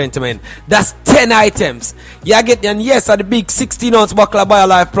 ladies and gentlemen. That's 10 items. You get, and yes, of the big 16-ounce bottle of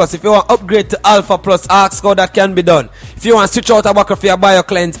BioLife Plus. If you want to upgrade to Alpha Plus, ask how that can be done. If you want to switch out a bottle for your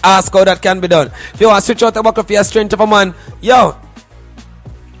BioCleanse, ask how that can be done. If you want to switch out a bottle for your Strength of a Man, yo,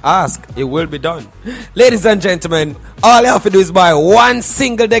 ask, it will be done. Ladies and gentlemen, all you have to do is buy one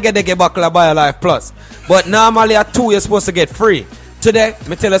single Dege bottle of BioLife Plus. But normally at 2 you're supposed to get free. Today,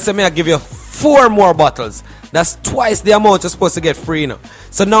 me tell you, I give you 4 more bottles. That's twice the amount you're supposed to get free now.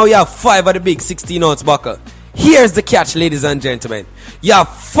 So now you have 5 of the big 16-ounce bottle. Here's the catch, ladies and gentlemen. You have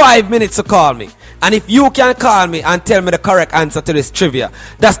 5 minutes to call me. And if you can call me and tell me the correct answer to this trivia,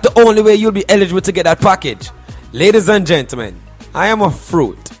 that's the only way you'll be eligible to get that package. Ladies and gentlemen, I am a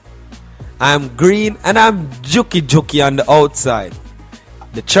fruit. I am green and I'm juky on the outside.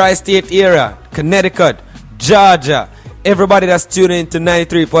 The tri-state area, Connecticut, Georgia, everybody that's tuning into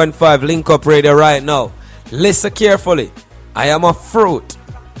 93.5 Link Up Radio right now, listen carefully. I am a fruit.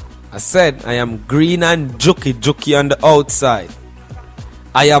 I said I am green and juky on the outside.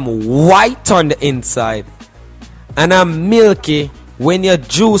 I am white on the inside. And I'm milky when you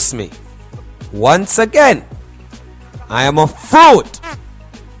juice me. Once again, I am a fruit.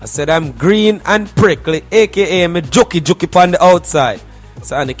 I said I'm green and prickly, aka me juky on the outside.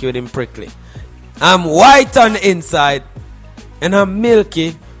 So I with him prickly. I'm white on the inside. And I'm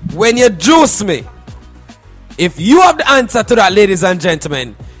milky when you juice me. If you have the answer to that, ladies and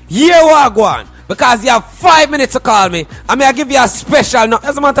gentlemen, here we go on. Because you have 5 minutes to call me. I mean, I give you a special number.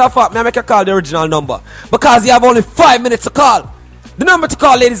 As a matter of fact, I make you call the original number. Because you have only 5 minutes to call. The number to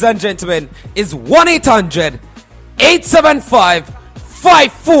call, ladies and gentlemen, is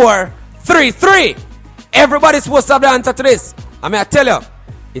 1-800-875-5433. Everybody's supposed to have the answer to this. I mean, I tell you,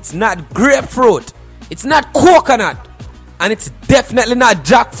 it's not grapefruit. It's not coconut. And it's definitely not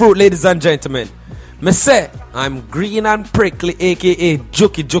jackfruit, ladies and gentlemen. Me say, I'm green and prickly, aka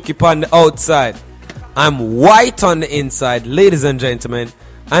juky on the outside. I'm white on the inside, ladies and gentlemen.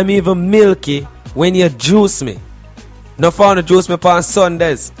 I'm even milky when you juice me. No fun to juice me on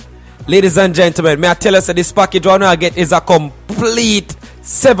Sundays. Ladies and gentlemen, may I tell you that this package one I get is a complete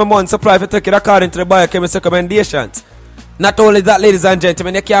 7 months supply if you take it according to the biochemist recommendations. Not only that, ladies and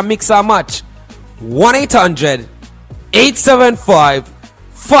gentlemen, you can mix and match.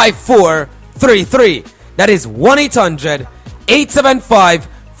 1-800-875-5433. That is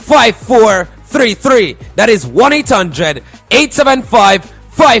 1-800-875-5433. That is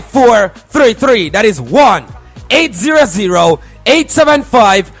 1-800-875-5433. That is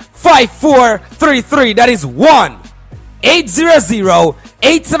 1-800-875-5433. That is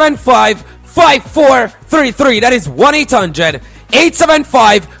 1-800-875-5433. That is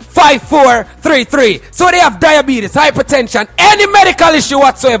 1-800-875-5433. So they have diabetes, hypertension, any medical issue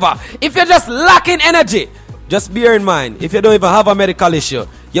whatsoever. If you're just lacking energy, just bear in mind, if you don't even have a medical issue,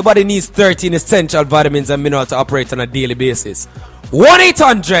 your body needs 13 essential vitamins and minerals to operate on a daily basis.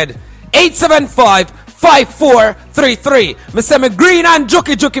 1-800-875-5433. Me say me green and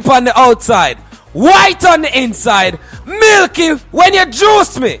juky on the outside, white on the inside, milky when you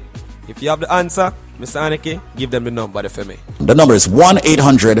juice me. If you have the answer, Mr. Aniki, give them the number for me. The number is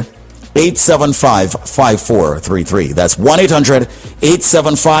 1-800-875-5433. That's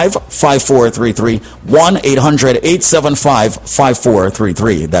 1-800-875-5433.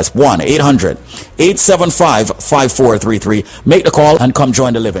 1-800-875-5433. That's 1-800-875-5433. Make the call and come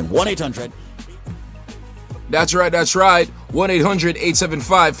join the living. 1-800. That's right.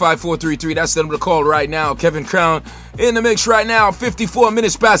 1-800-875-5433. That's the number to call right now. Kevin Crown in the mix right now. 54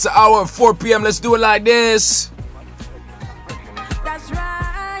 minutes past the hour of 4 p.m. Let's do it like this. That's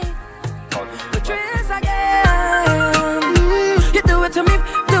right. Patrice again. You do it to me,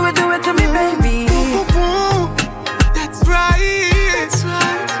 do it to me, baby. That's right.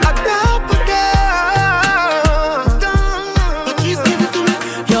 Adopt a girl.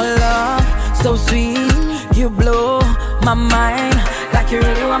 Your love, so sweet. You blow my mind. Like you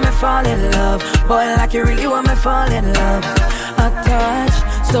really want me fall in love. Boy, like you really want me fall in love. A touch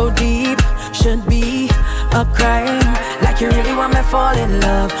so deep should be a crime. Like you really want me fall in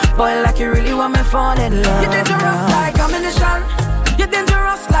love. Boy, like you really want me fall in love. You're dangerous like ammunition. You're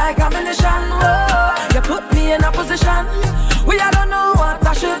dangerous like ammunition. Oh, you put me in a position where I don't know what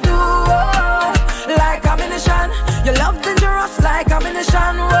I should do. Oh, like ammunition. Your love dangerous like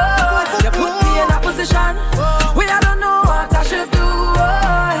ammunition. Oh, you put me in a position where I don't know what I should do.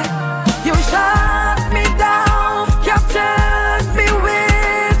 Oh, you shut me down, captured me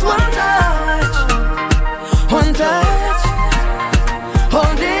with one touch,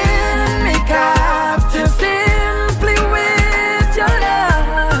 holding me captive simply with your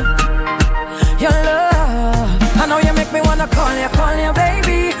love, your love. I know you make me wanna call you,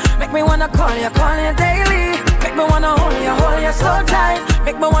 baby. Make me wanna call you daily. Make me wanna hold you so tight.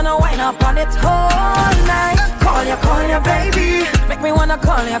 Make me wanna wind up on it all night. Call you, baby. Make me wanna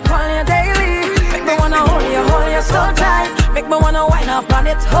call you daily. Make me wanna hold you so tight. Make me wanna wind up on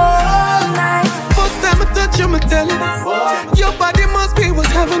it all night. First time I touch you, me tell you this. Your body must be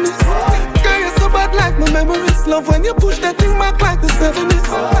what's having this. Girl, you're so bad like my memories. Love when you push that thing back like the 70s.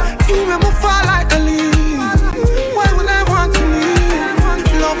 You make me fall like a leaf. Why would I want to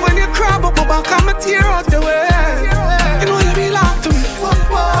leave? Love when you cry, but back on my tear out the way.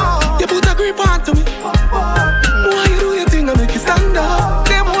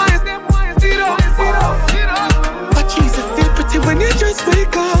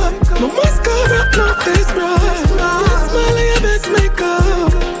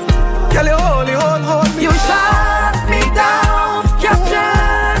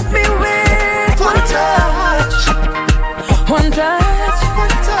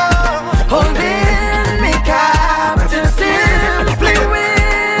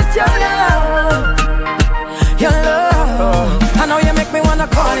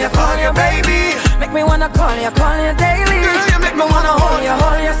 wanna call you daily. Girl, you make me wanna hold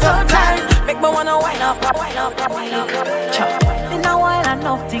you so tight. Make me wanna wind up. In a while,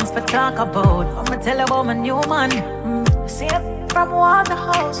 enough things for talk about. I'ma tell you about my new man. See it from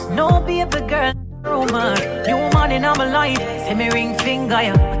Waterhouse. No baby girl, rumor. New man in my life. See me ring finger,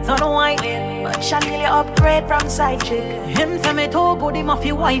 yeah. I turn white. But Chanel upgrade from side chick. Him say me too good, him off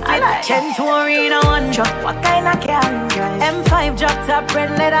your wife. Chen to arena one truck. What kind of car him drive? M5 drop top,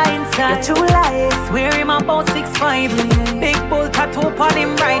 red leather inside. You're too light. Swear him about 6'5". Big bull tattoo on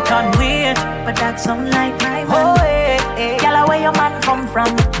him right on weird. But that's unlike my man. Oh, hey. Yalla, where your man come from?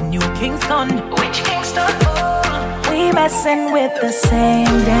 New Kingston. Which Kingston? We messing with the same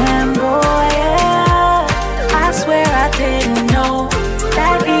damn boy, yeah. I swear I didn't know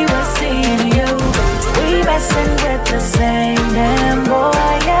that he was seeing you. We messing with the same damn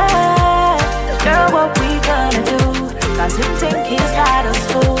boy, yeah. Girl, what we gonna do? Cause you think he's got us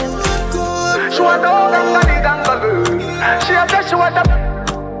fooled. She want all gangali. She a she want the.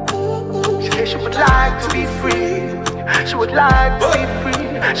 She would like to be free. She would like to be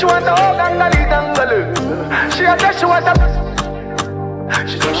free. She want all gangali. She a she want the.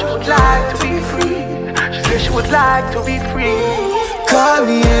 She said she would like to be free. She said she would like to be free. Call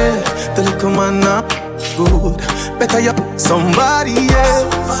me, yeah. The little man not good. Better you somebody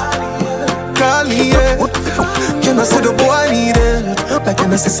else. Call me, yeah. Can I say the boy need it? Like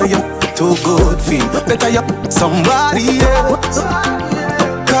can I say you're too good for you? Better you somebody else.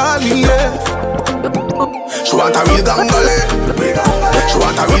 Call me, yeah. She want a real gangale. She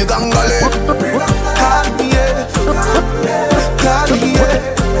want a real gangale. Call me, yeah. Call me, yeah.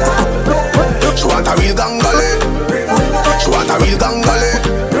 She want a real gangale. She want a real gangale.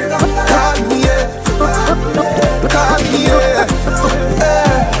 Call me, yeah. Call me, yeah.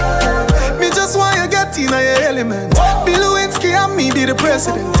 Me just want you get in your element. Bill Lewinsky and me be the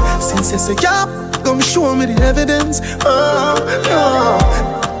president. Since you say yeah, come show me the evidence.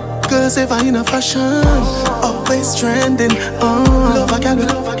 Cause if I in a fashion, always trending. Love a girl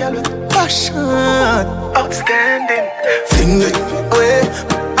with passion, outstanding. Fling it away,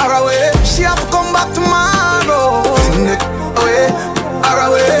 away. She have to come back tomorrow. Fling it away,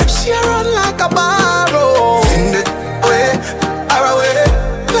 away. She run like a barrow. Fling it away, away.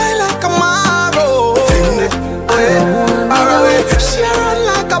 Play like a marrow. Fling it away, away. She run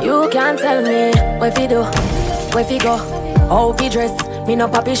like a. You can't tell me where fi do, where fi go, how fi dress. Me no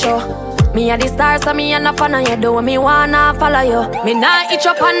papi show. Me a the star, so me a no fan of you. Do me wanna follow you. Me nah itch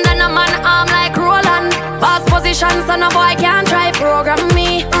up under no man arm like Roland. Fast position, so no boy can't try program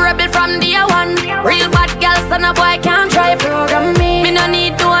me. Rebel from day one. Real bad girl, so no boy can't try program me. Me no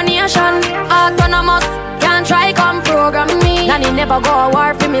need donation. Autonomous, can't try come program me. Nanny never go a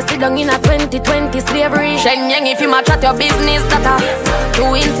war for me. Sit down in a 2020 slavery. Shenyang if you match at your business data.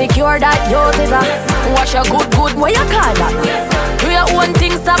 Too insecure that you is a. Watch your good, what you call that? Do your own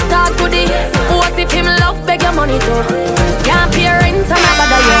thing, stop talk to the. What if him love, beg your money too? Can't pay rent and never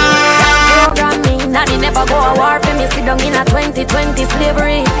die. Can't program me, nanny never go a war for me. Sit down in a 2020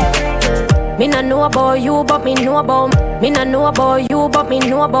 slavery. Me no know about you, but me know about. Me no know about you, but me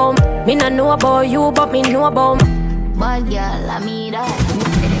know about. Me no know about you, but me know about. Bad girl, I mean that.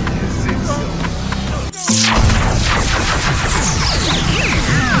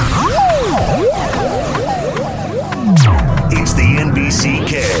 It's the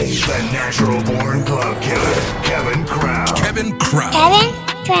NBCK, the natural born club killer, Kevin Crown. Kevin Crown.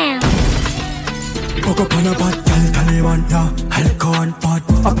 Woke up on a bad girl, Taliban, yeah. Alcohol pot,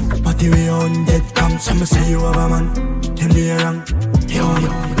 up, party way on dead come. Some say you have a man, them be wrong. Yo,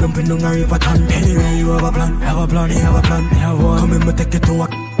 dumping down a river ton. Anyway, you have a plan, have a plan, have a plan, have one. Come in, me take it to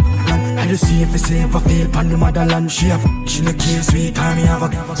work. I just see if it's safe, I feel pan the motherland. She no care, sweet, time me have a.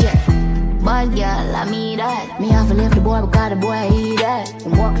 Bad girl, I mean that. Me have to leave the boy because the boy eat that.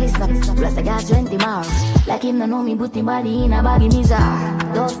 Him walk listen, plus I got 20 miles. Like him no know me, put him body in a baggy mizar.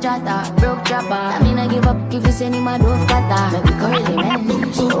 Dove chatter, broke chopper. I mean I give up if you send him a dove cutter. Make me curly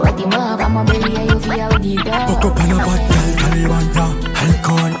man. So what him up, I'm a belly and you feel how deep down. Woke up on a bad girl, Taliban, yeah.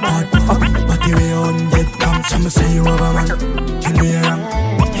 Alcohol pot, up, party way on dead come. Some say you have a man, can be wrong.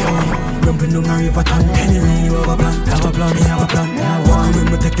 Yo, dumping down a river ton. Anyway, you have a plan, have a plan, have a plan, have one. Come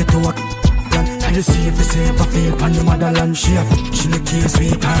in, me take it to work. I just see if it's safe, I feel pan the motherland. She no care,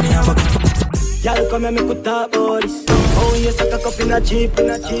 sweet, time me have a. Y'all come here, me could talk about this. Oh, you suck a cup in a cheap.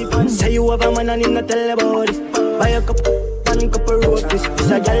 Say you have a man and you not tell about this. Buy a cup and cup of roses. It's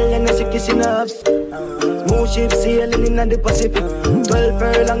a y'all and a kissing ups. Smooth ship sailing in the Pacific. 12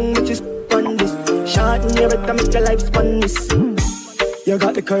 furlong, which is on this. Short in your better make your life span this. You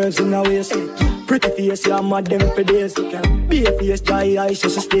got the curves in the waist. Pretty face, yeah, mad them for days. Be a face, dry eyes,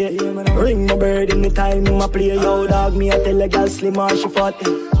 just a stay. Ring my bird in the time I play. Yo, dog, me, I tell a girl slim or she fat.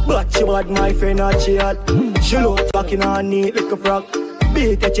 But she bad, my friend, not she hot. She look talking on neat like a frog.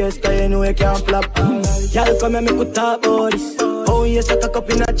 Beat your chest, cause you know you can't flop. Y'all come and make we talk about this. Oh, you suck a cup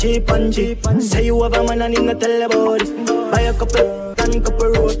in a cheap and cheap. Say you have a man and you not tell about this. Buy a couple and couple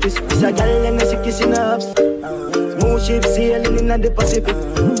roasties. It's a girl and she kissing up. Smooth ship sailing in the Pacific.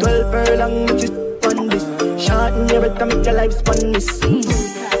 12 furlong, which is on this. Short in your better make your life spun this.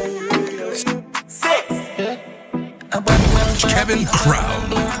 Kevin Crown.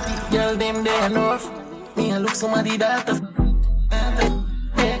 Girl, them they enough. Me I look somebody that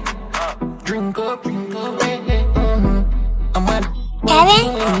drink up, hey. I'm mad.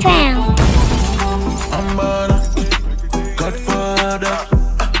 Kevin Crown. I'm mad. Godfather.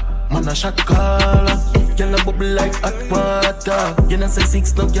 Man a shot caller. Girl a bubble like hot water. You know say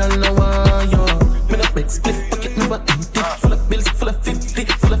 6 no girl no want you. Me no big split pocket never empty. Full of bills, full of 50,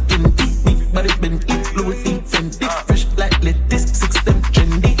 full of 20. Big body bend it, Louis V Fendi. Fresh like lettuce, 6 them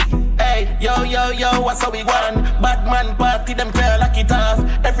trendy. Hey, yo, what's how we want? Bad man party, them girl like it off.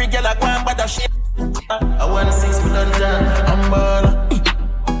 Every girl I want, but that shit. I wanna see me done that. I'm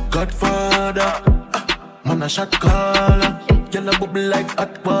bad. Godfather. Man a shot caller. Girl a bubble like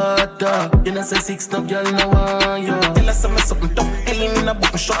hot water. You know say 6 no girl no want you. Tell us something tough. Clean in a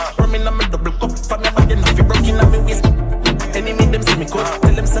button shop. Rum in a me double cup. From your body now fi broke in a me waist. Enemy them see me cut.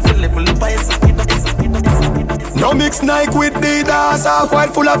 Tell them say fi level up. I speed up. No mix Nike with Adidas, half white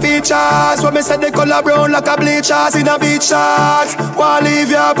full of features. When me say the color brown like a bleachers in a beach shots. Wanna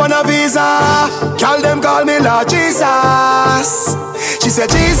leave you up on a visa. Call them call me Lord Jesus. She said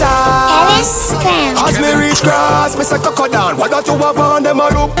Jesus. As me reach cross, me say coco down. What got you up on them a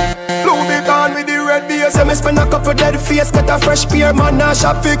look? Louis Vuitton with the red beers. Me spend a couple dead face, get a fresh pair. Man a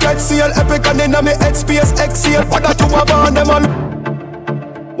shop fi get seal. Epic and inna me head space exhale. What got you up on them a look?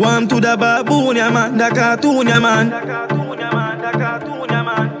 Warm to the baboon, yeah man, the cartoon, yeah man.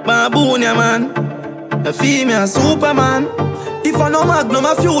 Baboon, yeah man. A female Superman. If I no Magnum,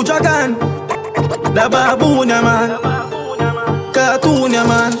 a future gun. The baboon, yeah man. Cartoon, yeah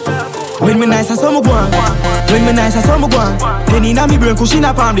man. When me nice, I saw me go on. When me nice, I saw me go on. Penny in me brain, cushion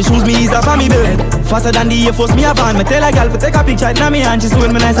a palm. The shoes me is a for me bed. Faster than the Air Force, me a van. Me tell a girl to take a picture in me hand. She say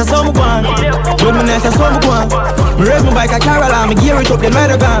when me nice, I saw me go on. When me nice, I saw me go on. Me raise my bike a Caroline, me gear it up, then ride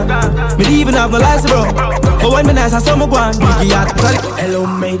a gun. Me even have no license, bro. But when me nice, I saw me go on. Biggie out, hello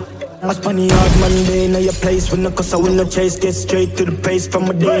mate. I spun the hard Monday in your place. When the cuss I win no chase, get straight to the pace. From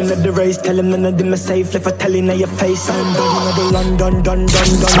a day into the race, tell him none of them are safe. Left a telling in your face, I'm done in the London, done.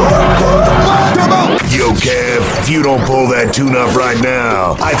 Yo, Kev, if you don't pull that tune up right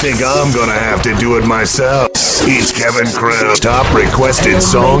now, I think I'm gonna have to do it myself. It's Kevin Crown, top requested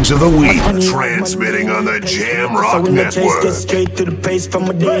songs of the week, transmitting on the Jam Rock Network. Get straight to the pace. From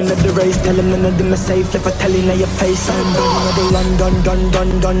a day into the race, tell him none of them are safe. Left a telling in your face, I'm done in the London, done.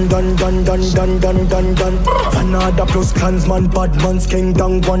 Fanada plus clansman, bad man's king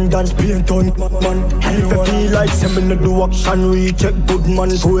down one dance, paint on man. And if I feel like sending the do action, recheck good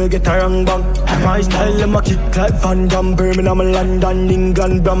man, so we get a wrong bang. My style, them a kick like Van Damme, Birmingham, London,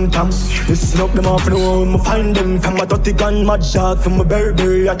 England, Brampton. Listen up, them off the road, I find them. From my dirty gun, my dog, from my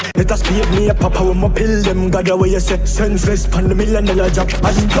Burberry. Let us speed me a papa when my pill them. God away you say, senseless, pan the $1 million job.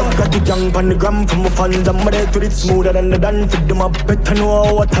 I dog got the young pan the gram from my fans. I'm ready to it smoother than the done. Fit them up, better know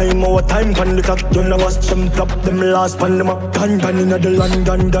our time pan the clock. You know watch them flop, them last pan them up. Done in the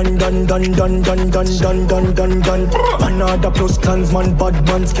London, done. Another plus clansman, bad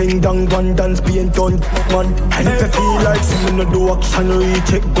man's king down one dance, paint on man. And if I feel like singing the do action,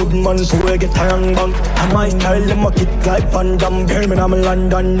 recheck good man, so we get a young bang. And my style, them a kick like Van Damme, Birmingham,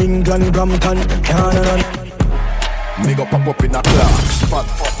 London, England, Brampton, Me go pop up in a clocks, fat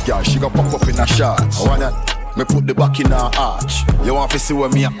girl, she go pop up in a shorts. I want that. Me put the back in her arch. You want to see where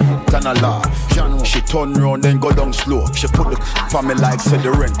me turn a laugh. She turn round then go down slow. She put the for me like said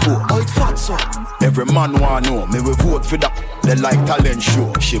the rent coat. Oh, it's fat so. Every man want know. Me we vote for that. They like talent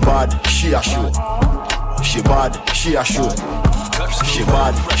show. She bad, she a show. She bad, she a show. She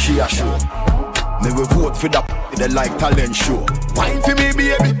bad, she a show. Me we vote for that. They like talent show. Wine for me,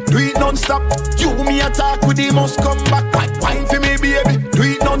 baby, do it non-stop. You me attack with the must come back. Wine for me, baby, do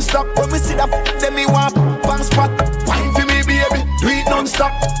it non-stop. When we see that, then me want bang spot. Wine for me, baby, do it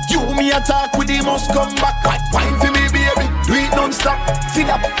non-stop. You me attack with the must come back. Wine for me, baby, do it non-stop. Feed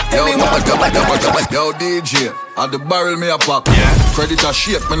up, then me want Yo, DJ, at the barrel me a pack. Yeah. Credit a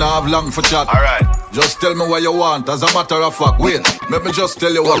shape, me nah have long for chat. Alright. Just tell me what you want, as a matter of fact. Wait, let me just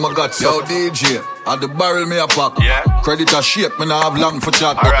tell you what I got. Yo, DJ, at the barrel me a pack. Yeah. Credit a shape, me nah have long for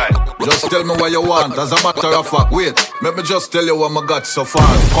chat. Alright. Just tell me what you want, as a matter of fact. Wait, let me just tell you what I got so far.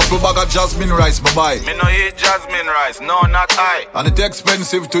 Couple bag of jasmine rice, bye-bye. Me no eat jasmine rice, no, not I. And it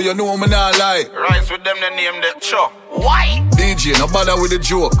expensive to you, know me not lie. Rice with them, they name that cho. Why? DJ, no bother with the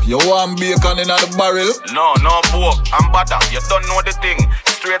joke. You want bacon in the barrel? No pork, I'm butter. You don't know the thing.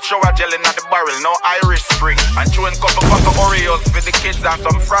 Straight shower gel in the barrel, no Irish Spring. And chewing couple pack of Oreos for the kids and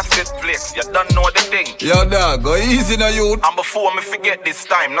some frosted flakes. You don't know the thing. Yo, dog, go easy now, youth. And before me forget this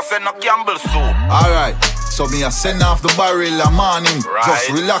time, no send no Campbell soup. Alright, so me a send off the barrel a morning. Right. Just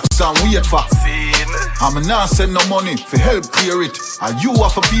relax and wait for. I'm not send no money for help clear it. And you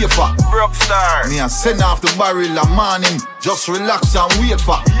have to pay for. Broke star. Me a send off the barrel a morning. Just relax and wait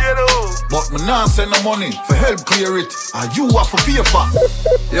for. But me not send no money for help clear it. And you have to pay for.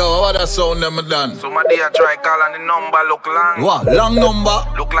 Yo, what that sound them done? So my dear try call and the number look long. What? Long number?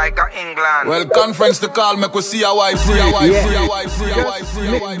 Look like a England. Well, conference to call me could see a wife, see a wife, see a wife, see a wife,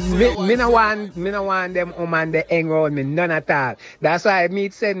 see a wife. Me no want them man they hang around me, none at all. That's why me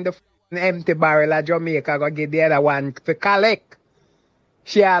send the empty barrel of Jamaica go get the other one to collect.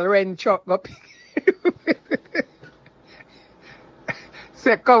 She'll rent truck up.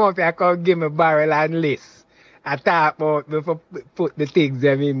 Say come up here, come give me barrel and list. I talk about before put the things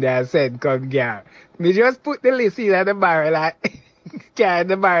them in there and send come here. Me just put the list in the barrel and carry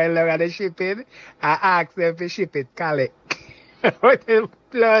the barrel over the shipping. I ask them to ship it, collect. What the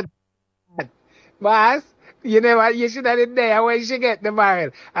blood? Boss, you should have been there when she get the barrel.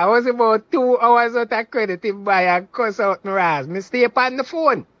 I was about 2 hours out of credit in buy and cuss out my ass. Me stay upon the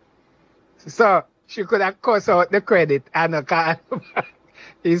phone. So she could have cuss out the credit and I can't.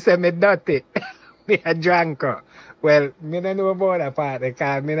 He said me dirty. Me a drunker. Well, me don't know about that part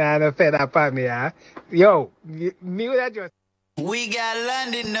because me not fed up on me, huh? Yo, me would have just. We got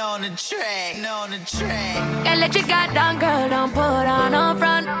London on the track, Girl, let your guard down, girl, don't put on no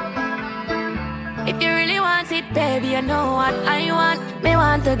front. If you really want it, baby, you know what I want. Me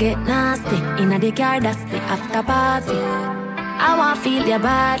want to get nasty in the car, that's the after party. I want to feel your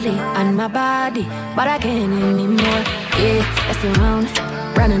body and my body, but I can't anymore. Yeah, let's around,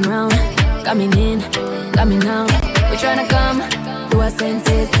 running round, coming in, coming out. We tryna come to our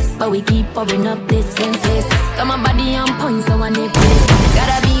senses, but we keep pouring up distances. Got my body on point, so I nip it.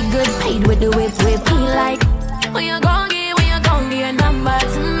 Gotta be good paid with the whip. He like, when you gon' give your number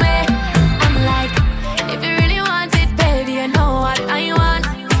to me. I'm like, if you really want it, baby, you know what I want.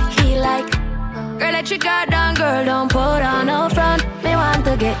 He like, girl, let your guard down, girl, don't put on no front. Me want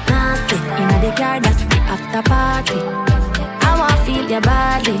to get nasty in the car, that's the after party. I want to feel your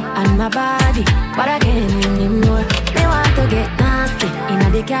body and my body, but I can't anymore. Me want to get nasty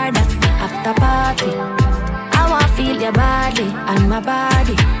in the car, that's the after party. I want to feel your body and my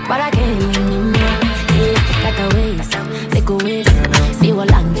body, but I can't anymore. Yeah, like a waist, like a waist. See what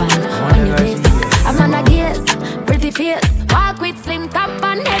long van on your waist. I'm on a gears, pretty face. Walk with slim top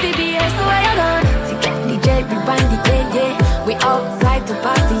and heavy bass. So where you going? To get DJ, we bandy, yeah. We outside to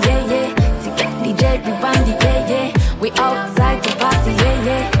party, yeah. To get DJ, we bandy, yeah. We outside to party,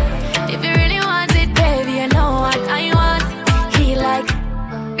 yeah. If you really want it, baby, you know what I want. He like,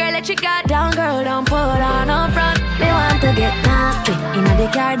 girl, let your guard down, girl, don't put on no front. Me want to get nasty in the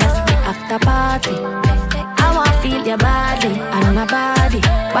car, that's the after party. I want to feel your body and my body,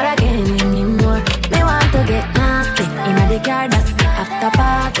 but I can't anymore. Me want to get nasty in the car, that's the after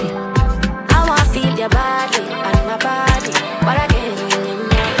party. I want to feel your body and my body, but I can't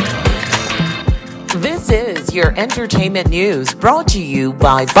anymore. This is your entertainment news brought to you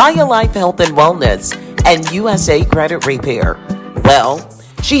by BioLife Health and Wellness and USA Credit Repair. Well,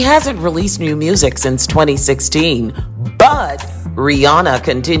 she hasn't released new music since 2016, but Rihanna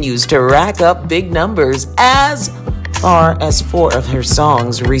continues to rack up big numbers as far as 4 of her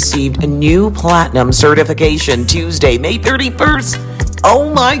songs received a new platinum certification Tuesday, May 31st.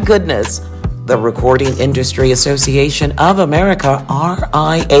 Oh my goodness. The Recording Industry Association of America,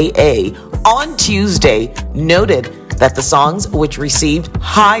 RIAA, on Tuesday noted that the songs which received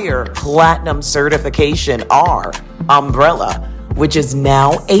higher platinum certification are Umbrella, which is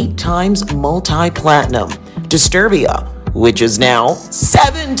now 8 times multi-platinum, Disturbia, which is now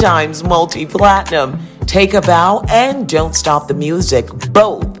 7 times multi-platinum, Take a Bow, and Don't Stop the Music,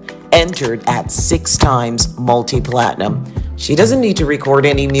 both entered at 6 times multi-platinum. She doesn't need to record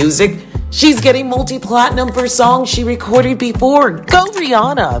any music. She's getting multi-platinum for songs she recorded before. Go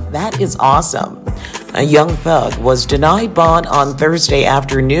Rihanna! That is awesome. A Young Thug was denied bond on Thursday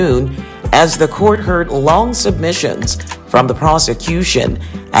afternoon as the court heard long submissions from the prosecution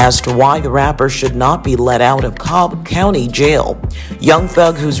as to why the rapper should not be let out of Cobb County Jail. Young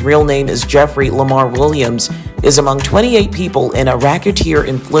Thug, whose real name is Jeffrey Lamar Williams, is among 28 people in a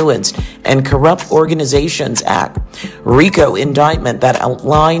racketeer-influenced and corrupt organizations act RICO indictment that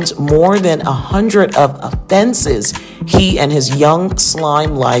outlines more than 100 of offenses he and his young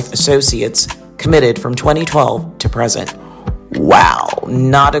Slime Life associates committed from 2012 to present. Wow,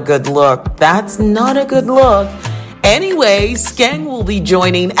 not a good look. That's not a good look. Anyway, Skeng will be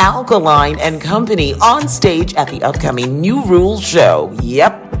joining Alkaline and Company on stage at the upcoming New Rules show.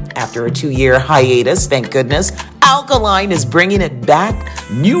 Yep, after a 2-year hiatus, thank goodness, Alkaline is bringing it back,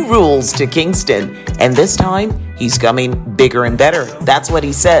 New Rules, to Kingston. And this time, he's coming bigger and better. That's what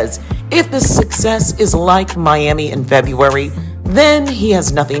he says. If the success is like Miami in February, then he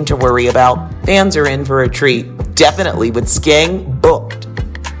has nothing to worry about. Fans are in for a treat. Definitely with Skeng booked.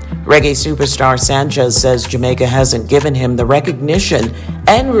 Reggae superstar Sanchez says Jamaica hasn't given him the recognition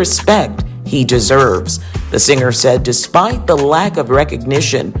and respect he deserves. The singer said, despite the lack of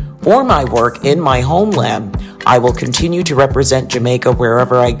recognition for my work in my homeland, I will continue to represent Jamaica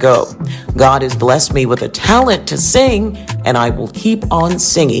wherever I go. God has blessed me with a talent to sing, and I will keep on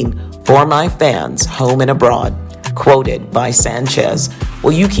singing for my fans home and abroad. Quoted by Sanchez.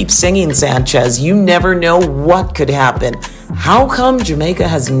 Well, you keep singing, Sanchez. You never know what could happen. How come Jamaica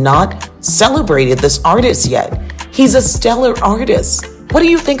has not celebrated this artist yet? He's a stellar artist. What do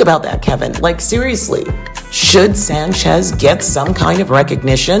you think about that, Kevin? Like, seriously, should Sanchez get some kind of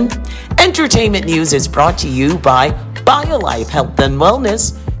recognition? Entertainment news is brought to you by BioLife Health and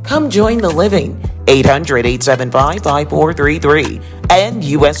Wellness. Come join the living. 800-875-5433. And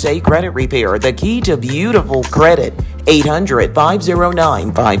USA Credit Repair, the key to beautiful credit.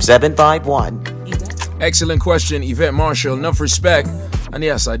 800-509-5751. Excellent question, Yvette Marshall. Enough respect. And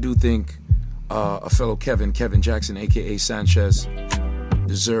yes, I do think a fellow Kevin Jackson, a.k.a. Sanchez,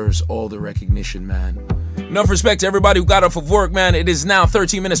 deserves all the recognition, man. Enough respect to everybody who got off of work, man. It is now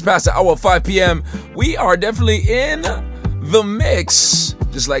 13 minutes past the hour of 5 p.m. We are definitely in the mix.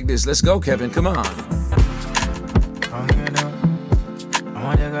 Just like this. Let's go, Kevin. Come on.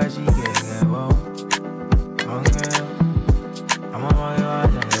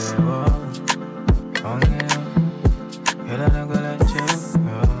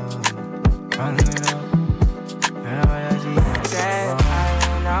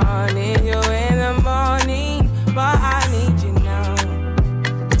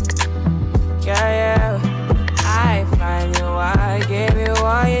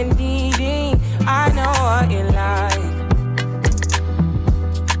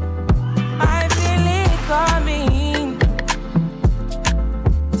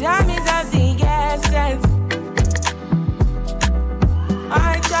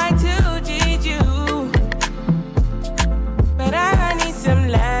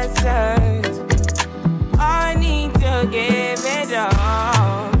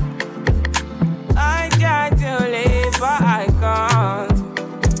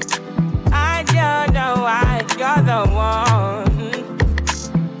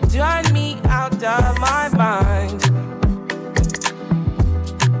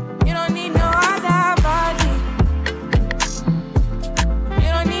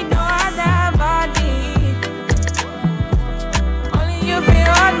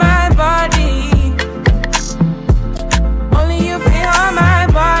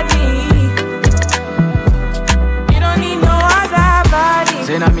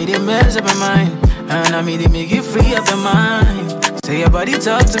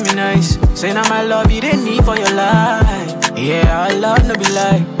 Talk to me nice. Say now my love you didn't need for your life. Yeah, our love no be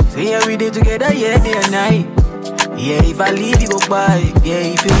like. Say yeah we did together, yeah, day and night. Yeah, if I leave you go by. Yeah,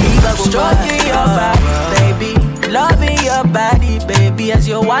 if you leave I go stroking your body, baby. Loving your body, baby. As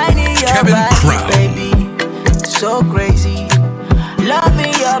you're whining your Kevin body, Crown. Baby. So crazy.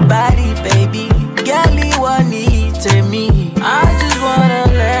 Loving your body, baby. Girl, you want need to me. I just wanna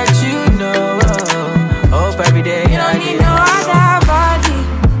let you know. Hope every day you don't need no other body.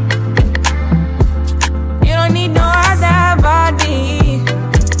 You don't need no other body.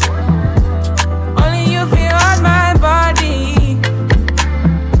 Only you feel on my body.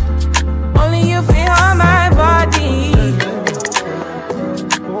 Only you feel on my body.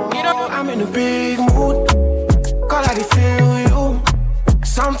 You know I'm in a big mood. Call I feel you.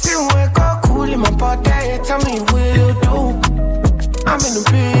 Something wake up cool in my body. Tell me what you do. I'm in a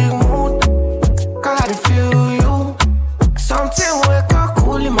big mood. Call I feel you. Something wake up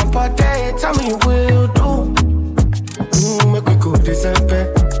cool in my body. Tell me what you do. Make we go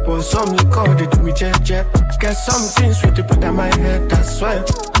December. But some liquor they do me jet. Get something sweet to put on my head, I swear.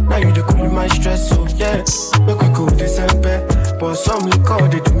 Now you the cool in my stress, so yeah. Make we go December. But some liquor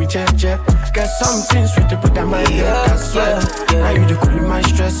they do me jet. Get something sweet to put on my head, I swear. Now you the cool in my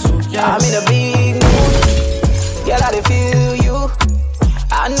stress, so yeah. I'm in a big mood. Girl, I dey feel you.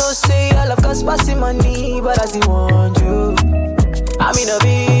 I know say all of us passing money, but I still want you. I'm in a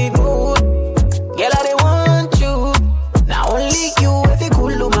big mood. Girl, I dey want you. Now only you, if you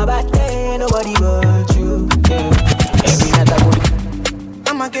cool on my back, then nobody but you. Yeah. Every night I go.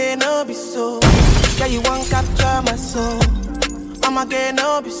 I'ma get no be so. Yeah, you won't capture my soul. I'ma get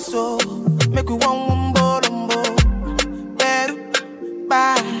no be so. Make we one bolombo. Better,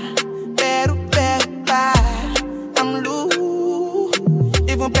 bye. Better, bye. I'm loose.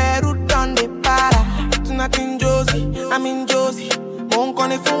 Even better done the para. Tonight in Josie, I'm in Josie. Won't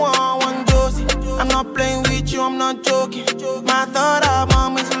call if you want one Josie. I'm not playing with you, I'm not joking. My thought of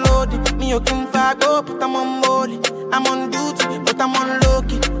mom is loaded. Me, you can fuck up, but I'm on body. I'm on duty, but I'm on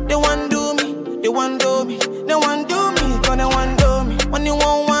low-key. They want do me, they want do me. They want do me, cause they want do me. When you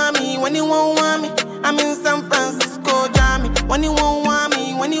won't want me, when you won't want me, I'm in San Francisco, Jammy. When you won't want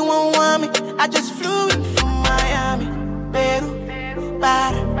me, when you won't want me, I just flew in from Miami. Peru,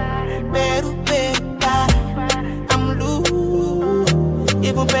 para, Peru, para. I'm loose,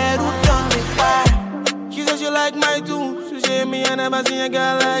 even Peru done me para. She said she like my tunes. She said me I never seen a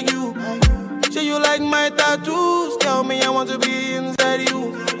girl like you. Say you like my tattoos. Tell me I want to be inside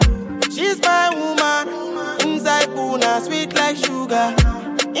you. She's my woman. Inside Puna, sweet like sugar.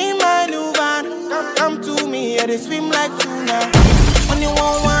 In my new van, come to me, yeah, they swim like tuna. When you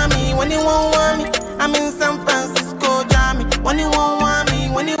won't want me, when you won't want me, I'm in San Francisco, Jammy. When you won't want me,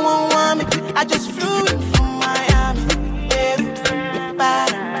 when you won't want me, I just flew in from Miami. Peru,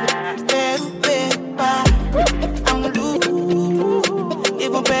 para, Peru, para. I'm loose,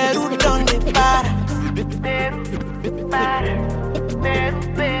 even Peru done the para. Peru, para, Peru,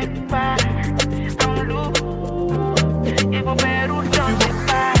 para. I'm loose, even Peru done the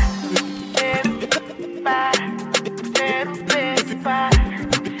para. Peru, para, Peru, para.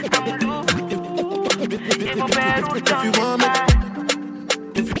 I'm loose, even Peru done the para.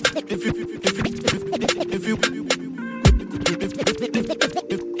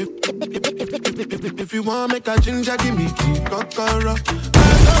 If you want make a ginger, give me key, kokoro. I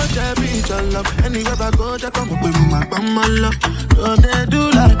don't beat your love. Anywhere I go, just come up with my love. Don't they do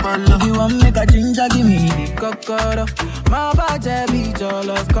like my love? If you want make a ginger, give me the kokoro. My body beat your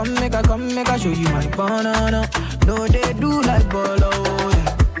love. Come make a show you my banana. No, they do like bolo.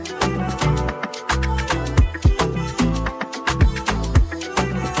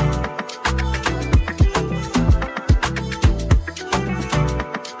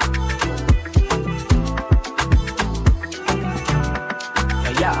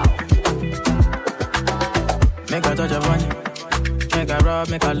 Make a touch upon it. Make a rub,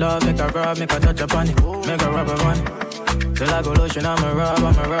 make a love, make a rub, make a touch upon it. Make a rub upon it. Till I go lotion, I'm a rub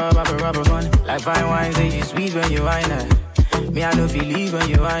upon it. Like fine wine, say you sweet when you wine it. Me, I don't feel leave when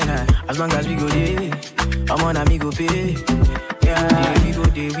you wine it. As long as we go there, I'm on amigo pay. Yeah, we go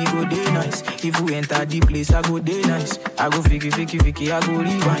there nice. If we enter the place, I go there nice. I go fiki, I go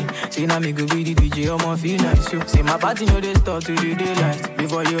rewind. Say now me go be the DJ, I'ma feel nice. Yo. Say my party know they start to the daylight.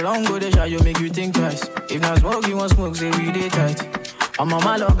 Before you run, go the shot, you make you think twice. If not smoke, you want smoke, say we day tight. I'm on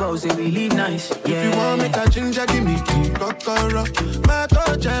my logo, say we live nice. Yeah. If you want make a ginger, give me key, kokoro. My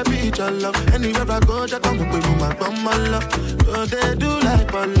touch, I beat your love. Anywhere I go, just come up with my love. Don't they do like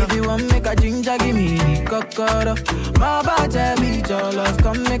bolo? If you want make a ginger, give me the kokoro. My body beat your love.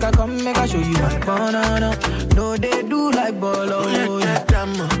 Come make a show you my banana. No, they do like bolo. Yeah.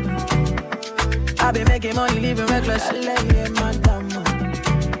 I been making money, living reckless.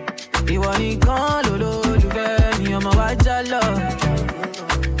 You want it gone, you very me, I'm a watch your love.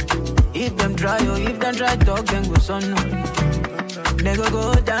 If them try, talk, then go son. They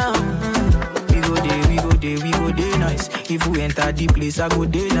go down. We go there nice. If we enter the place, I go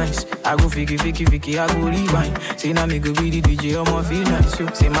there nice. I go fiki, I go rewind. Say now me go be the DJ, I'ma feel nice. So,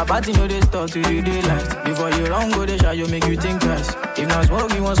 say my party know they start to the daylight. Before you run, go the shot, you make you think twice. If not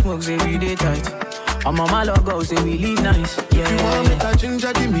smoke, you want smoke, say we day tight. I'm on my logo, say we live nice. Yeah. If you want make a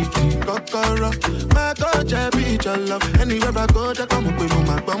ginger, give me tea, kokoro. My touch, I beat your love. Anywhere I go, just come up with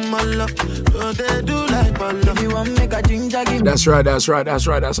my love. Don't they do like bolo? If you want make a ginger, give me. That's right. That's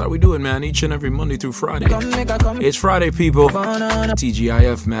how we do it, man. Each and every Monday through Friday. It's Friday, people.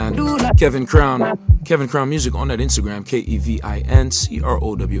 TGIF, man. Kevin Crown Music on that Instagram.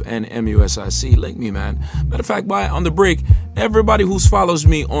 KevinCrownMusic. Link me, man. Matter of fact, on the break, everybody who follows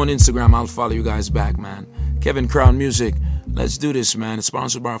me on Instagram, I'll follow you guys back, man. Kevin Crown Music. Let's do this, man. It's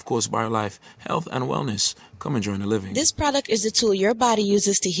sponsored by, of course, BioLife Health and Wellness. Come and join the living. This product is the tool your body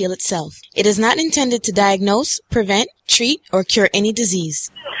uses to heal itself. It is not intended to diagnose, prevent, treat, or cure any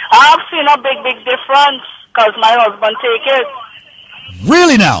disease. I've seen a big difference because my husband take it.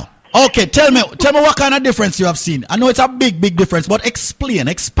 Really now? Okay, tell me what kind of difference you have seen. I know it's a big difference, but explain,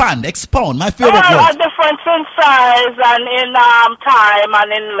 expand, expound. My favorite word. A difference in size and in time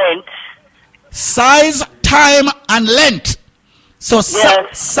and in length. Size, time, and length. So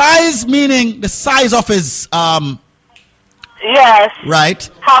yes. Size meaning the size of his yes. Right.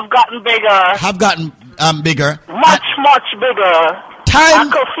 Have gotten bigger. Bigger. Much bigger. Time.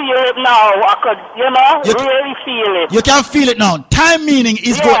 I could feel it now. I could, really feel it. You can feel it now. Time meaning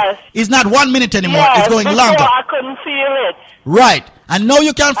is not 1 minute anymore. Yes, it's going before longer. I couldn't feel it. Right. And now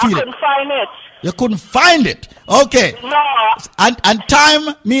you can feel it. I couldn't find it. You couldn't find it. Okay. No. And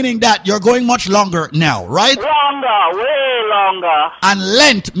time meaning that you're going much longer now, right? Longer, way longer. And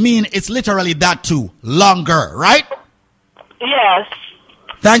length mean it's literally that too. Longer, right? Yes.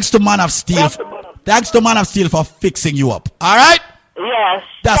 Thanks to Man of Steel. Thanks to Man of Steel for fixing you up. All right? Yes.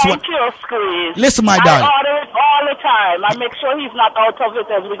 Thank you, Squeeze. Listen, my darling. I order it all the time. I make sure he's not out of it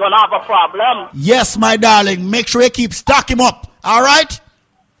as we're going to have a problem. Yes, my darling. Make sure you keep stock him up. All right?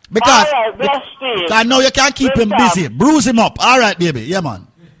 Because all right, I know you can't keep him busy. Bruise him up. All right, baby. Yeah, man.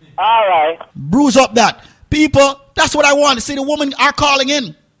 All right. Bruise up that. People, that's what I want to see. The women are calling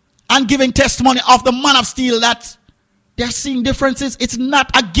in and giving testimony of the Man of Steel that they're seeing differences. It's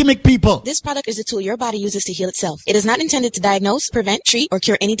not a gimmick, people. This product is a tool your body uses to heal itself. It is not intended to diagnose, prevent, treat, or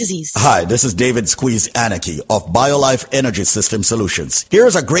cure any disease. Hi, this is David Squeeze Anarchy of BioLife Energy System Solutions.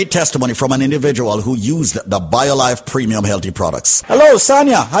 Here's a great testimony from an individual who used the BioLife Premium Healthy products. Hello,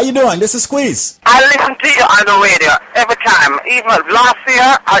 Sonia. How you doing? This is Squeeze. I listen to you on the radio every time. Even last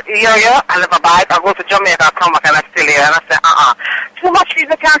year, I live a bike. I go to Jamaica, I come back, and I still here, and I say, too much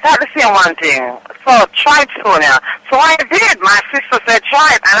people can't have the same one thing. So try it, Sonia. So I did. My sister said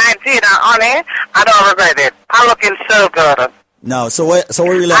try it, and I did. And honey, I don't regret it. I'm looking so good. No, so where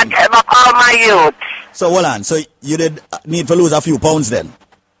you I gave up all my youth. So hold on. So you did need to lose a few pounds then?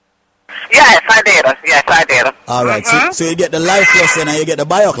 Yes, I did. Yes, I did. All right. So you get the Life Plus and you get the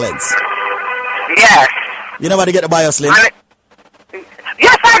BioCleanse? Yes. You never get the BioSlim?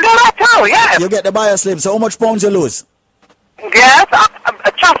 Yes, I do that too, yes. You get the BioSlim. So how much pounds you lose? Yes,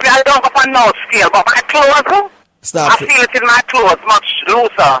 trust me, I don't go on no scale, but my clothes, I feel it in my clothes much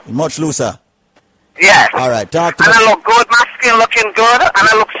looser. Much looser? Yes. All right, talk to me. And I look good, my skin looking good, and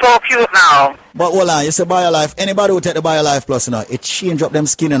I look so cute now. But hold on, you say BioLife, anybody who take the BioLife Plus, you know, it change up them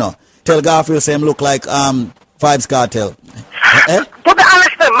skin, you know. Tell Garfield, say him look like Vibes Cartel. To be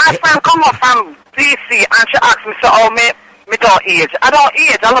honest, my friend come up from DC, and she asked me, so, me don't age. I don't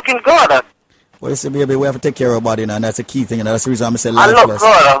age, I'm looking good. Well, you see, baby, we have to take care of our body now, and that's a key thing, and that's the reason I'm saying Life Plus,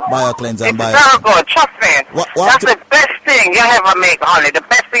 good. BioCleanse, and It's very good, trust me. That's the best thing you ever make, honey. The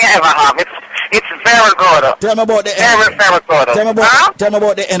best thing you ever have. It's very good. Tell me about the energy. Very good. Tell me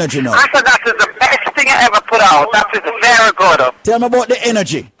about the energy now. I said that is the best thing you ever put out. That is very good. Tell me about the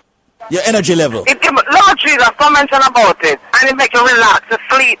energy. Your energy level. Lord Jesus, don't mention about it. And it make you relax, you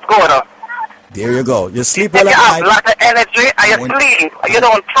sleep good. There you go. You sleep well at night. You have a lot of energy and you sleep. You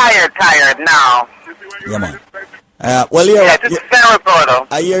don't tired now. Yeah, man. Well, it's very good.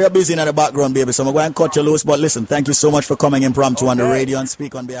 I hear you're busy in the background, baby, so I'm going to cut you loose. But listen, thank you so much for coming impromptu on the radio and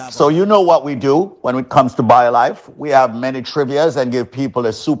speak on behalf of... So you know what we do when it comes to BioLife. We have many trivias and give people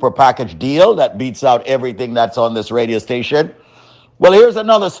a super package deal that beats out everything that's on this radio station. Well, here's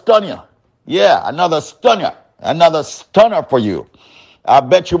another stunner. Yeah, another stunner. Another stunner for you. I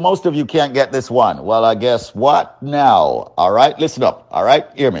bet you most of you can't get this one. Well, I guess what now? All right, listen up. All right,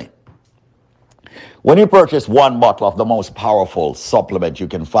 hear me. When you purchase one bottle of the most powerful supplement you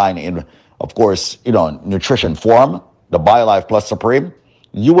can find in, of course, nutrition form, the BioLife Plus Supreme,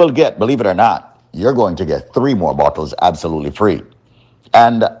 you will get, believe it or not, you're going to get 3 more bottles absolutely free.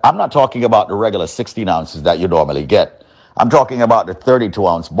 And I'm not talking about the regular 16 ounces that you normally get. I'm talking about the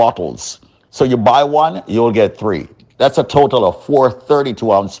 32-ounce bottles. So you buy one, you'll get 3. That's a total of 4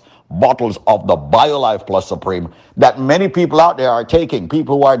 32-ounce bottles of the BioLife Plus Supreme that many people out there are taking.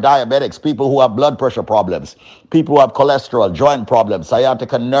 People who are diabetics, people who have blood pressure problems, people who have cholesterol, joint problems,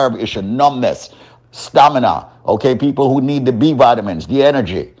 sciatica nerve issue, numbness, stamina, okay, people who need the B vitamins, the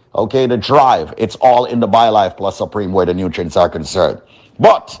energy, okay, the drive. It's all in the BioLife Plus Supreme where the nutrients are concerned.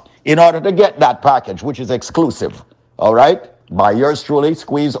 But in order to get that package, which is exclusive, all right, by yours truly,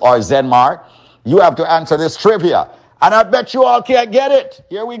 Squeeze or Zenmar, you have to answer this trivia. And I bet you all can't get it.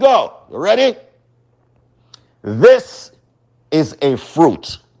 Here we go. You ready? This is a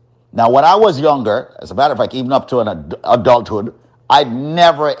fruit. Now, when I was younger, as a matter of fact, even up to an adulthood, I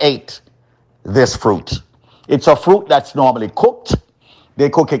never ate this fruit. It's a fruit that's normally cooked.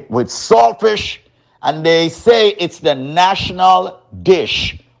 They cook it with saltfish, and they say it's the national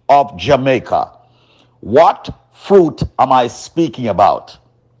dish of Jamaica. What fruit am I speaking about?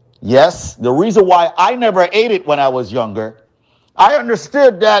 Yes, the reason why I never ate it when I was younger, I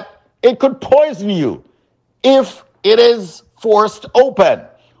understood that it could poison you if it is forced open.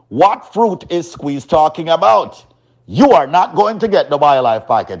 What fruit is Squeeze talking about? You are not going to get the BioLife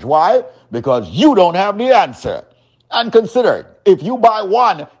package. Why? Because you don't have the answer. And consider, if you buy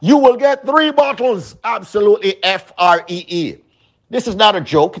one, you will get 3 bottles. Absolutely FREE. This is not a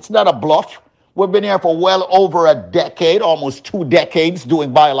joke. It's not a bluff. We've been here for well over a decade, almost 2 decades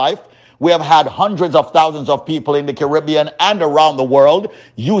doing BioLife. We have had hundreds of thousands of people in the Caribbean and around the world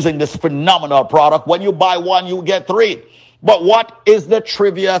using this phenomenal product. When you buy one, you get 3. But what is the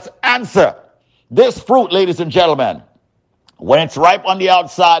trivia's answer? This fruit, ladies and gentlemen, when it's ripe on the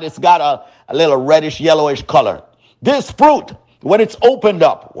outside, it's got a little reddish, yellowish color. This fruit, when it's opened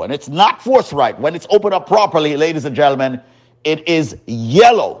up, when it's not forthright, when it's opened up properly, ladies and gentlemen, it is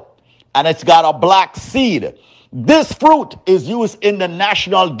yellow and it's got a black seed. This fruit is used in the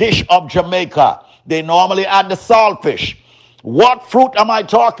national dish of Jamaica. They normally add the saltfish. What fruit am I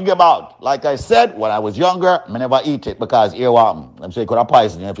talking about? Like I said, when I was younger, I never eat it because earworm. I'm saying it could have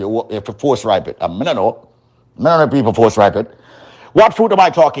poison if you force ripe it. I don't know. None of the people force ripe it. What fruit am I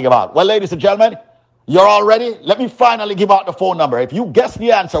talking about? Well, ladies and gentlemen, you're all ready? Let me finally give out the phone number. If you guess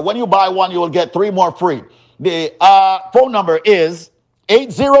the answer, when you buy one, you will get 3 more free. The phone number is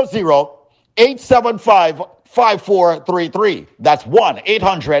 800-875-5433. That's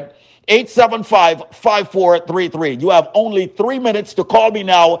 1-800-875-5433. You have only 3 minutes to call me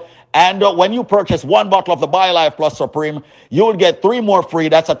now. And when you purchase 1 bottle of the BioLife Plus Supreme, you will get 3 more free.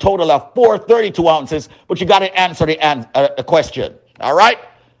 That's a total of 432 ounces. But you got to answer the question. All right?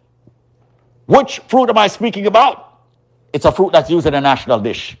 Which fruit am I speaking about? It's a fruit that's used in a national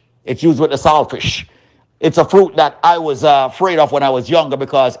dish. It's used with the saltfish. It's a fruit that I was afraid of when I was younger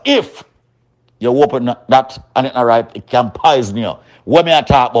because if you open that and it's not ripe, it can poison you. What may I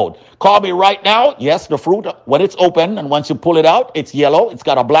talk about? Call me right now. Yes, the fruit, when it's open and once you pull it out, it's yellow. It's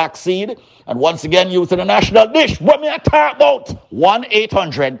got a black seed. And once again, used in a national dish. What may I talk about?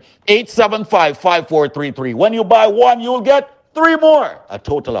 1-800-875-5433. When you buy one, you'll get 3 more. A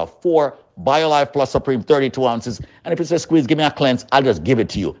total of 4 BioLife Plus Supreme 32 ounces. And if it says Squeeze, give me a cleanse, I'll just give it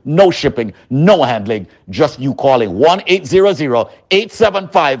to you. No shipping, no handling, just you calling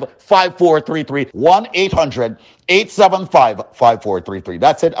 1-800-875-5433. 1-800-875-5433.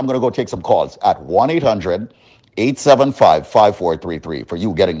 That's it. I'm going to go take some calls at 1-800-875-5433 for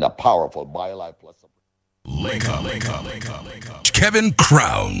you getting the powerful BioLife Plus Supreme. Link up. Kevin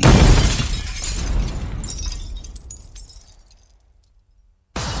Crown.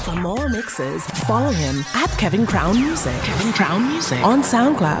 For more mixes, follow him at Kevin Crown Music. Kevin Crown Music. On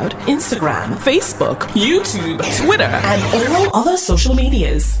SoundCloud, Instagram, Facebook, YouTube, Twitter, and all other social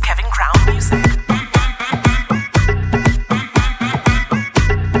medias. Kevin Crown Music.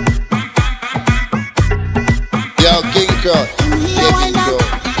 Yo, King Crown.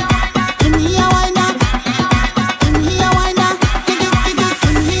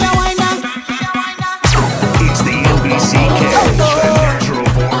 It's the LBCK.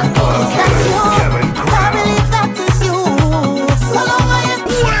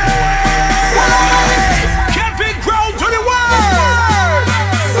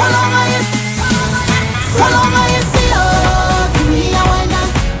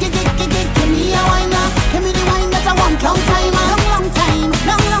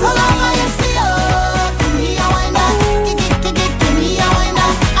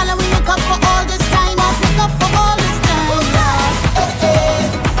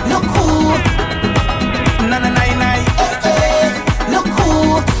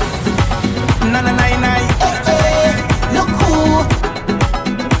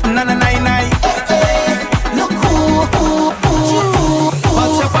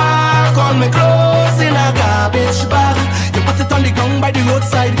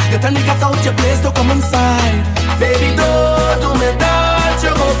 And you got out your place to come inside. Baby, don't do me that, you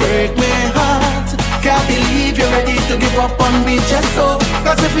gon' break my heart. Can't believe you're ready to give up on me just so.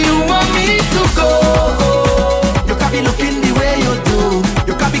 Cause if you want me to go, you can't be looking the way you do.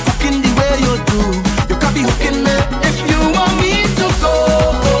 You can't be cooking the way you do. You can't be hooking me if you want me to go.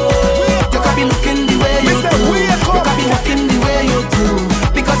 You can't be looking the way you do. You can't be hooking the way you do.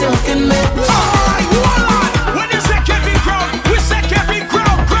 Because you're hooking me. When you say Kevin Crown, we say Kevin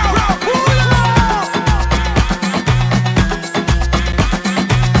Crown.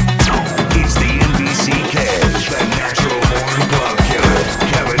 It's the NBCK, the natural born club killer,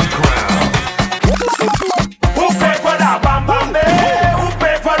 Kevin Crown. Who pay for that bam bam day? Who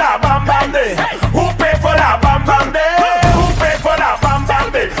pay for that bam bam day? Who pay for that bam bam day? Who pay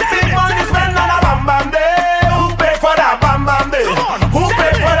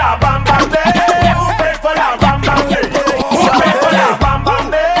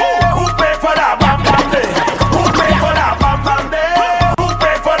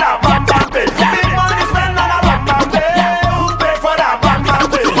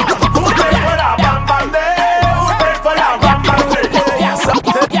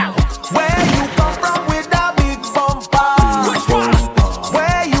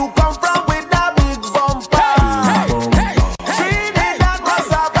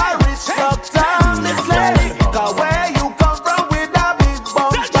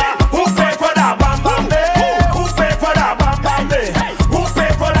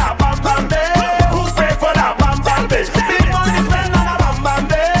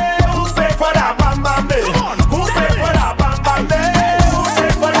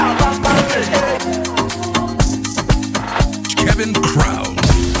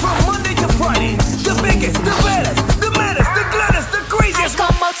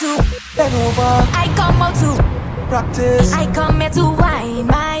over. I come out to practice. I come here to wind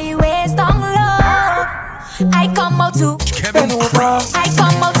my waist down low. I come out to bend over. I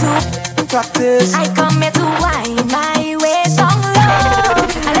come out to practice. I come here to wind my waist down low.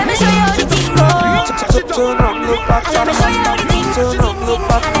 And let me show you how the thing goes. Turn around, look back. And let me show you how the thing goes. Turn around, look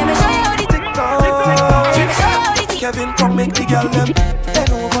back. And let me show you how the thing goes. Kevin, come make the girl them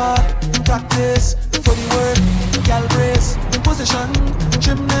bend over. Practice for the work. Girl brace in position.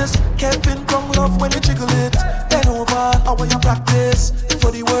 Gymnast. Kevin, come love when you jiggle it. Bend over. I want you practice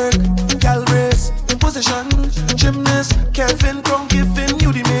for the work. Girl brace in position. Gymnast. Kevin, come giving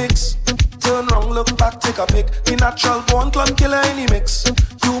you the mix. Turn round, look back, take a pic. The natural born clone killer any mix.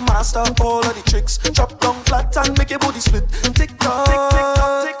 You master all of the tricks. Chop down flat and make your body split. Tick tock, tick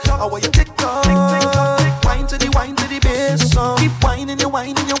tock, tick tock. How are you tick tock? Wine to the bass now. Keep whining your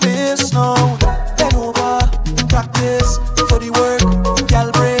waist now. Bend over, practice for the work.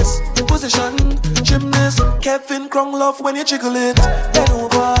 Gal brace, position, gymnast. Kevin Krong love when you jiggle it. Bend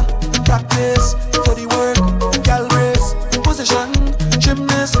over, practice for the work. Gal brace, position,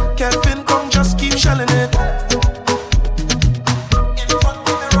 gymnast. Kevin Krong just keep shelling it.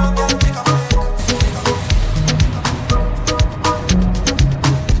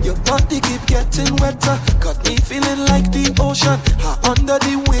 Your body keep getting wetter. Got me feeling like the ocean. Under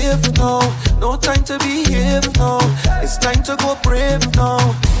the wave now. No time to behave now. It's time to go brave now.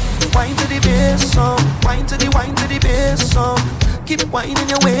 Wine to the bass now. Wine to the bass now. Keep whining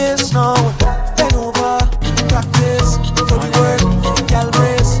your waist now. Bend over, practice for the work. Gal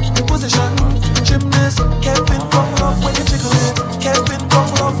brace, position, gymnast. Kevin come love when you jiggle it. Kevin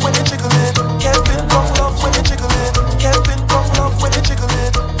come love when you jiggle it. Kevin come love when you jiggle it. Kevin come love when you jiggle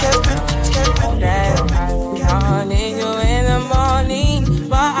it. Kevin. I need you in the morning,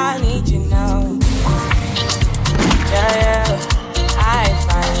 but I need you now. Yeah, I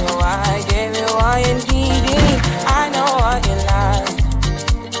find you, I give you all you need. I know what you like.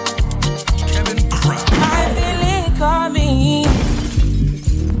 I feel it coming.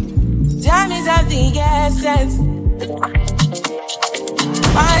 Time is of the essence.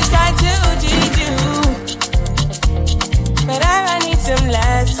 I try to teach you, but I need some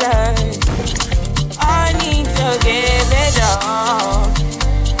lessons. I need to give it all.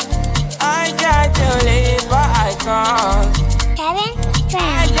 I try to live, but I can't.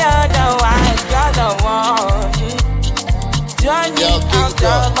 Kevin, you're the one, you're the one. You're me out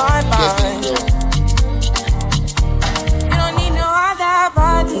of my mind. You don't need no other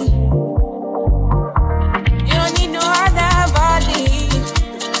body. You don't need no other body.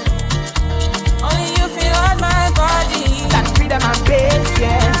 Only you feel on my body. That freedom and pace,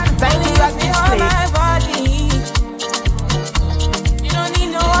 yeah. Time to rock this place.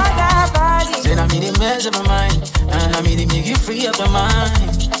 Say I made it mess up my mind, and I made it make you free up your mind.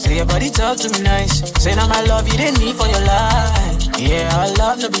 Say your body talk to me nice. Say now my love you didn't need for your life. Yeah, our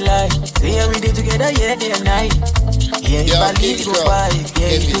love no be like. Say every day together, yeah, day and night. Yeah, if I leave you goodbye.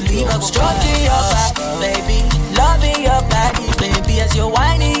 Yeah, if you leave I go stroking your back, baby. Loving your body, baby. As you're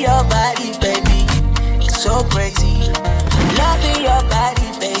whining your body, baby. It's so crazy. Loving your body,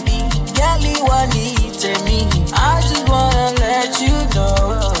 baby. Girl, you want it to me. I just wanna let you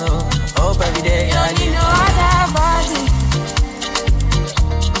know. Hope every day you don't need no other body.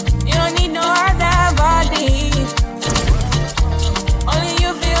 You don't need no other body. Only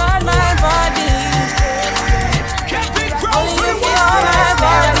you feel on my body. Only you feel on my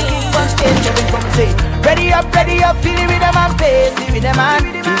body. One stage, Kevin come say, ready up, feel it with them and pace it with them man.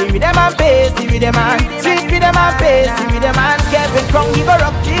 Feel it with them and pace it with them man. Sweet with them and pace it with them man. Kevin Krong, he go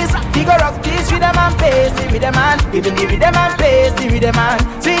rock this with them and pace it with them man. Give it them and pace it with them man.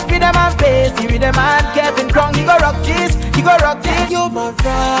 Sweet with them and pace it with them man. Kevin Krong, he go rock this. You're my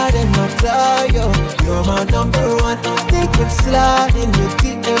ride and my flyer. You're my number one. They can slide in your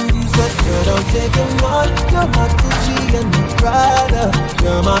DMs, but you don't take them on. You're my Gucci and my Prada.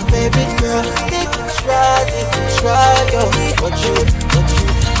 You're my favorite girl. They can try, yo. But you.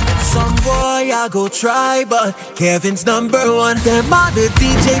 Some boy I go try, but Kevin's number one. Them other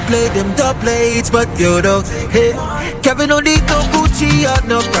DJ play them the plates, but you don't. Hey, Kevin don't need no Gucci or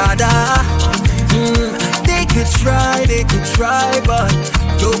no Prada. They could try, but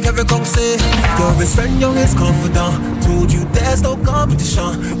yo, Kevin come say, you're his friend, you're his confidant. Told you there's no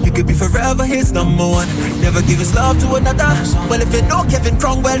competition. You could be forever his number one. Never give his love to another. Well, if you know Kevin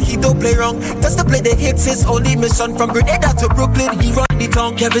Krong, well, he don't play wrong. Just to play the hits, his only mission. From Grenada to Brooklyn, he run the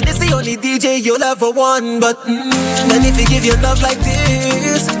town. Kevin is the only DJ you'll ever want. But, and if he give you love like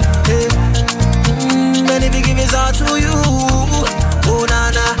this, and if he give his heart to you, oh,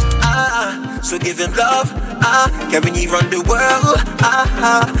 na, na, so give him love, Kevin, he run the world.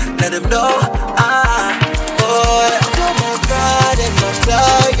 Let him know. Boy, you're my God and my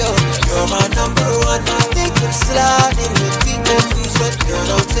fire. You're my number one. They can slide in the DMs, but girl,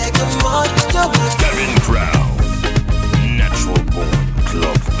 don't take them on. You're my Kevin Crown, natural born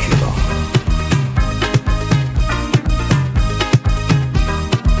club killer.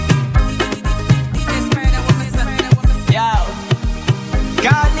 Yo,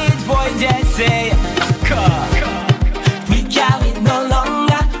 college boy just say, we can't wait no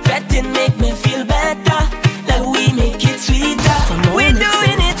longer. Fetting make me feel better. Like we make it sweeter. We're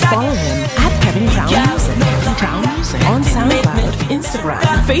doing it. Follow him at Kevin Crown Music. Kevin Crown Music on SoundCloud,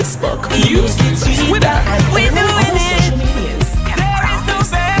 Instagram, Facebook, YouTube, Twitter, and all other social medias. Kevin Crown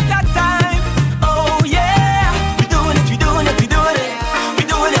Music. Oh yeah, we doing it.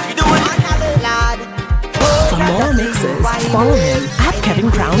 For more mixes, follow him at Kevin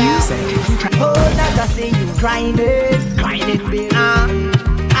Crown Music. Oh, not to see you grinding, baby. I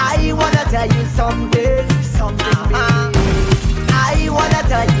wanna tell you something, I wanna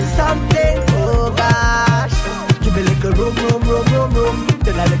tell you something, oh gosh. Give me a little room,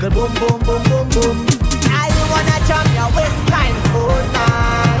 then a little boom. I wanna jump your waistline all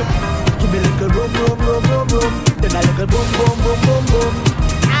night. Give me a little room, then a little boom.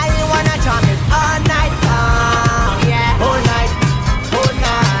 I wanna jump it all night long, yeah.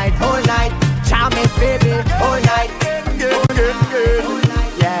 All night, jam it, baby, all night.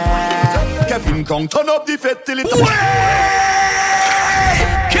 Yeah. Kevin Crown, turn up the fet till it.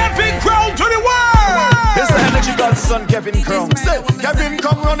 Kevin Crown to the world. It's the energy godson, Kevin Crown. Say, Kevin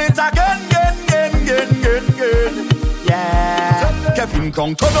Crown, run it again. Yeah. Kevin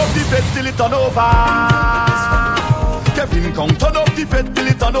Crown, turn up the fet till it turn over. Kevin Crown, turn up the fet till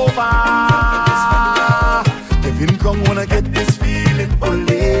it turn over. Kevin Crown wanna get this feeling,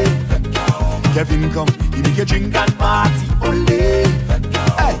 ole. Kevin Crown, he make a drink and party, ole.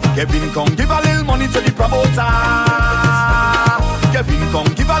 Hey, Kevin Crown, give a little money to the promoter. Kevin Crown,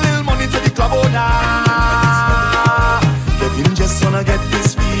 give a little money to the club owner. Kevin just wanna get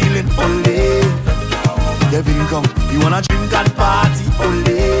this feeling, ole. Kevin Crown, you wanna drink and party,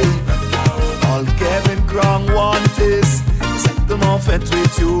 ole. All Kevin Crown want is settle more fete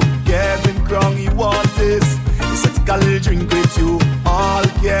with you. Kevin Crown, he want is settle a little drink with you. All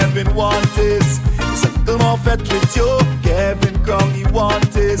Kevin want is settle more fete with you. Kevin Crown, he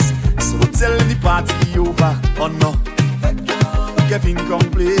want is so tell him the party over. Oh no, Kevin Crown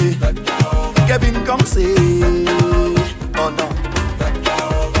play, Kevin Crown say, oh no.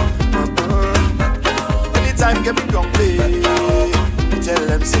 Anytime Kevin Crown play, tell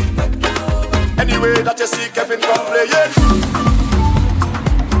them say. Anyway that you see Kevin Crown playing.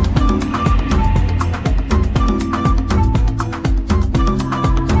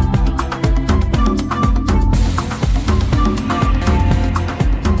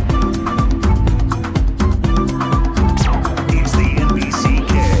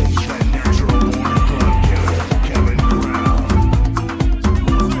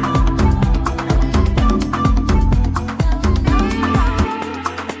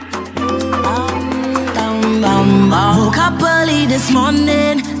 Woke up early this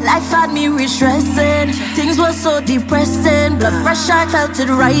morning, life had me re-stressing. Things were so depressing, blood pressure felt it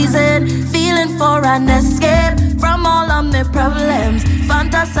rising. Feeling for an escape from all of my problems.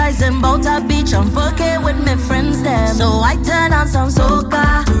 Fantasizing about a beach and fucking with my friends them. So I turn on some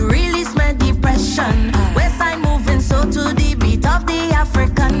soca to release my depression. Waistline moving so to the beat of the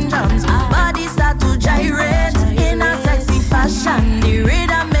African drums. Body start to gyrate in a sexy fashion. The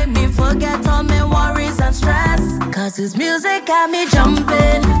rhythm make me forget all my worries and stress. Cause this music got me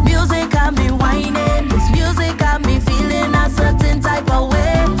jumping, music got me whining. This music got me feeling a certain type of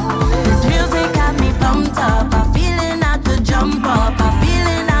way. This music got me pumped up, I'm feeling I could jump up, I'm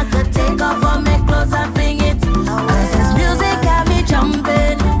feeling I could take off all my clothes and fling it. Cause this music got me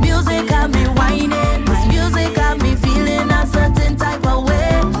jumping, music got me whining. This music got me feeling a certain type of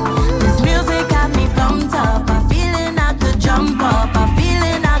way. This music got me pumped up, I'm feeling I could jump up, I'm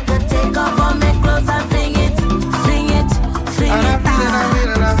feeling I could take off all my clothes and fling it.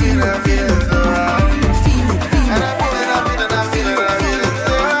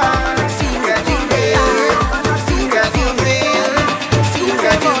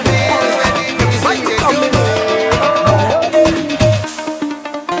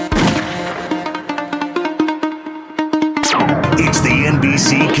 It's the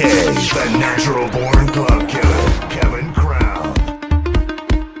NBCK, the natural born club killer, Kevin Crown.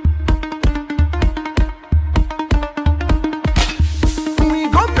 We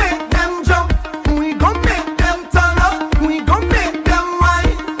gon' make them jump, we gon' make them turn up, we gon' make them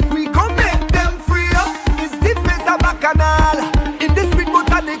wine, we gon' make them free up. It's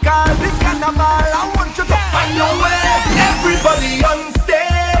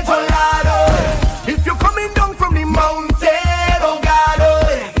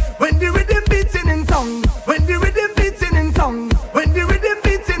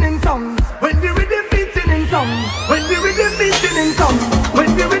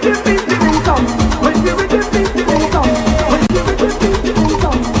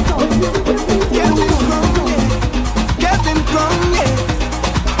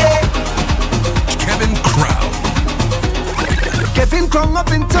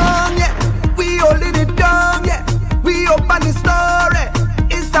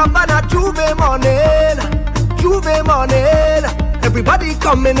Juve morning, everybody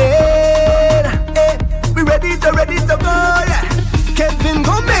coming in. Hey, we ready to go, yeah. Kevin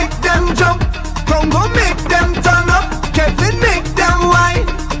gon' make them jump, gon' make them turn up. Kevin make them whine,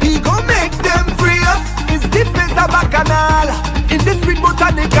 he gon' make them free up. It's deep as a bacchanal, in this street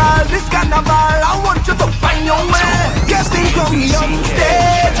botanical, this carnival. I want you to find your way. Kevin come on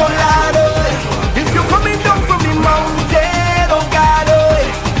stage, oh Lord, oh. If you're coming down from the mountain, oh God, oh.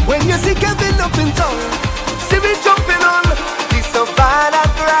 When you see Kevin up in town, see me jumping on the savannah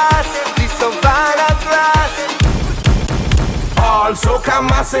grass, the savannah grass. All soca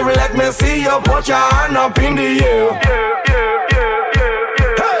massive, let me see you put your hand up in the air.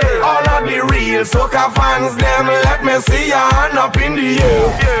 Hey, all of the real soca fans, them, let me see your hand up in the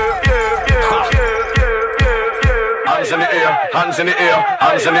air. Hands in the air, hands in the air,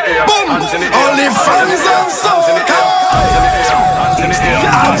 hands in the air, hands in the air. All the fans of soca. Hands in the air, hands in the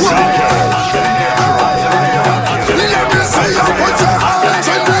air, hands in the air.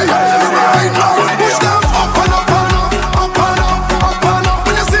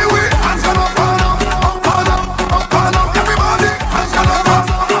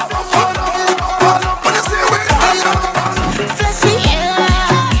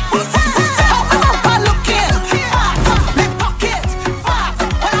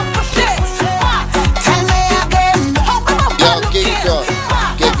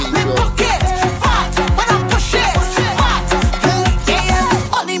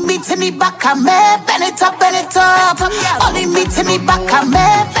 Only me to me back a man, bend it up. Only me to me back a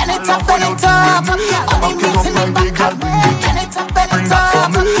man, bend it up. Only me to me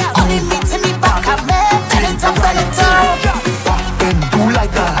back a man, bend it up. And do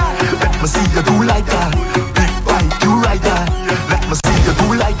like that, let me see you do like that. Big bite, you like that, let me see you do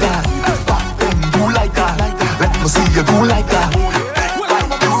like that. And do like that, let me see you do like that. Big bite,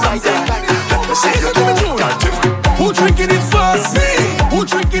 you like that, let me see you do like that. Who drinking it first? Me. Who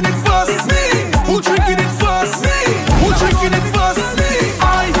drinking it first? Me. Who drinking it first? Me. Who drinking it first? Me.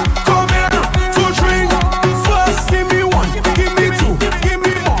 I come here to drink first. Give me one, give me two, give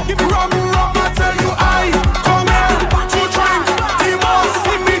me more. Rum, I tell you I come here to drink the most.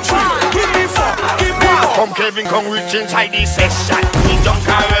 Give me three, give me four, give me more. Come Kevin, come reach inside the session. He drunk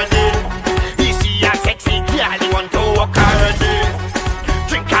already. He see a sexy girl, he want to walk already.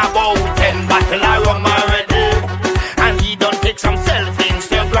 Drink about 10 bottles of rum already. And he don't take some selfie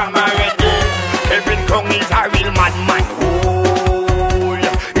Instagram already. Kevin Kong is a real madman. Oh,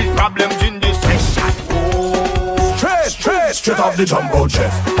 his problems in this session. Oh. Straight off the jumbo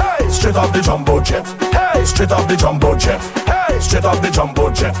jet. Hey, straight off the jumbo jet. Hey, straight off the jumbo jet. Hey, straight off the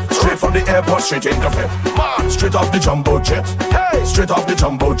jumbo jet. Straight from the airport, straight in the fit. Straight off the jumbo jet. Hey, straight off the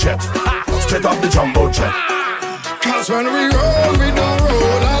jumbo jet. Straight off the jumbo jet. Cause when we roll, we don't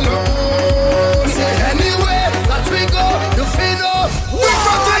roll alone. Say anywhere that we go, you feel up. We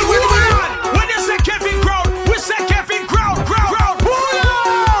protect with man. When you say Kevin Crown, we say Kevin Crown. Pull up.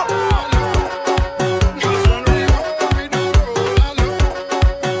 Cause when we roll, we don't roll alone.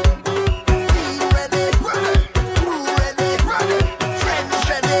 Ready, crew ready, friends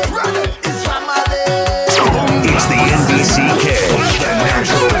ready, it's family. It's the NBCK, the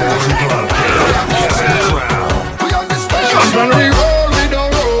National Born Club. Kevin Crown. Cause when we roll,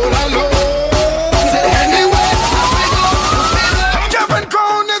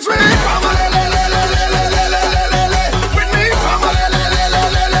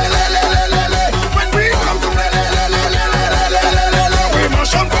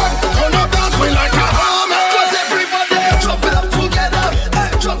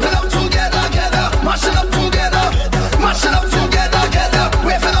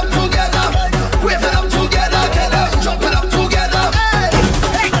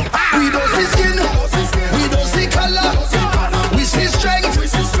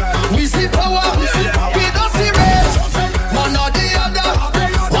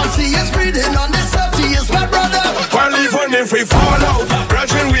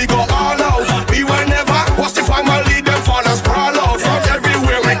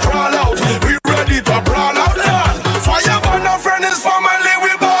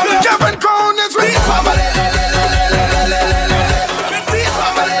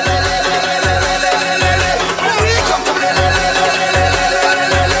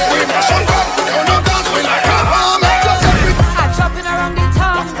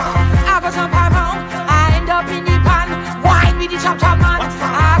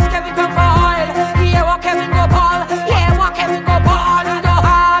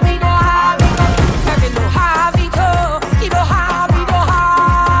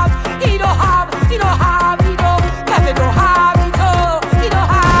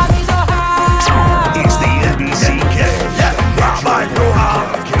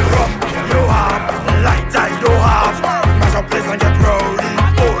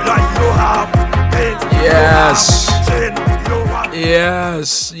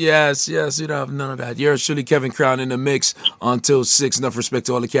 Yes. You don't have none of that. You're surely Kevin Crown in the mix until 6. Enough respect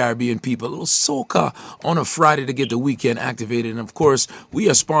to all the Caribbean people. A little soca on a Friday to get the weekend activated. And of course, we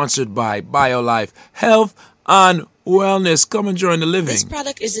are sponsored by BioLife Health and Wellness. Come and join the living. This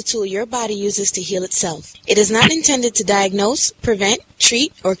product is the tool your body uses to heal itself. It is not intended to diagnose, prevent,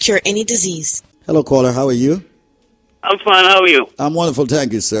 treat, or cure any disease. Hello, caller. How are you? I'm fine. How are you? I'm wonderful.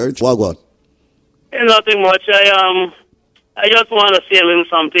 Thank you, sir. Wagwan. Nothing much. I just want to say a little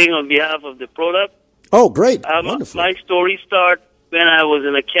something on behalf of the product. Oh, great. Wonderful. My story started when I was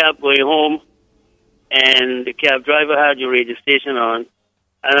in a cab going home, and the cab driver had your radio station on,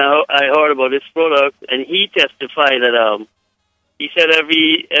 and I heard about this product, and he testified that he said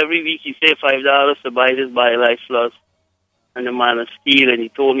every week he saved $5 to buy this BioLife Plus, and the man of steel, and he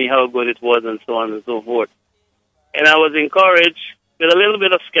told me how good it was, and so on and so forth. And I was encouraged with a little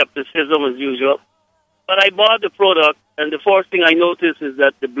bit of skepticism as usual. But I bought the product, and the first thing I noticed is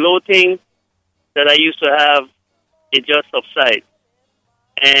that the bloating that I used to have, it just subsided.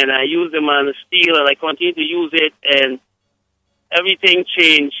 And I used the Man of Steel, and I continued to use it, and everything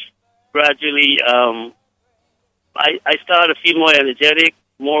changed gradually. I started to feel more energetic,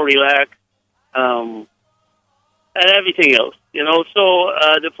 more relaxed, and everything else. So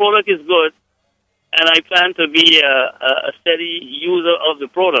the product is good, and I plan to be a steady user of the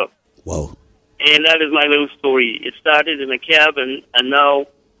product. Wow. And that is my little story. It started in a cab, and now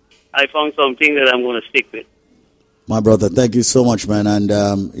I found something that I'm going to stick with. My brother, thank you so much, man. And,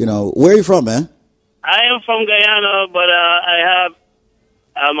 where are you from, man? I am from Guyana, but I have,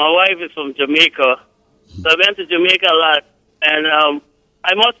 my wife is from Jamaica. So I went to Jamaica a lot. And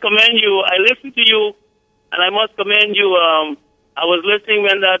I must commend you. I listened to you, and I must commend you. I was listening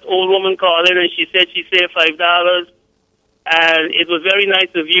when that old woman called in, and she said she saved $5. And it was very nice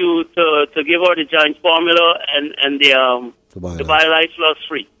of you to give her the giant formula and the BioLife Plus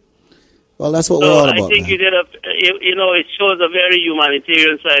free. Well, that's what we're all about. I think man. you did it shows a very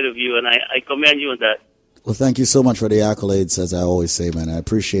humanitarian side of you, and I commend you on that. Well, thank you so much for the accolades, as I always say, man. I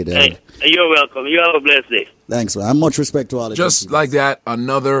appreciate it. Hey, you're welcome. You have a blessed day. Thanks, man. Much respect to all of you. Just like that,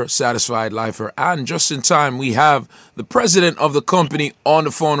 another satisfied lifer. And just in time, we have the president of the company on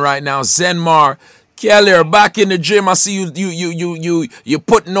the phone right now, Zenmar Kelly. Back in the gym. I see you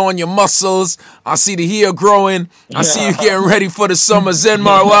putting on your muscles. I see the hair growing. I see you getting ready for the summer.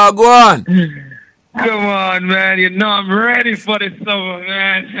 Zenmar, well, go on. Come on, man. You know I'm ready for the summer,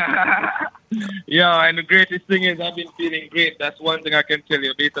 man. Yeah, and the greatest thing is I've been feeling great. That's one thing I can tell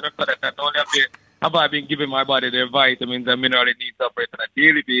you. Based on the fact that not only have I been giving my body the vitamins and mineral it needs to operate on a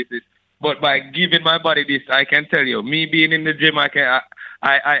daily basis, but by giving my body this, I can tell you, me being in the gym, I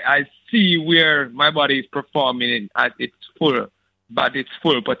see where my body is performing at its full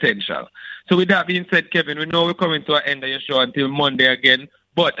potential. So with that being said, Kevin, we know we're coming to an end of your show until Monday again.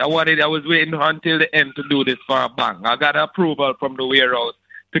 But I was waiting until the end to do this for a bang. I got approval from the warehouse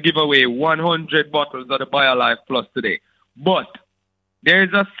to give away 100 bottles of the BioLife Plus today. But there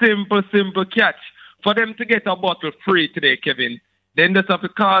is a simple catch. For them to get a bottle free today, Kevin, then just have to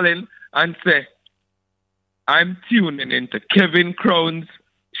call in and say, I'm tuning into Kevin Crown's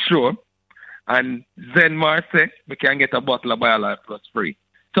show, and Zenmar say we can get a bottle of BioLife Plus free.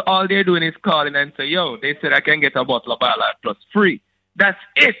 So all they're doing is calling and say, yo, they said I can get a bottle of BioLife Plus free. That's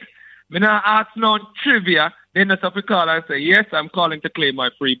it. When I ask no trivia, then just have to call and say, yes, I'm calling to claim my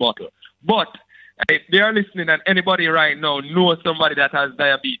free bottle. But if they are listening and anybody right now knows somebody that has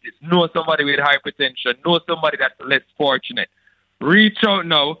diabetes, knows somebody with hypertension, knows somebody that's less fortunate, reach out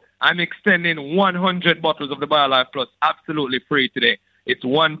now. I'm extending 100 bottles of the BioLife Plus absolutely free today. It's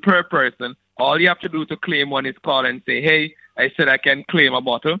one per person. All you have to do to claim one is call and say, hey, I said I can claim a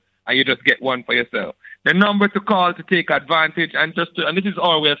bottle, and you just get one for yourself. The number to call to take advantage and this is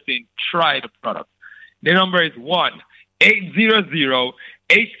our way of saying try the product. The number is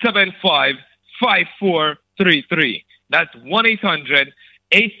 1-800-875-5433. That's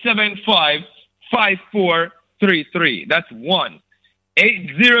 1-800-875-5433. That's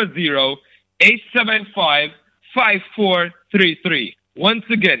 1-800-875-5433. Once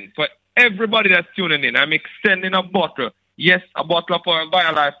again, for everybody that's tuning in, I'm extending a bottle. Yes, a bottle of our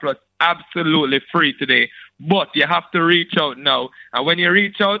BioLife Plus absolutely free today. But you have to reach out now. And when you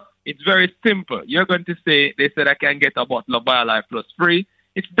reach out, it's very simple. You're going to say, they said I can get a bottle of BioLife Plus free.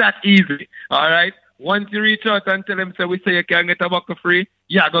 It's that easy. All right? Once you reach out and tell them, we say you can get a bottle free,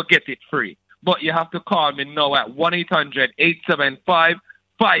 yeah, go get it free. But you have to call me now at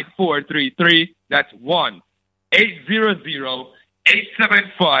 1-800-875-5433. That's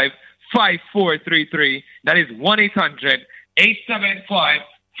 1-800-875-5433. That is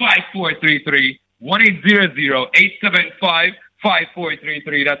 1-800-875-5433. 1-800-875-5433.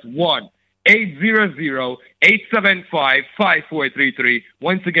 1-800-875-5433. That's 1-800-875-5433.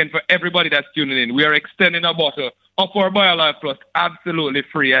 Once again, for everybody that's tuning in, we are extending a bottle of our BioLife Plus absolutely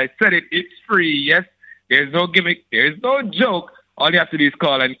free. I said it, it's free, yes. There's no gimmick, there's no joke. All you have to do is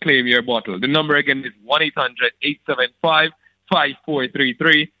call and claim your bottle. The number again is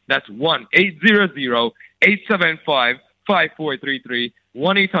 1-800-875-5433. That's 1-800-875-5433.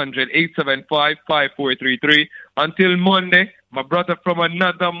 1-800-875-5433. Until Monday, my brother from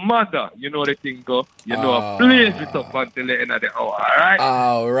another mother. You know the thing go. You know I blaze it up until the end of the hour. All right?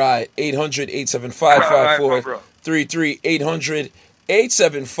 All right. 800-875-5433.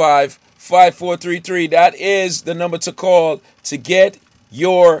 800-875-5433. That is the number to call to get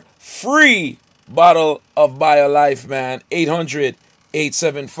your free bottle of BioLife, man.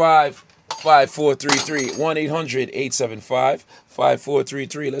 800-875-5433.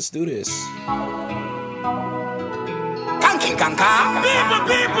 1-800-875-5433. Let's do this.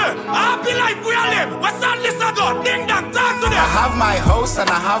 People, happy life we all live. What's on this about? Ding dong, talk to them. I have my house and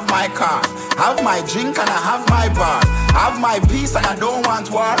I have my car. Have my drink and I have my bar. Have my peace and I don't want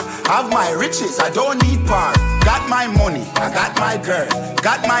war. Have my riches, I don't need par. Got my money, I got my girl.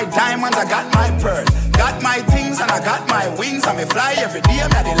 Got my diamonds, I got my pearl. Got my things and I got my wings. And me fly every day, I'm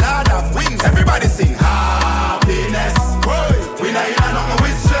the Lord of wings. Everybody sing happiness. We not in nothing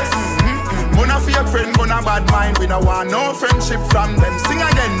with stress. Gonna fake friend, gonna bad mind. We don't want no friendship from them. Sing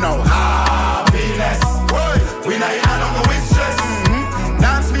again now. Happiness. We not in nothing with stress.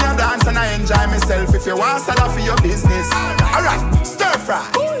 Dance me a dance and I enjoy myself. If you want to for your business. Alright, stir fry.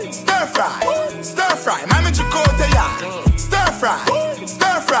 Stir fry. Stir fry. Mami Chicote ya. Stir fry.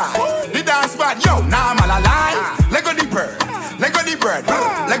 Stir fry. The dance bad. Yo, now I'm all alive. Lego the bird. Lego the bird.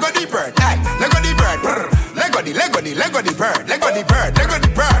 Lego the bird. Hey, Lego the bird. Lego the bird. Lego the bird. Lego the bird. Lego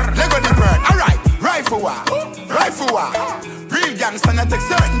the bird. Alright, rifle war. Rifle war. Real gangsta not take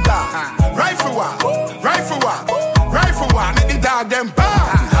certain dog. Rifle war. Rifle war. Rifle war. Make the dog them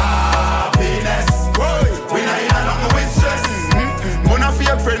bad. Happiness. We not in nothing with stress. Gonna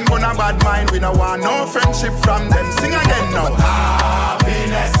fake friend, gonna bad mind. We don't want no friendship from them. Sing again now.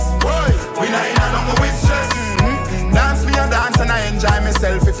 Happiness. We not in nothing with stress. Dance me a dance and I enjoy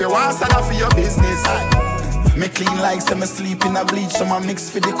myself. If you want to for your business. Me clean like some sleep in a bleach. Some a mix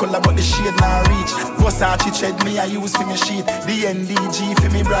for the color but the shade not reach. Versace tread me I use for me sheet. The NDG for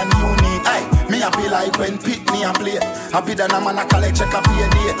me brand unique. Aye, me happy like when pick me a play. Happy than a man a collect check a pay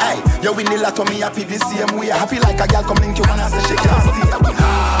day. Aye, you win the lotto me happy the same way. Happy like a girl come link you and I say she can't stay.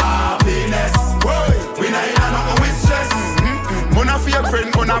 Happiness. We not in nothing with stress. Gonna fake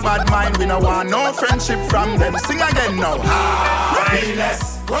friend, gonna bad mind. We don't want no friendship from them. Sing again now.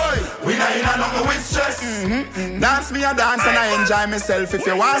 Happiness. We not in nothing with stress. Dance me a dance and I enjoy myself. If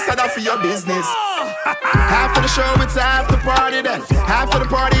you want to for your business. After the show it's after party then. After the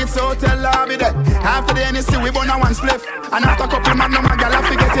party it's hotel lobby then. After the NSC we burn a one spliff. And after a couple man no my gal I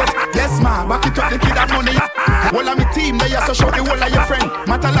forget it. Yes ma, back it up the kid that money. All of me team they are so show the whole of your friend.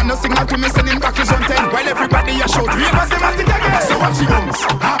 Matalan no signal to me sending back his on 10. While everybody you show 3 of us them at it again. So what you want?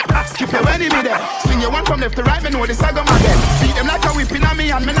 Skip your enemy there. Swing your one from left to right, me know the saga man then. Beat them like a whipping on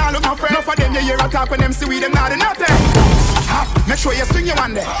me and me nah look my friend. Enough of them you hear a talk when them see we them not do nothing. Make sure you swing your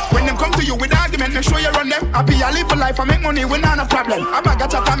one there. When them come to you with argument, make sure you run them. I be a live for life, I make money, we not a problem. I bag a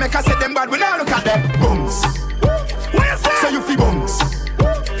chat and make I say them bad, we not look at them. Booms. So you feel booms.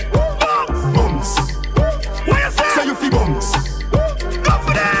 Booms. So you feel booms.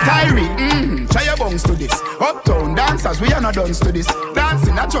 Tyree, try your bones to this. Uptown dancers, we are not done to this.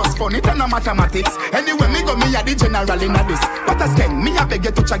 Dancing not just fun, it no mathematics. Anyway, me go me a the general in a this. But as ken, me a beg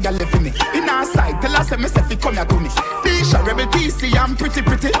you to check your left in me. In our side, tell us me say fi come here to me. Tisha, Rebel TC, I'm pretty.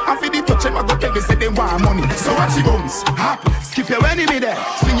 And for the touch, I go tell me say they want money. So watch your bones, hop, skip your enemy there.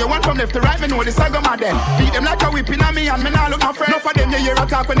 Swing your one from left to right, me know the saga man then. Beat them like a whipping on me and me nah look my friend. Enough of them you hear a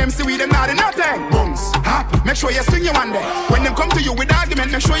talk when them see we them not do nothing. Bones, hop, make sure you swing your one there. When them come to you with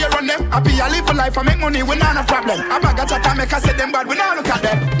argument, make sure you run them. I be a live for life, I make money, we not a problem. I bag a chat and make I say them bad, we not look at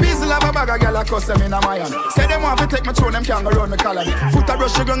them. Peace love a bag a girl a cuss them in a Mayan. Say them want to take my throne, them can't go round me colony. Foot a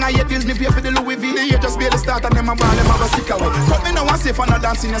brush, you gon' I hate Disney, pay for the Louis V. They just barely start and them a ball, them have a sick away. Cut me no one safe and a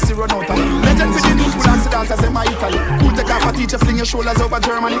dancing, you see run out of me. Legend for the new school dance dancers in my Italy. Cool take off a teacher, fling your shoulders over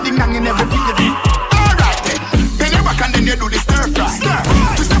Germany. Ding dang in every beat. Alright then, bend your back and then you do the stir fry.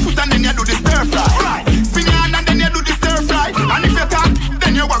 Twist your foot and then you do the stir fry. Spin your hand and then you do the stir fry. And if you talk,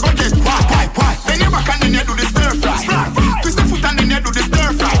 then you walk again. Why? Bend your back and then you do the stir fry. Twist your foot and then you do the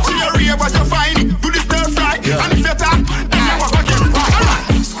stir fry. See your rear was your fine, do the stir fry. And if you talk, then you walk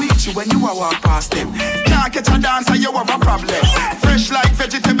again. Squeeze you when you walk past them. Can't catch a dancer, you have a problem. Fresh like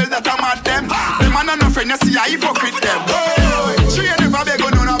vegetable that I'm at them. Them man are no friend, you see a hypocrite them. She ain't never beg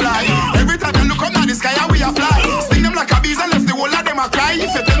on no blind. Every time you look up now the sky and we a fly. Sting them like a bees and left the whole of them a cry.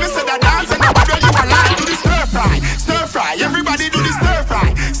 If you tell me say that dance and that bad you a lie. Do the stir fry, everybody do the stir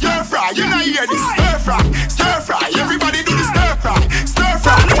fry, you know hear this stir fry, everybody do the stir fry.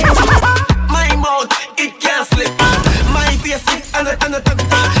 My mouth, it can't slip. My face, it and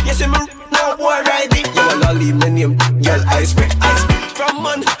you see me now, boy, ride it. You will all leave my name, girl, I speak. From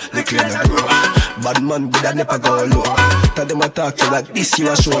man, the clear the grow. Bad man, good I never go low. Tell them I talk to like this, you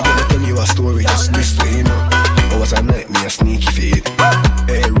a show. You tell you a story, just this way, you know. I was a night, me a sneaky fade.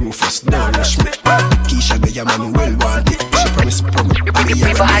 Hey, Rufus, don't rush me. Keisha, the man well wanted. She promised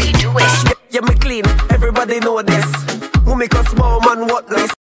River, how you doing? Yeah, me clean, everybody know this. Who make a small man what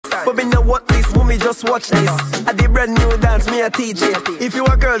this? But me know what this, who me just watch this. I did brand new dance, me a teach it. If you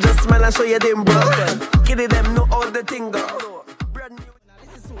a girl, just smile and show you them bro. Kiddie them know all the thing go.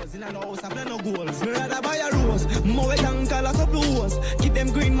 In a house, I play no goals. Me rather buy a rose. More than call a couple hoes. Keep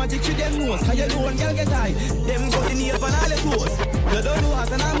them green magic to them nose. Cause you don't girl get high. Them go in here on all the toes. You don't know how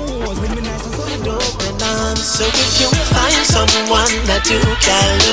to know moves. When me nice and so you So if you find someone that you can love.